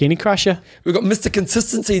a Kuakini Crusher. We've got Mr.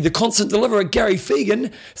 Consistency, the constant deliverer, Gary Fegan,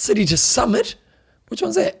 City to Summit. Which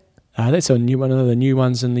one's that? That's one of the new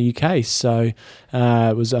ones in the UK. So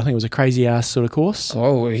I think it was a crazy ass sort of course.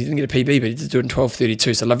 Oh, he didn't get a PB, but he did do it in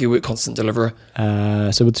 12:32. So love your work, constant deliverer.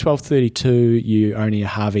 So with 12:32, you only a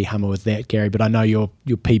Harvey Hummer with that, Gary. But I know your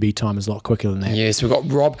PB time is a lot quicker than that. Yes, we've got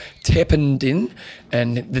Rob Tappenden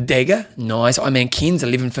and the Dagger. Nice. Ironman Cairns,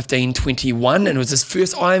 11:15:21, and it was his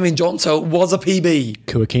first Ironman, John, so it was a PB.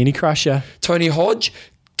 Kuakini Crusher. Tony Hodge,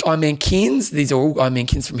 Ironman Cairns. These are all Ironman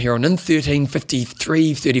Cairns from here on in.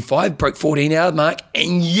 13:53:35, broke 14-hour mark,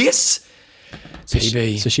 and yes,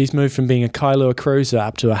 PB. So she's moved from being a Kailua Cruiser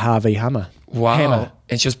up to a Harvey Hummer. Wow. Hammer.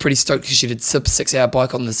 And she was pretty stoked because she did 6-hour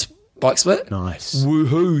bike on this bike split. Nice.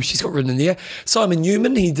 Woohoo. She's got ridden in there. Simon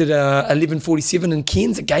Newman, he did 11:47 in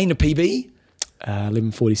Cairns, again a PB.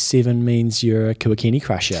 11:47 means you're a Kuakini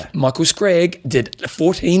Crusher. Michael Scragg did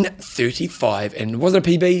 14:35 and wasn't a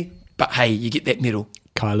PB, but hey, you get that medal.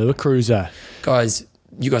 Kailua Cruiser. Guys,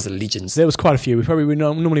 you guys are legends. There was quite a few. We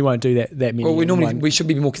normally won't do that many. Well, we should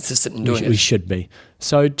be more consistent in doing it. We should be.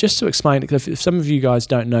 So just to explain, if some of you guys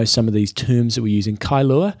don't know some of these terms that we're using,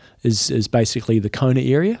 Kailua is basically the Kona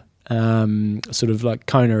area. Sort of like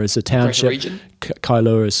Kona is a township. region.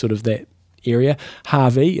 Kailua is sort of that area.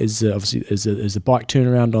 Harvey is obviously is the bike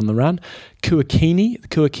turnaround on the run. The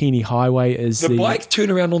Kuakini Highway is the bike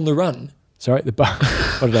turnaround on the run. Sorry, what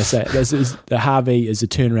did I say? The Harvey is a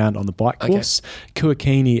turnaround on the bike course. Okay.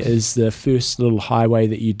 Kuakini is the first little highway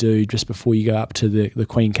that you do just before you go up to the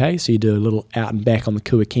Queen K. So you do a little out and back on the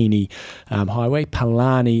Kuakini highway.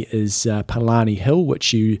 Palani is Palani Hill,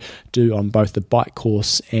 which you do on both the bike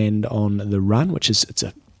course and on the run, which is it's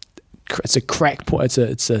a crack point.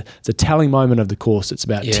 It's a telling moment of the course. It's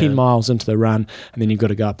about 10 miles into the run, and then you've got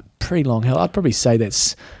to go up a pretty long hill. I'd probably say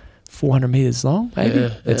that's 400 metres long, maybe.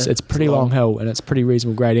 It's pretty long hill, and it's pretty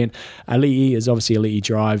reasonable gradient. Ali'i is obviously Ali'i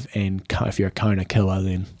Drive, and if you're a Kona killer,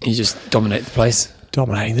 then you just dominate the place.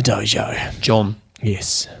 Dominating the dojo. John.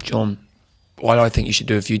 Yes. John. What I think you should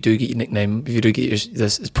do if you do get your nickname, if you do get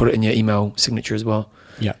this, is put it in your email signature as well.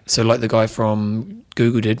 Yeah. So like the guy from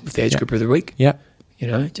Google did with the Age Grouper of the Week. Yeah. You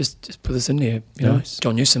know, just put this in there. You nice. know,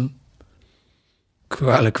 John Newsom.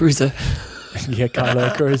 Kailua Cruiser. Yeah,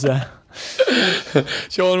 Kailua Cruiser.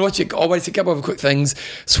 Sean, what's your? Oh, wait, a couple of quick things.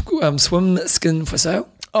 Swim skin for sale.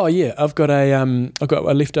 Oh yeah, I've got a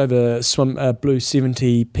leftover swim Blue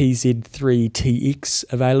 70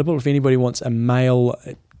 PZ3TX available. If anybody wants a male,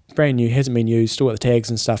 brand new, hasn't been used, still got the tags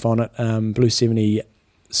and stuff on it. Blue 70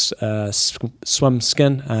 swim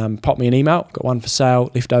skin, pop me an email. Got one for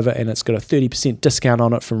sale left over, and it's got a 30% discount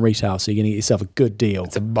on it from retail, so you're going to get yourself a good deal.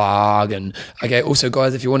 It's a bargain. Okay, also,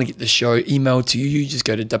 guys, if you want to get the show emailed to you, just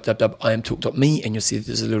go to www.iamtalk.me and you'll see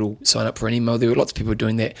there's a little sign up for an email. There are lots of people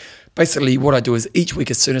doing that. Basically, what I do is each week,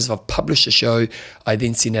 as soon as I've published a show, I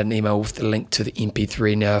then send out an email with the link to the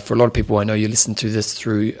MP3. Now, for a lot of people, I know you listen to this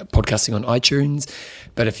through podcasting on iTunes,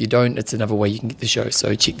 but if you don't, it's another way you can get the show,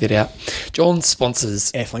 so check that out. John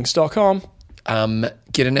sponsors Athlinks.com.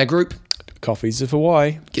 Get in our group. Coffees of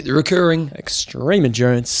Hawaii. Get the recurring. Extreme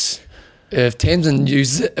Endurance. If Tamsin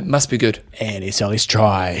uses it, it must be good. And SLS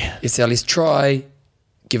Try. SLS Try.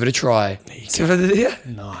 Give it a try. See what I did there?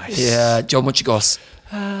 Nice. Yeah, John, what you got?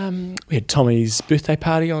 We had Tommy's birthday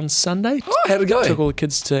party on Sunday. Oh, how'd it go? Took all the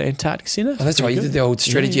kids to Antarctic Centre. Oh, that's right. You did the old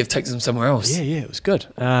strategy of taking them somewhere else. Yeah, it was good.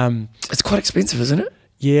 It's quite expensive, isn't it?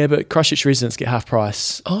 Yeah, but Christchurch residents get half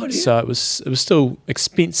price. Oh, dear. So it was still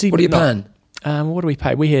expensive. What are you paying? What do we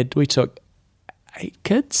pay? We took 8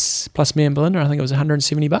 kids plus me and Belinda. I think it was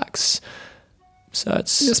 $170. So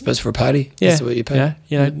it's I suppose for a party. yeah, That's what you pay. yeah.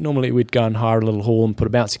 You know, normally we'd go and hire a little hall and put a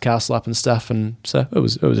bouncy castle up and stuff, and so it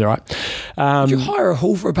was all right. Did you hire a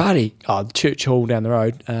hall for a party? Oh, the church hall down the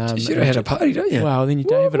road. You don't have a party, don't you? Well, then you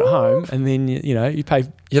don't have it at home, and then you pay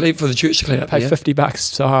You leave for the church to clean up. pay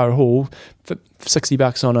 $50 to hire a hall,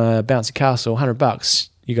 $60 on a bouncy castle, $100.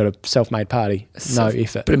 You got a self-made party, no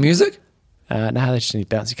effort. Bit of music? No, they just need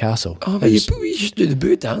bouncy castle. Oh, but you should do the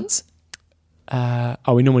bird dance.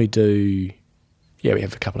 We normally do. Yeah, we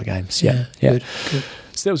have a couple of games. Yeah. Good.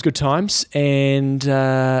 So that was good times. And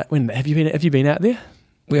when have you been out there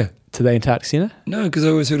Where? to the Antarctic Centre? No, because I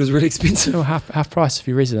always heard it was really expensive. Oh, half price if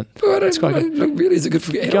you're resident. But It's quite good. look, really, is it good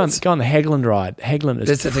for adults? Go on the Hagland ride. Hagland is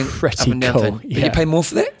That's the thing, pretty up and down cool. thing. But you pay more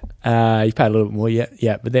for that? You pay a little bit more,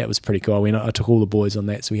 yeah. But that was pretty cool. I took all the boys on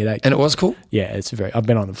that, so we had 8. And it was cool? Yeah, I've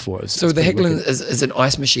been on it before. So the Hagland is an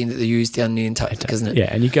ice machine that they use down the Antarctic, isn't it?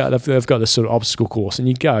 Yeah, and they've got this sort of obstacle course, and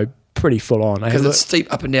you go pretty full on. Because it's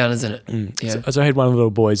steep up and down, isn't it? Yeah. So I had one of the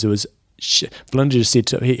little boys who was. Belinda just said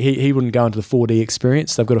he wouldn't go into the 4D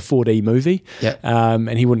experience. They've got a 4D movie, and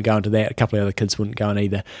he wouldn't go into that. A couple of other kids wouldn't go in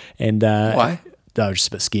either. And why? They were just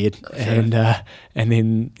a bit scared. And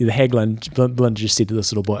then the Hagland, Belinda just said to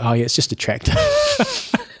this little boy, "Oh yeah, it's just a tractor."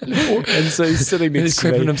 And so he's sitting next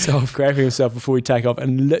to me, grabbing himself before he take off.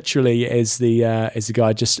 And literally, as the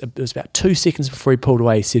guy it was about 2 seconds before he pulled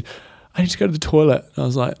away, he said, "I need to go to the toilet." And I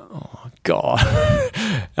was like, "Oh God!"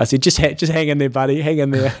 I said, "Just hang in there, buddy. Hang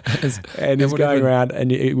in there." And he's going around,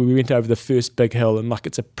 and we went over the first big hill, and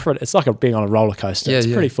it's like being on a roller coaster. It's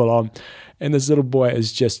pretty full on. And this little boy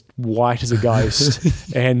is just white as a ghost.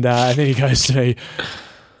 and then he goes to me,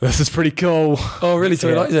 "This is pretty cool." Oh, really? So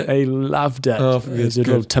he liked it? He loved it. Oh, it was a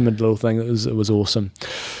little timid little thing. It was awesome.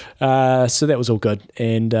 So that was all good.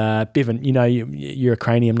 And Bevan, you're a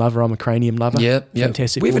cranium lover. I'm a cranium lover. Yeah.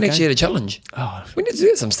 Fantastic. We haven't actually had a challenge. Oh, we need to do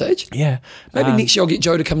it at some stage. Yeah. Maybe next year I'll get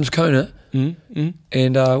Joe to come to Kona.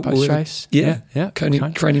 And post race. Yeah.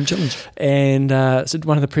 Cranium challenge. And so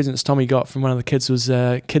one of the presents Tommy got from one of the kids was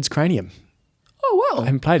kids cranium. Oh, wow. I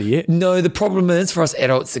haven't played it yet. No, the problem is for us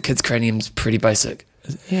adults, the kids cranium's pretty basic.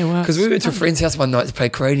 Yeah, well, because we went to a friend's house one night to play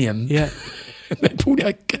cranium. Yeah. And they pulled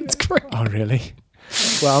out kids cranium. Oh, really?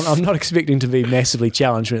 Well, I'm not expecting to be massively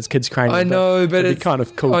challenged when it's kids cranium. I know, but it's kind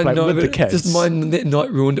of cool playing with the kids. Just that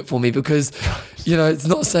night ruined it for me because, it's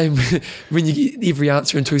not the same when you get every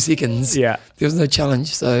answer in 2 seconds. Yeah. There was no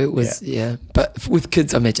challenge, so it was, But with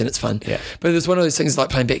kids, I imagine it's fun. Yeah. But it's one of those things like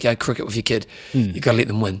playing backyard cricket with your kid. You got to let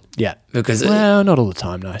them win. Yeah. Because not all the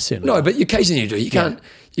time, no, certainly. No, but occasionally you do. You can't.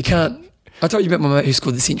 I told you about my mate who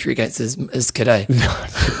scored the century against his kid, eh?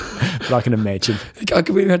 But I can imagine. I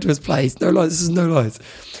went around to his place. No lies. This is no lies.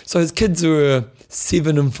 So his kids were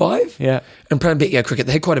 7 and 5. Yeah. And playing backyard cricket.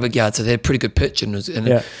 They had quite a big yard, so they had a pretty good pitch.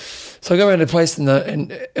 So I go around to the place,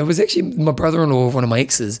 and it was actually my brother-in-law of one of my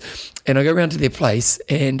exes. And I go around to their place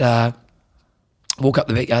and walk up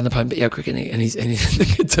the backyard and they're playing backyard cricket, and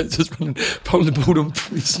the kids are just running, pulling the ball and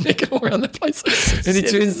smacking all around the place. And he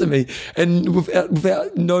turns to me, and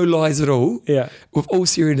without no lies at all, with all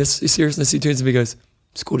seriousness, he turns to me and goes,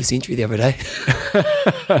 "Scored a century the other day."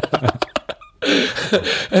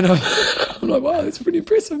 And I'm like, "Wow, that's pretty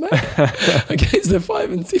impressive, mate." Against the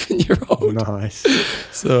 5 and 7 year old. Nice.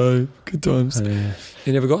 So good times.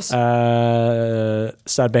 You never got?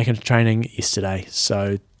 Started back into training yesterday.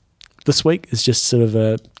 So this week is just sort of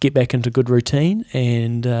a get back into good routine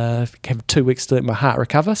and have 2 weeks to let my heart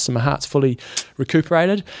recover. So my heart's fully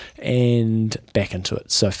recuperated and back into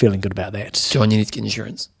it. So feeling good about that. John, you need to get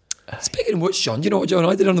insurance. Speaking of which, John, do you know what Joe and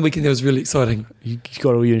I did on the weekend that was really exciting? You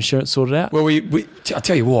got all your insurance sorted out? Well, I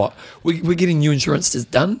tell you what, we're getting new insurances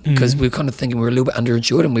done because we're kind of thinking we're a little bit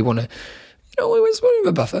underinsured and we want to, we just want to have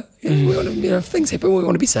a buffer. We want to, if things happen, we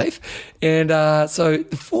want to be safe. And so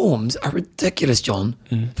the forms are ridiculous, John.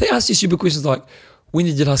 They ask you stupid questions like, when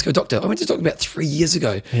did you last go to doctor? I went to the doctor about 3 years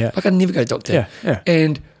ago. Yeah. Like I never go to doctor. Yeah.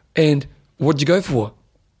 And what did you go for?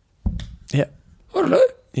 Yeah. I don't know.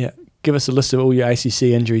 Yeah. Give us a list of all your ACC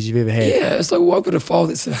injuries you've ever had. Yeah, it's like, well, I've got a file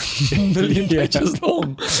that's a million pages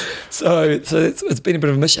long. So it's been a bit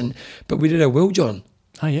of a mission. But we did a will, John.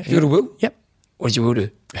 Oh, yeah. You got a will? Yep. What did your will do?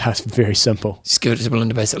 That's very simple. Just give it to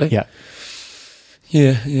Belinda, basically? Yeah.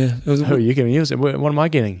 Yeah. Who are you getting? What am I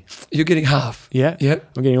getting? You're getting half. Yeah? Yeah.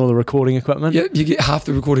 I'm getting all the recording equipment? Yeah, you get half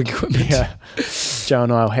the recording equipment. Yeah. Joe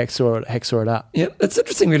and I will hacksaw it up. Yeah, it's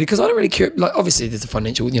interesting, really, because I don't really care. Like, obviously, there's a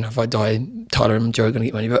financial, if I die, Tyler and Joe are going to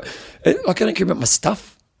get money, but I don't care about my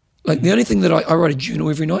stuff. Like, the only thing that I write a journal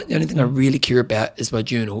every night, the only thing I really care about is my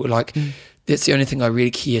journal. Like, that's the only thing I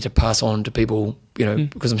really care to pass on to people,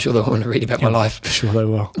 because I'm sure they'll want to read about my life. Sure they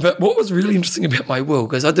will. But what was really interesting about my will,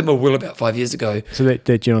 because I did my will about 5 years ago. So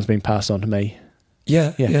that journal's been passed on to me.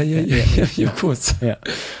 Yeah, of course. Yeah.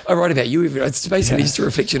 I write about you every night. It's basically just a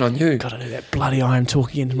reflection on you. Got to do that bloody I am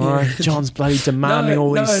talking again tomorrow. John's bloody demanding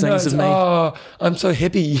all these things of me. Oh, I'm so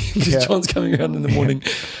happy because John's coming around in the morning.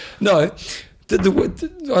 No,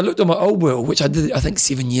 I looked at my old will, which I did, I think,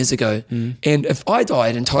 7 years ago. And if I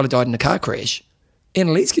died and Tyler died in a car crash,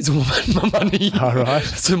 Annalise gets all my money. All right.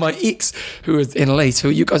 So my ex, who is Annalise, who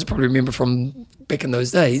you guys probably remember from back in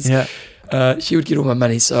those days, she would get all my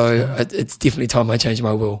money. So it's definitely time I changed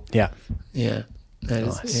my will. Yeah. Yeah. That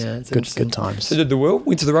Nice. is, it's Good interesting. times. So did the will,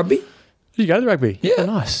 went to the rugby. Did you go to the rugby? Yeah. Oh,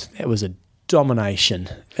 nice. That was a domination.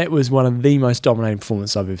 That was one of the most dominating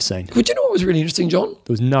performances I've ever seen. Well, do you know what was really interesting, John?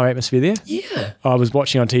 There was no atmosphere there. Yeah. I was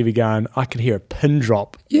watching on TV going, I could hear a pin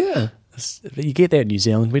drop. Yeah. You get that in New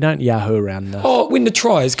Zealand. We don't yahoo around enough. Oh, when the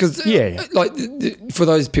tries, because Yeah. like for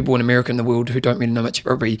those people in America and the world who don't really know much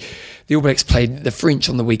about rugby, the All Blacks played the French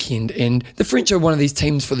on the weekend, and the French are one of these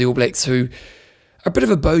teams for the All Blacks who are a bit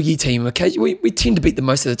of a bogey team. Occasionally, we tend to beat them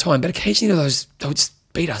most of the time, but occasionally they'll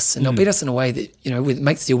just beat us, and they'll beat us in a way that it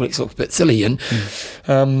makes the All Blacks look a bit silly, and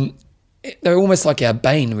they're almost like our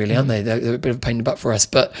bane, really, aren't they? They're a bit of a pain in the butt for us,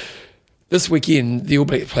 but. This weekend, the All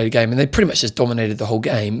Blacks played a game and they pretty much just dominated the whole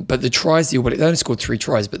game. But the tries, the All Blacks, they only scored 3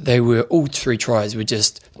 tries, but all 3 tries were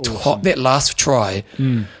just top. That last try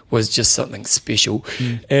was just something special.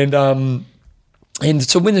 And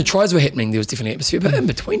so when the tries were happening, there was definitely atmosphere. But in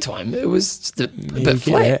between time, it was just a bit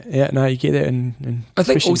flat. You get that. And I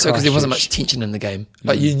think also because there wasn't much tension in the game.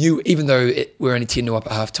 Like you knew, even though we're only 10-0 up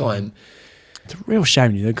at half time. It's a real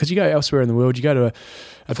shame, because you go elsewhere in the world, you go to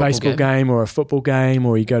a baseball game or a football game,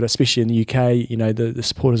 or you go to, especially in the UK, the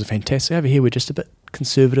supporters are fantastic. Over here, we're just a bit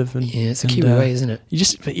conservative. And it's a Kiwi way, isn't it?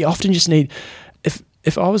 You often just need,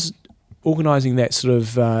 if I was organising that sort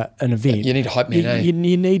of an event, you need a hype man. You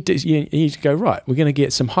need to go, right, we're going to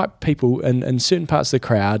get some hype people in certain parts of the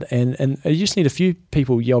crowd, and you just need a few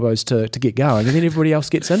people yobbos to get going, and then everybody else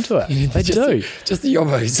gets into it. They do. Just the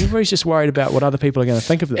yobbos. Everybody's just worried about what other people are going to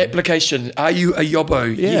think of them. Application: are you a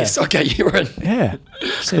yobbo? Yeah. Yes. Okay, you're in. Yeah.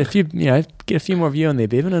 So if you get a few more of you in there,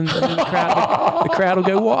 Bevan, and then the crowd will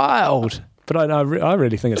go wild. But I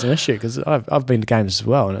really think it's an issue, because I've been to games as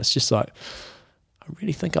well, and it's just like, I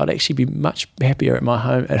really think I'd actually be much happier at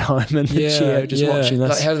home in the chair just watching this.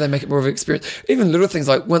 Like, how do they make it more of an experience? Even little things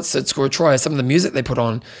like once they score a try, some of the music they put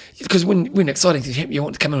on, because when exciting things happen, you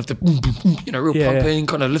want to come in with the boom, boom, boom, real pumping,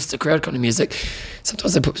 kind of lifts the crowd kind of music.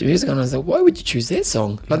 Sometimes they put some music on, and I was like, why would you choose that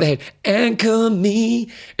song? Like they had Anchor Me,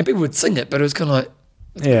 and people would sing it, but it was kind of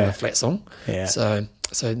like a flat song. Yeah. So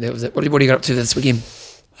that was it. What do you got up to this weekend?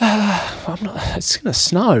 It's going to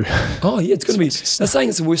snow. Oh, yeah, it's going to be. They're saying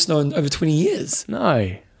it's the worst snow in over 20 years.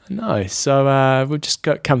 No. So we've just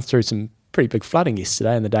come through some pretty big flooding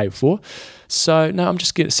yesterday and the day before. So no, I'm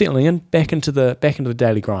just settling in back into the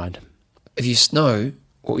daily grind. If you snow,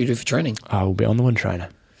 what will you do for training? I will be on the wind trainer.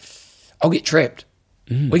 I'll get trapped.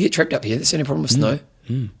 We get trapped up here. That's the only problem with snow.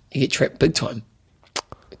 You get trapped big time.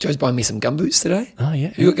 Joe's buying me some gumboots today. Oh,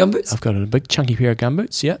 yeah. You got gumboots? I've got a big chunky pair of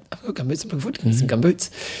gumboots, yeah. I've got gumboots. I'm looking forward to getting some gumboots.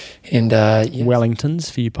 And Wellingtons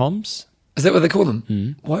for your poms. Is that what they call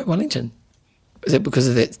them? Why Wellington? Is that because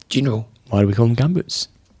of that general? Why do we call them gumboots?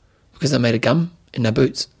 Because they made a gum in their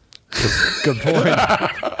boots. Good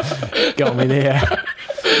point. Got me there.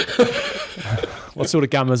 What sort of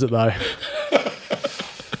gum is it, though?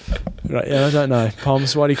 Right, yeah, I don't know.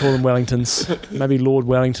 Poms, why do you call them Wellingtons? Maybe Lord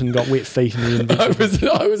Wellington got wet feet in the invention.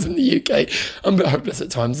 I was in the UK. I'm a bit hopeless at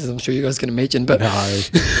times, as I'm sure you guys can imagine. But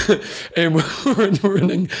No.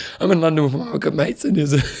 and I'm in London with my good mates, and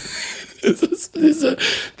there's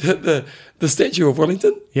the statue of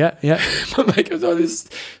Wellington. Yeah, yeah. My mate goes, "Oh, this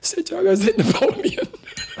statue." I goes, "That Napoleon."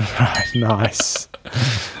 Right, nice.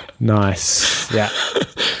 Nice. Yeah.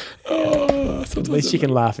 Oh, At least you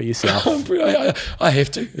can laugh at yourself. I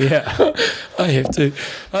have to. Yeah. I have to.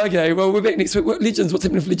 Okay, well, we're back next week. Legends, what's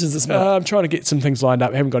happening for Legends this month? I'm trying to get some things lined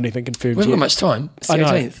up. I haven't got anything confirmed We haven't yet. got much time. It's the I know.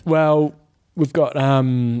 18th. Well, we've got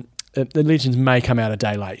the Legends may come out a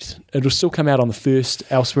day late. It'll still come out on the 1st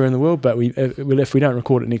elsewhere in the world, but if we don't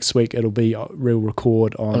record it next week, it'll be we'll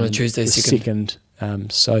record on a Tuesday, the 2nd.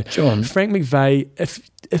 So John. Frank McVeigh,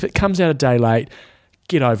 if it comes out a day late,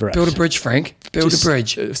 get over it. Build a bridge, Frank. Build Just- a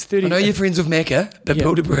bridge. it's 30 I know you're friends with Macca, but Yeah.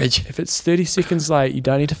 build a bridge. If it's 30 seconds late, you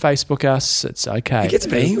don't need to Facebook us. It's okay. He gets a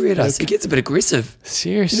bit angry at us. He gets a bit aggressive.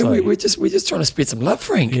 Seriously. You know, we're just trying to spread some love,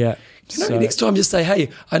 Frank. Yeah. You know, So- next time just say, hey,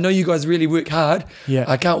 I know you guys really work hard. Yeah.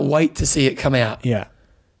 I can't wait to see it come out. Yeah.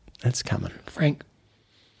 It's coming. Frank,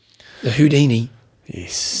 the Houdini,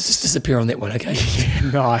 Yes. just disappear on that one, okay?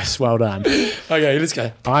 Nice. Well done. Okay, let's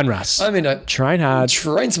go. Iron Russ. I mean, Train hard.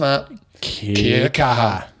 train smart. Kia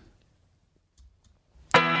kaha.